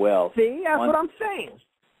against my will. See, that's what I'm saying.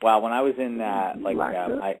 Well, when I was in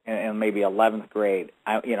in maybe 11th grade,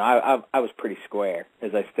 I was pretty square,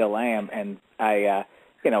 as I still am, and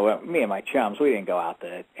me and my chums, we didn't go out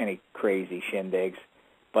to any crazy shindigs,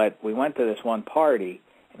 but we went to this one party,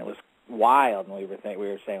 and it was wild, and we were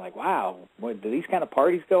saying like, wow, do these kind of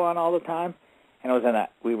parties go on all the time? And it was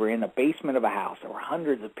we were in the basement of a house. There were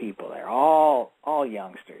hundreds of people there, all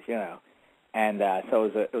youngsters, and so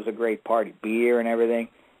it was a great party, beer and everything,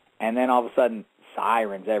 and then all of a sudden,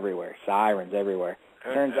 sirens everywhere.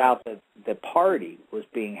 Turns out that the party was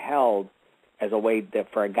being held as a way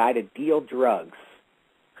for a guy to deal drugs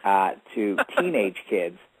to teenage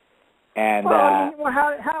kids. And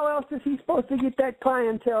how else is he supposed to get that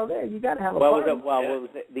clientele there? You got to have a party.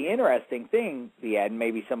 The interesting thing, and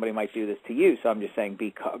maybe somebody might do this to you, so I'm just saying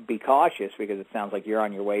be cautious because it sounds like you're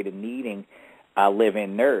on your way to needing a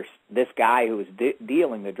live-in nurse. This guy who was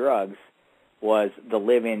dealing the drugs was the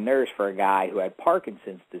live-in nurse for a guy who had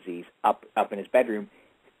Parkinson's disease up in his bedroom,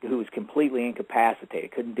 who was completely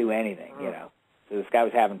incapacitated, couldn't do anything, you know. So this guy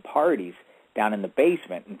was having parties down in the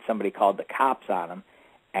basement, and somebody called the cops on him,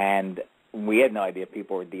 and we had no idea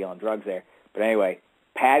people were dealing drugs there. But anyway,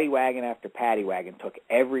 paddy wagon after paddy wagon took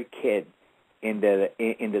every kid into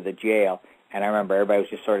the jail, and I remember everybody was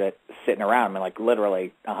just sort of sitting around. I mean, like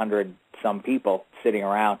literally 100-some people sitting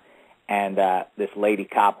around, and this lady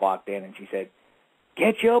cop walked in, and she said,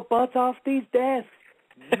 "Get your butts off these desks.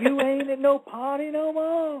 You ain't at no party no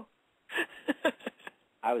more."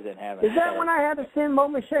 I was in heaven. Is that when I had to send Mo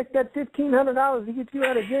Mashek that $1,500 to get you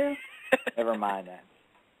out of jail? Never mind that.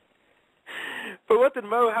 But what did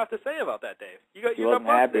Mo have to say about that, Dave? She wasn't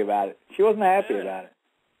happy about it. She wasn't happy about it.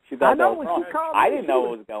 She thought I know that was when wrong. she called I me, didn't know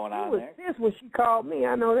what was going on there. She was pissed when she called me.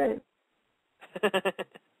 I know that.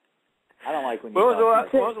 I don't like when when you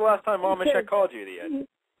was the last time Mom Mashek called you, Ed?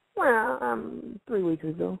 Well, 3 weeks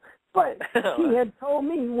ago. But she had told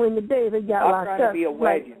me when the day they got locked up. I'm trying to be a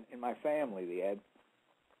wedge in my family, Ed.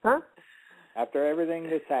 Huh? After everything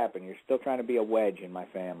that's happened, you're still trying to be a wedge in my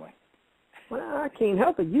family. Well, I can't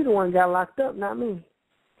help it. You the one got locked up, not me.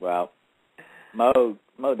 Well, Mo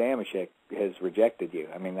Damashek has rejected you.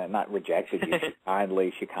 I mean, not rejected you. She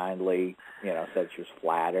kindly, said she was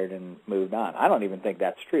flattered and moved on. I don't even think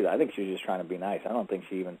that's true. I think she was just trying to be nice. I don't think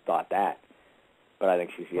she even thought that. But I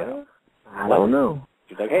think she's, I don't know.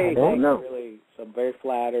 She's like, hey, thanks, really, so I'm very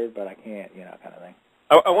flattered, but I can't, kind of thing.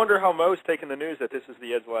 I wonder how Mo's taken the news that this is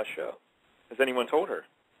the Ed's last show. Has anyone told her?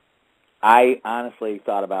 I honestly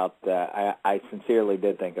thought about I sincerely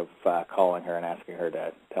did think of calling her and asking her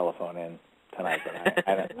to telephone in tonight, but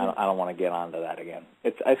I don't want to get onto that again.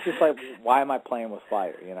 It's just like, why am I playing with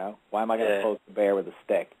fire, Why am I going to poke the bear with a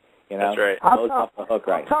stick, That's right. Off the hook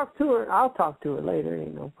right. I'll talk to her later,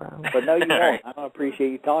 ain't no problem. But no, you won't. I don't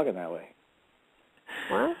appreciate you talking that way.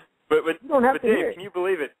 What? But you don't have to Dave, hear it. Can you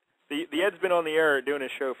believe it? The Ed's been on the air doing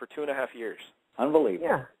his show for 2.5 years. Unbelievable.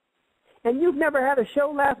 Yeah. And you've never had a show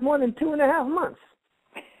last more than 2.5 months.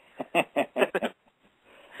 That's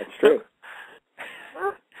true.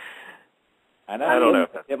 Huh? I know. I don't know.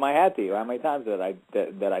 Tip my hat to you. How many times did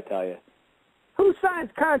I tell you? Who signs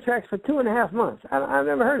contracts for 2.5 months? I've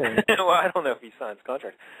never heard of it. Well, I don't know if he signs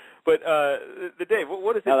contracts. But, Dave,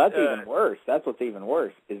 what is it? No, that's even worse. That's what's even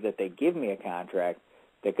worse, is that they give me a contract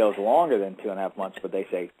that goes longer than 2.5 months, but they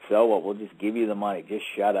say, so what, we'll just give you the money. Just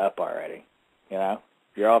shut up already.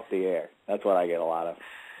 You're off the air. That's what I get a lot of.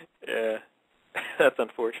 Yeah, that's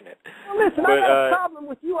unfortunate. Well, listen, I got a problem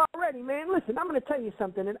with you already, man. Listen, I'm going to tell you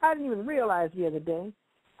something that I didn't even realize the other day.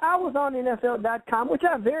 I was on NFL.com, which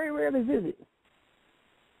I very rarely visit.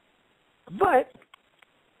 But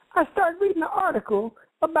I started reading an article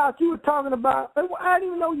about you were talking about, I didn't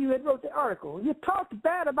even know you had wrote the article. You talked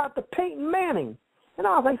bad about the Peyton Manning. And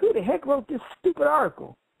I was like, who the heck wrote this stupid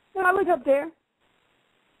article? And I look up there.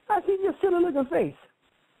 I see your silly-looking face.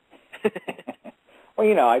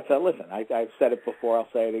 Well, I said, listen, I've said it before, I'll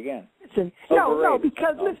say it again. Listen, no,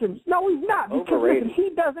 because listen, no, he's not. Because listen,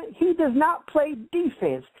 he does not play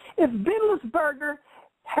defense. If Ben Roethlisberger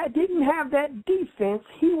didn't have that defense,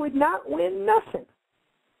 he would not win nothing.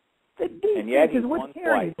 The defense is what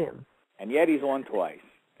carries him. And yet he's won twice,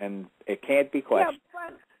 and it can't be questioned. Yeah,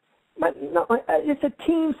 but no, it's a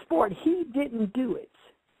team sport. He didn't do it.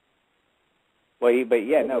 Well, he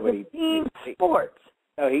team sport.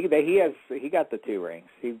 No, he got the 2 rings.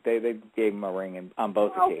 They gave him a ring on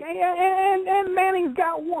both occasions. Okay, and Manning's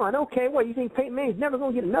got 1. Okay, what, you think Peyton Manning's never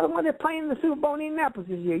going to get another one? They're playing in the Super Bowl in Indianapolis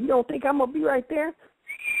this year. You don't think I'm going to be right there?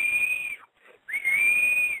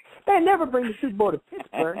 They never bring the Super Bowl to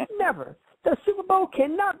Pittsburgh. Never. The Super Bowl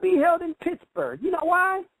cannot be held in Pittsburgh. You know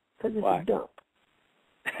why? Because it's a dump.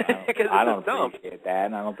 I don't appreciate that,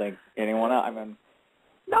 and I don't think anyone else.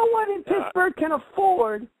 No one in Pittsburgh can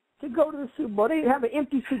afford to go to the Super Bowl. They have an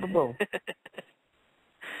empty Super Bowl.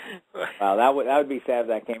 Well, that would be sad if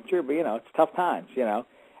that came true, but it's tough times.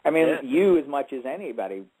 You as much as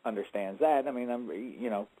anybody understands that.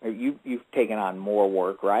 You've taken on more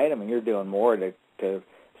work, right? You're doing more to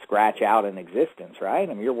scratch out an existence, right?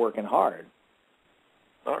 you're working hard.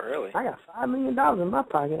 Not really. I got $5 million in my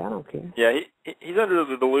pocket. I don't care. Yeah, he's under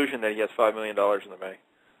the delusion that he has $5 million in the bank.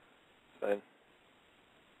 So.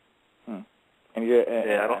 And you're,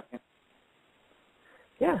 I don't.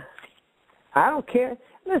 Yeah, I don't care.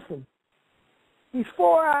 Listen,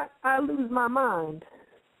 before I lose my mind,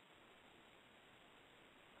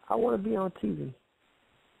 I want to be on TV.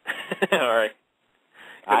 All right.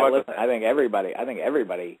 I think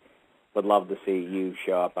everybody would love to see you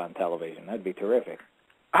show up on television. That'd be terrific.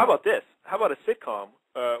 How about this? How about a sitcom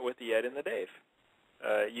with the Ed and the Dave?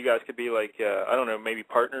 you guys could be like, I don't know, maybe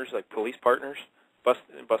partners, like police partners,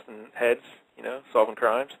 busting heads, solving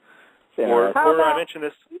crimes. Yeah. Or I mentioned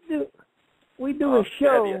this. We do a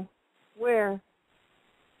show where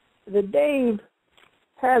the Dave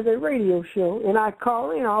has a radio show, and I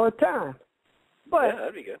call in all the time. But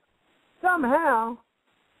that'd be good. Somehow,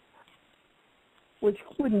 which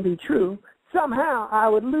wouldn't be true, somehow I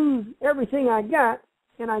would lose everything I got,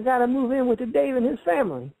 and I got to move in with the Dave and his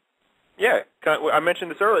family. Yeah, I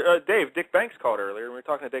mentioned this earlier. Dave, Dick Banks called earlier. We were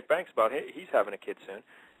talking to Dick Banks about he's having a kid soon.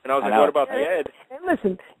 And I was like, what about the Ed? And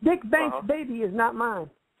listen, Dick Banks' baby is not mine.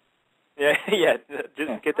 Yeah,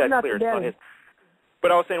 just get that clear. It's not his.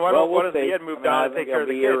 But I was saying, why does the Ed move down and take care of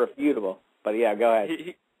the kid? Irrefutable. But yeah, go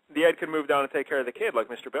ahead. The Ed could move down and take care of the kid like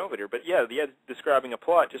Mr. Belvedere. But yeah, the Ed's describing a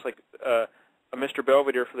plot just like a Mr.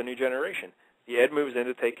 Belvedere for the new generation. The Ed moves in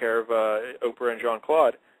to take care of Oprah and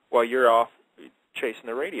Jean-Claude while you're off chasing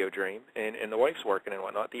the radio dream and the wife's working and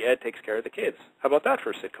whatnot. The Ed takes care of the kids. How about that for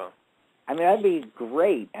a sitcom? I mean, that'd be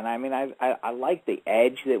great. And I mean, I like the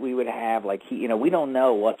edge that we would have. Like, we don't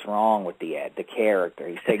know what's wrong with the Ed, the character.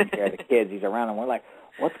 He's taking care of the kids. He's around them. We're like,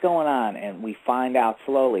 what's going on? And we find out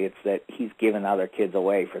slowly it's that he's giving other kids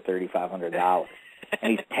away for $3,500.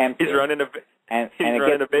 And he's tempted. He's running a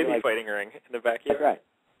baby fighting ring in the backyard. That's right.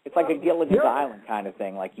 It's like a Gilligan's Island kind of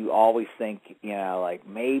thing. Like, you always think, like,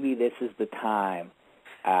 maybe this is the time,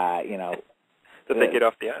 that they get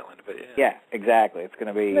off the island. But yeah, exactly. It's going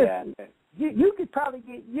to be... you could probably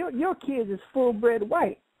get... Your kids is full-bred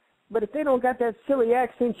white, but if they don't got that silly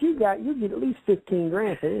accent you got, you get at least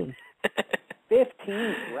 $15,000 for them.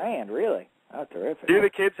 $15,000, really? Oh, terrific. Do the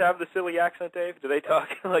kids have the silly accent, Dave? Do they talk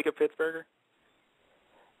like a Pittsburgher?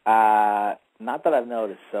 Not that I've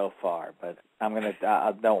noticed so far, but I'm gonna.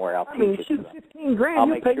 Don't worry, I'll teach it to them. $15,000. I'll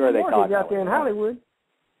you make pay sure your they talk mortgage out there in Hollywood.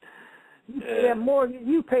 You pay that mortgage.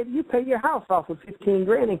 You pay your house off with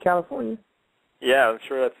 $15,000 in California. Yeah, I'm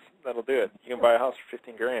sure that'll do it. You can buy a house for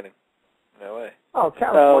 $15,000 in L.A. Oh,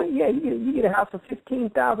 California. You get a house for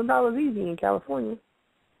 $15,000 easy in California.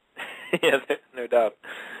 Yeah, no doubt.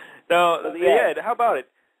 Now, Ed, how about it?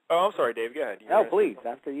 Oh, I'm sorry, Dave. Go ahead. No, please.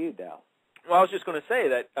 After you, Dal. Well, I was just going to say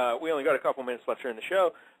that we only got a couple minutes left here in the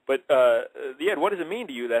show, but the Ed, what does it mean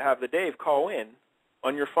to you that have the Dave call in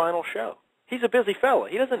on your final show? He's a busy fella.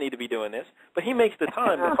 He doesn't need to be doing this, but he makes the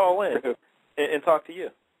time to call in and talk to you.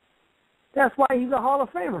 That's why he's a Hall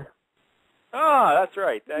of Famer. Ah, that's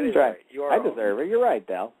right. That is right. You are. I deserve it. You're right,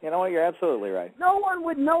 Dal. You know what? You're absolutely right. No one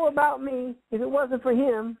would know about me if it wasn't for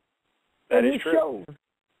him. That is true. Shows.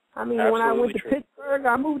 I mean, absolutely when I went to Pittsburgh,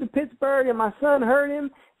 I moved to Pittsburgh, and my son heard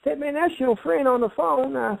him. Said, man, that's your friend on the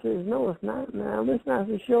phone. I said, no, it's not. No, it's not.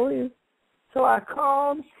 It sure is. So I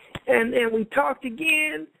called, and we talked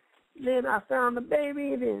again. Then I found the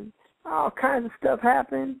baby. Then all kinds of stuff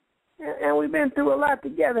happened. And we've been through a lot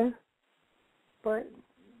together. But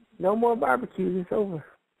no more barbecues. It's over.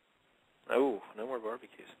 Oh, no more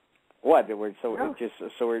barbecues. What? We're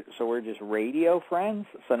just radio friends?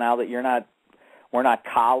 So now that we're not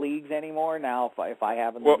colleagues anymore. Now, if I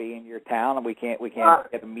happen to be in your town and we can't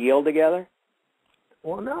get a meal together.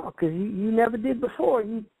 Well, no, because you never did before.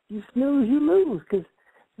 You snooze, you lose. Because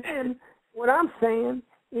then what I'm saying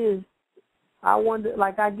is, I wonder,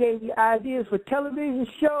 like I gave you ideas for television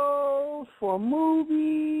shows, for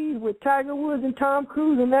movies with Tiger Woods and Tom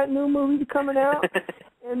Cruise and that new movie coming out,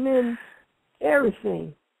 and then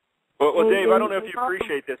everything. Well, Dave, I don't know if you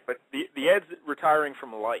appreciate this, but the Ed's retiring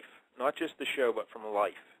from life. Not just the show, but from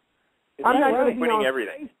life. I'm not going to be quitting on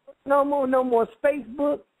everything. Facebook, no more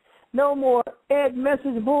Facebook, no more Ed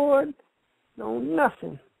message board, no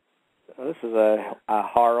nothing. So this is a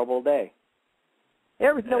horrible day.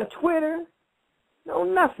 Everything, no Twitter, no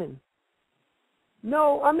nothing.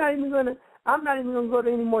 No, I'm not even going to go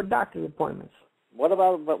to any more doctor's appointments. What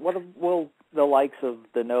will the likes of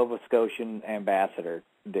the Nova Scotian ambassador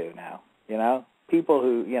do now? People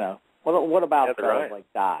who What about fellows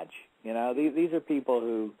like Dodge? These are people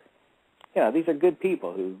who, these are good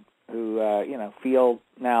people who feel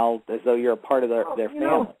now as though you're a part of their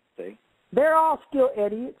family. See? They're all still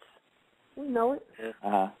idiots. We know it.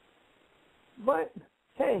 Uh-huh. But,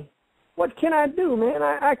 hey, what can I do, man?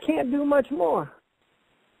 I can't do much more.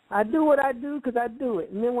 I do what I do because I do it.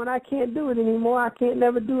 And then when I can't do it anymore, I can't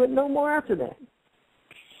never do it no more after that.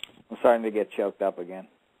 I'm starting to get choked up again.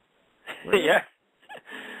 Yeah.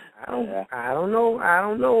 I don't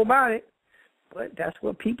know about it, but that's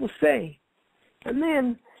what people say. And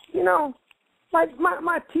then, like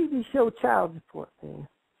my TV show Child Support, man.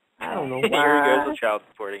 I don't know why. Here goes the child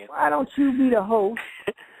support again. Why don't you be the host?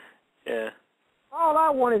 Yeah. All I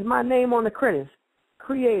want is my name on the credits.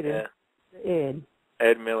 Creator, Ed.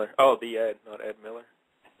 Ed Miller. Oh, the Ed, not Ed Miller.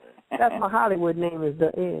 That's my Hollywood name, is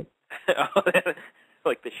the Ed.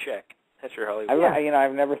 Like the Sheck. That's your Hollywood.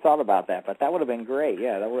 I've never thought about that, but that would have been great.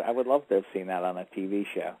 Yeah, I would love to have seen that on a TV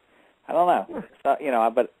show. I don't know.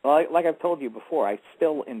 So, but like I've told you before, I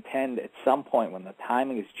still intend at some point when the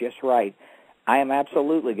timing is just right, I am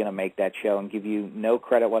absolutely going to make that show and give you no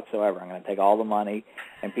credit whatsoever. I'm going to take all the money,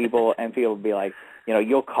 and people will be like,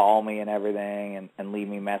 you'll call me and everything and leave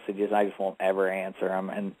me messages. I just won't ever answer them,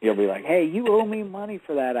 and you'll be like, hey, you owe me money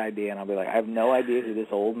for that idea, and I'll be like, I have no idea who this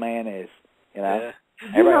old man is. Yeah.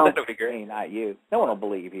 Everybody will say, not you. No one will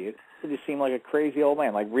believe you. You just seem like a crazy old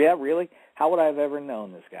man. Like, yeah, really? How would I have ever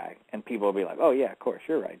known this guy? And people will be like, oh, yeah, of course,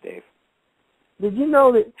 you're right, Dave. Did you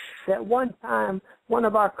know that one time one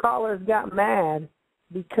of our callers got mad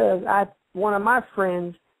because one of my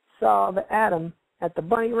friends saw the Atom at the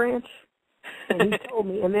Bunny Ranch, and he told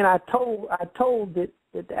me, and then I told that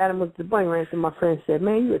the Atom was the Bunny Ranch, and my friend said,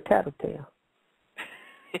 man, you a tattletale.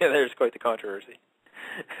 Yeah, there's quite the controversy.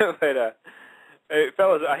 But, hey,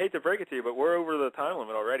 fellas, I hate to break it to you, but we're over the time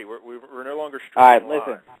limit already. We're no longer streaming. All right,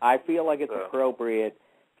 listen. I feel like it's appropriate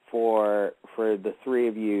for the three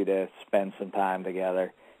of you to spend some time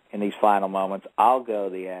together in these final moments. I'll go,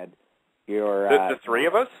 the Ed. You're the three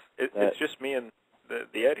of us? It's just me and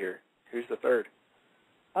the Ed here. Who's the third?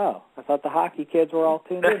 Oh, I thought the hockey kids were all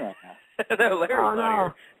tuned in right now. No, Larry's not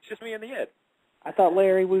here. It's just me and the Ed. I thought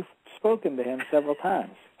Larry, we've spoken to him several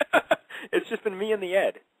times. It's just been me and the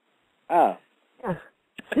Ed. Oh. Yeah.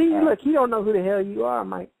 See, look, you don't know who the hell you are,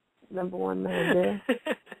 Mike. Number one man there.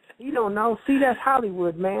 You don't know. See, that's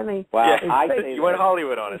Hollywood, man. You went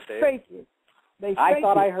Hollywood on us, Dave. Fake it. I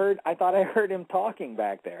thought I heard him talking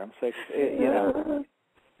back there. I'm sick.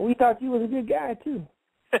 We thought you was a good guy too.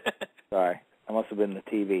 Sorry, I must have been the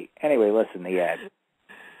TV. Anyway, listen, the Ed.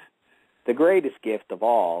 The greatest gift of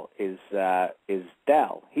all is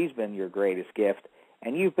Del. He's been your greatest gift,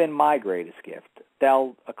 and you've been my greatest gift.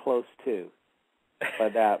 Del, a close two.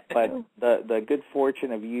 But the good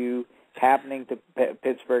fortune of you happening to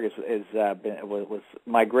Pittsburgh was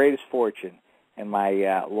my greatest fortune in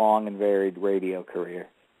my long and varied radio career.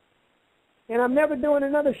 And I'm never doing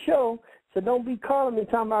another show, so don't be calling me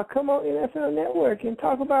talking about come on NFL Network and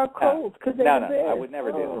talk about Colts. No, I would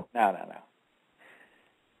never do that. No.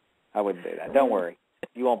 I wouldn't do that. Don't worry.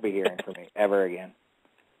 You won't be hearing from me ever again.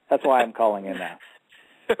 That's why I'm calling in now.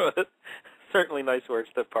 Certainly nice words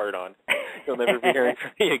to part on. You'll never be hearing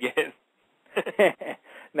from me again.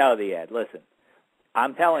 No, the Ed. Listen,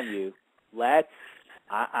 I'm telling you,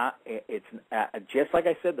 it's just like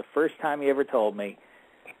I said the first time you ever told me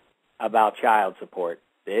about child support.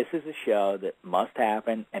 This is a show that must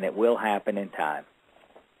happen, and it will happen in time.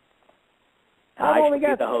 I've only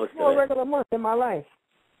got 4 regular months in my life.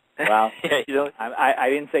 Well, I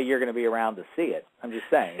didn't say you're going to be around to see it. I'm just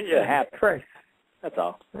saying it's going to happen. Correct. That's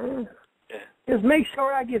all. Just make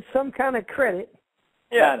sure I get some kind of credit.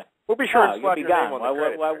 Yeah, we'll be sure to slot your name on the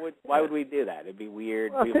credit. Why would we do that? It'd be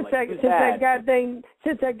weird. Well, since that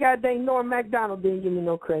goddamn Norm Macdonald didn't give me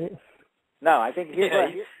no credit. No, I think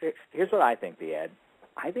here's what I think, the Ed.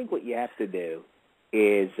 I think what you have to do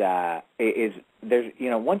is there's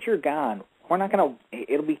once you're gone, we're not going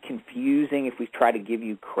to. It'll be confusing if we try to give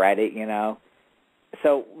you credit,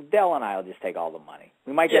 So Del and I will just take all the money.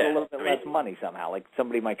 We might get a little bit less money somehow. Like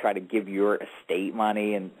somebody might try to give your estate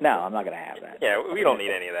money, and no, I'm not going to have that. Yeah, we don't need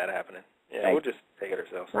any of that happening. Yeah, we'll just take it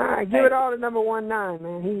ourselves. All right, give it all to number 19,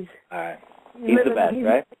 man. All right. He's the best,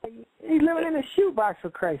 right? He's living in a shoebox, for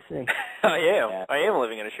Christ's sake. I am. Yeah. I am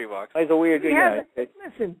living in a shoebox. He's a weird guy.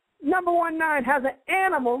 Listen, number 19 has an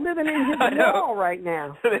animal living in his wall right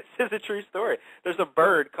now. This is a true story. There's a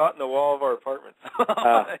bird caught in the wall of our apartment.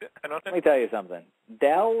 I don't know. Let me tell you something.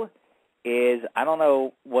 Del is, I don't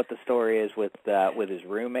know what the story is with his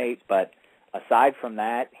roommate, but aside from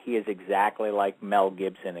that, he is exactly like Mel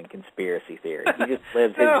Gibson in Conspiracy Theory. He just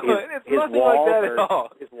lives his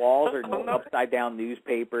walls are upside down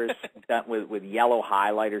newspapers done with yellow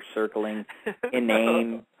highlighters circling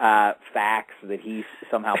inane facts that he's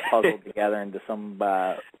somehow puzzled together into some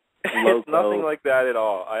loco. It's nothing like that at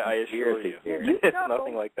all. I assure you. It's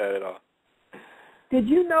nothing like that at all. Did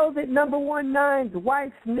you know that number 19's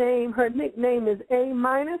wife's name, her nickname is A-?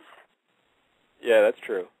 Yeah, that's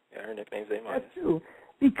true. Yeah, her nickname's A-. That's true.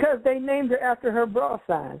 Because they named her after her bra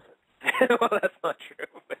size. Well, that's not true.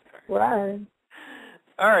 What I heard.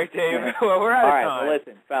 All right, Dave. Well, we're out of time. All right, well,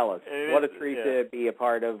 listen, fellas, what a treat to be a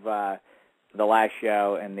part of the last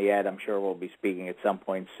show, and the Ed, I'm sure we'll be speaking at some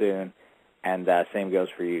point soon, and same goes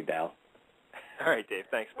for you, Del. All right, Dave.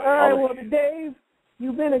 Thanks, buddy. All right, well, Dave,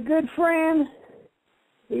 you've been a good friend.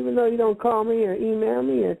 Even though you don't call me or email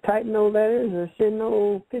me or type no letters or send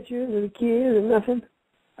no pictures of the kids or nothing.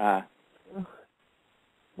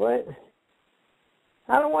 What?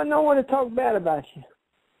 I don't want no one to talk bad about you.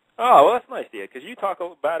 Oh, well, that's nice, Ed, because you talk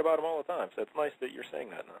bad about them all the time, so it's nice that you're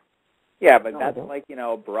saying that now. Yeah, but that's like,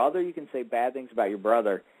 a brother, you can say bad things about your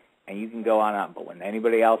brother, and you can go on, but when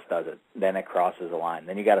anybody else does it, then it crosses the line.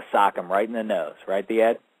 Then you got to sock them right in the nose, right,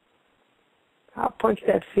 Ed? I'll punch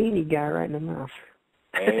that Feeney guy right in the mouth.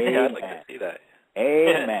 Amen. Yeah, I'd like to see that.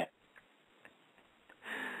 Amen.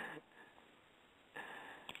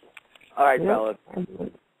 All right, fellas.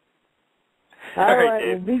 All right,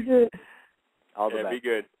 Dave. Well, be good. All the best. Be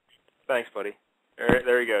good. Thanks, buddy.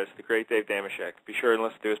 There he goes, the great Dave Dameshek. Be sure and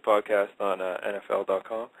listen to his podcast on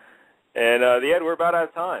NFL.com. And, Ed, we're about out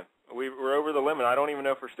of time. We're over the limit. I don't even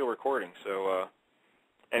know if we're still recording. So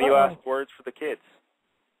any last words for the kids?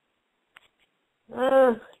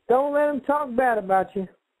 Don't let them talk bad about you.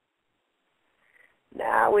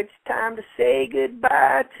 Now it's time to say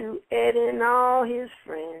goodbye to Ed and all his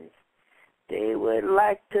friends. They would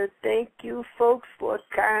like to thank you folks for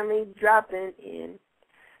kindly dropping in.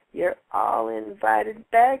 You're all invited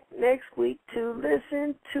back next week to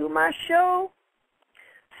listen to my show.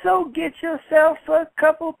 So get yourself a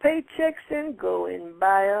couple paychecks and go and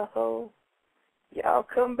buy a hoe. Y'all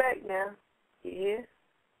come back now. You hear?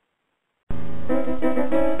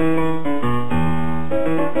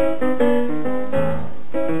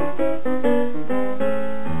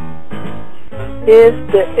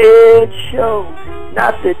 It's the Ed Show,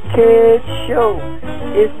 not the Ted Show.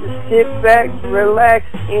 It's the sit back, relax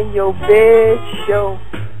in your bed show.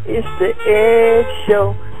 It's the Ed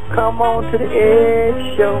Show. Come on to the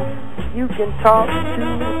Ed Show. You can talk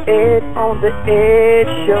to Ed on the Ed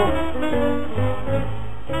Show.